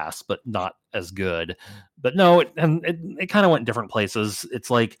Psycho-Pass, but not as good. But no, it kind of went different places. It's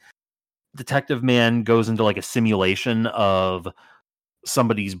Detective Man goes into a simulation of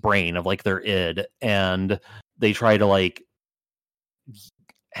somebody's brain, of their id, and they try to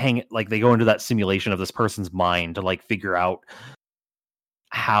hang it, they go into that simulation of this person's mind to figure out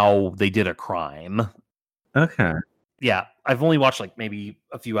how they did a crime. Okay. Yeah, I've only watched maybe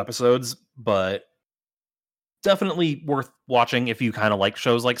a few episodes, but definitely worth watching if you kind of like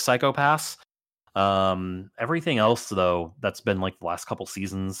shows like Psycho-Pass. Everything else though that's been the last couple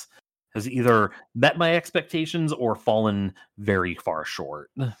seasons has either met my expectations or fallen very far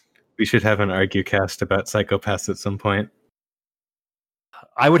short. We should have an argue cast about Psycho-Pass at some point.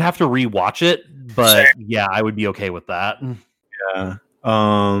 I would have to rewatch it, but yeah, I would be okay with that. Yeah.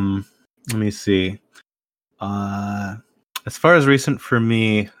 Let me see. As far as recent for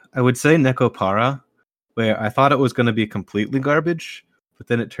me, I would say Nekopara, where I thought it was going to be completely garbage, but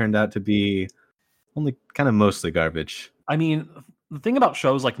then it turned out to be only kind of mostly garbage. I mean, the thing about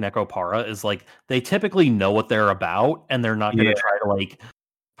shows like Nekopara is like they typically know what they're about, and they're not going to try to like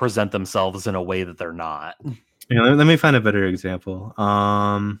present themselves in a way that they're not. Yeah, let me find a better example.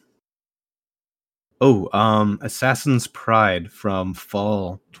 Assassin's Pride from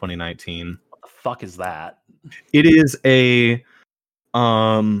fall 2019. What the fuck is that? It is a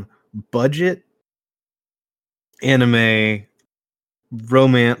budget anime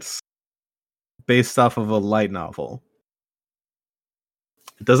romance based off of a light novel.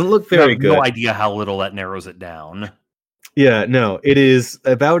 It doesn't look very good. No idea how little that narrows it down. Yeah, no, it is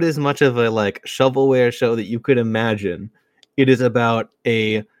about as much of a like shovelware show that you could imagine. It is about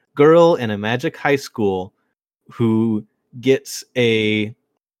a girl in a magic high school who gets a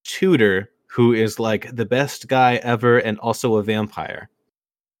tutor who is like the best guy ever and also a vampire.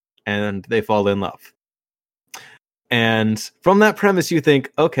 And they fall in love. And from that premise, you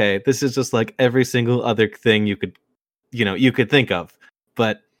think, okay, this is just like every single other thing you could think of.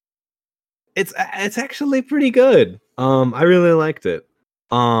 But it's actually pretty good. I really liked it.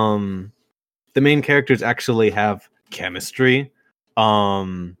 The main characters actually have chemistry.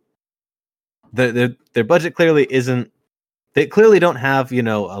 Their budget clearly isn't. They clearly don't have a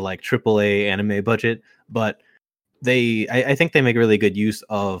like AAA anime budget, but I think they make really good use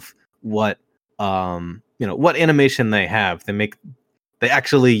of what what animation they have. They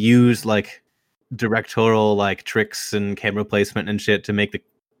actually use like directorial like tricks and camera placement and shit to make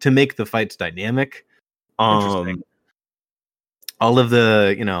the fights dynamic. Interesting. All of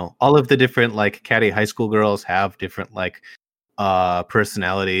the different like catty high school girls have different like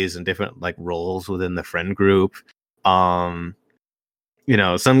personalities and different like roles within the friend group. Some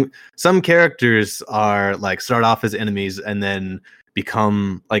characters are like start off as enemies and then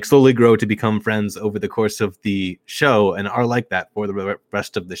become like slowly grow to become friends over the course of the show and are like that for the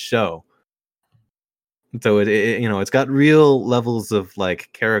rest of the show. So it's got real levels of like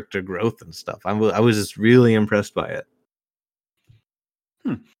character growth and stuff. I was just really impressed by it.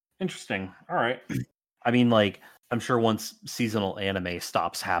 Interesting. All right. I mean, like, I'm sure once seasonal anime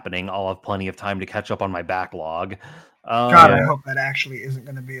stops happening, I'll have plenty of time to catch up on my backlog. God, I hope that actually isn't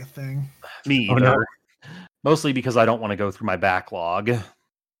going to be a thing. Me either. Oh, no. Mostly because I don't want to go through my backlog. There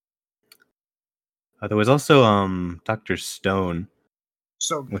was also Dr. Stone.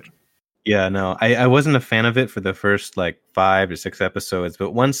 So good. Yeah, no, I wasn't a fan of it for the first like 5 or 6 episodes, but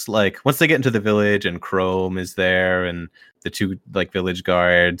once they get into the village and Chrome is there and the 2 like village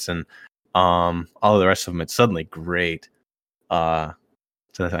guards and all of the rest of them, it's suddenly great. So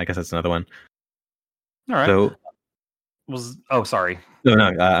I guess that's another one. All right. So sorry. No,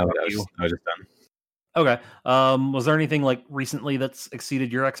 I was just done. Okay. Was there anything like recently that's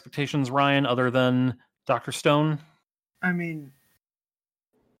exceeded your expectations, Ryan, other than Dr. Stone? I mean,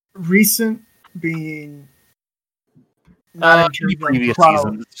 recent being not in terms previous of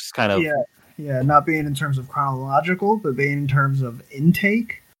seasons, just kind of not being in terms of chronological, but being in terms of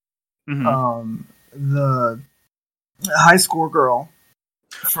intake. Mm-hmm. The high school girl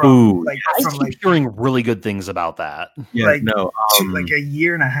I keep hearing really good things about that. Yeah, like a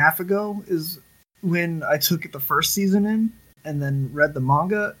year and a half ago is when I took it the first season in and then read the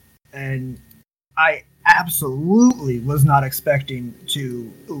manga, and I absolutely was not expecting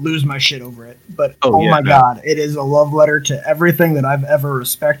to lose my shit over it. But God, it is a love letter to everything that I've ever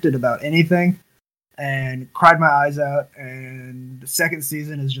respected about anything, and cried my eyes out. And the second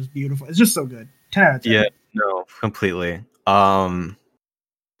season is just beautiful. It's just so good. 10 out of 10. Yeah, no, completely. The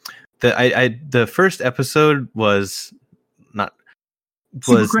first episode was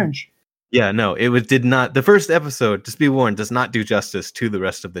super cringe. Yeah, no, the first episode, just be warned, does not do justice to the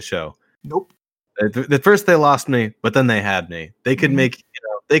rest of the show. Nope. At first they lost me, but then they had me. They can make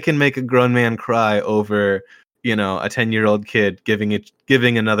a grown man cry over, a 10-year-old kid giving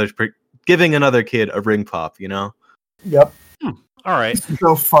another kid a ring pop, Yep. All right.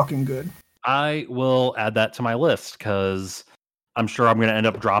 So fucking good. I will add that to my list because I'm sure I'm going to end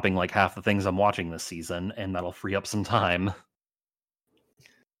up dropping like half the things I'm watching this season, and that'll free up some time.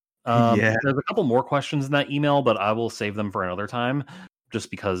 There's a couple more questions in that email, but I will save them for another time just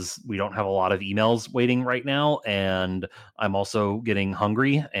because we don't have a lot of emails waiting right now. And I'm also getting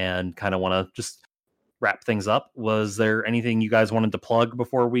hungry and kind of want to just wrap things up. Was there anything you guys wanted to plug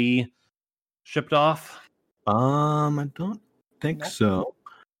before we shipped off? I don't think so.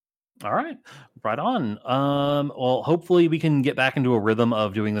 All right, right on. Well, hopefully we can get back into a rhythm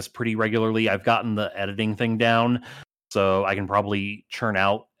of doing this pretty regularly. I've gotten the editing thing down, so I can probably churn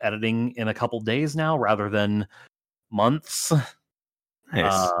out editing in a couple days now rather than months.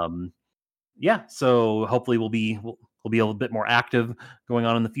 Nice. Yeah, so hopefully we'll be a little bit more active going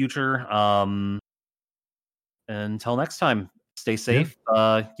on in the future. Until next time, stay safe.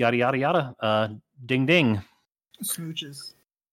 Yada yada yada. Ding ding. Smooches.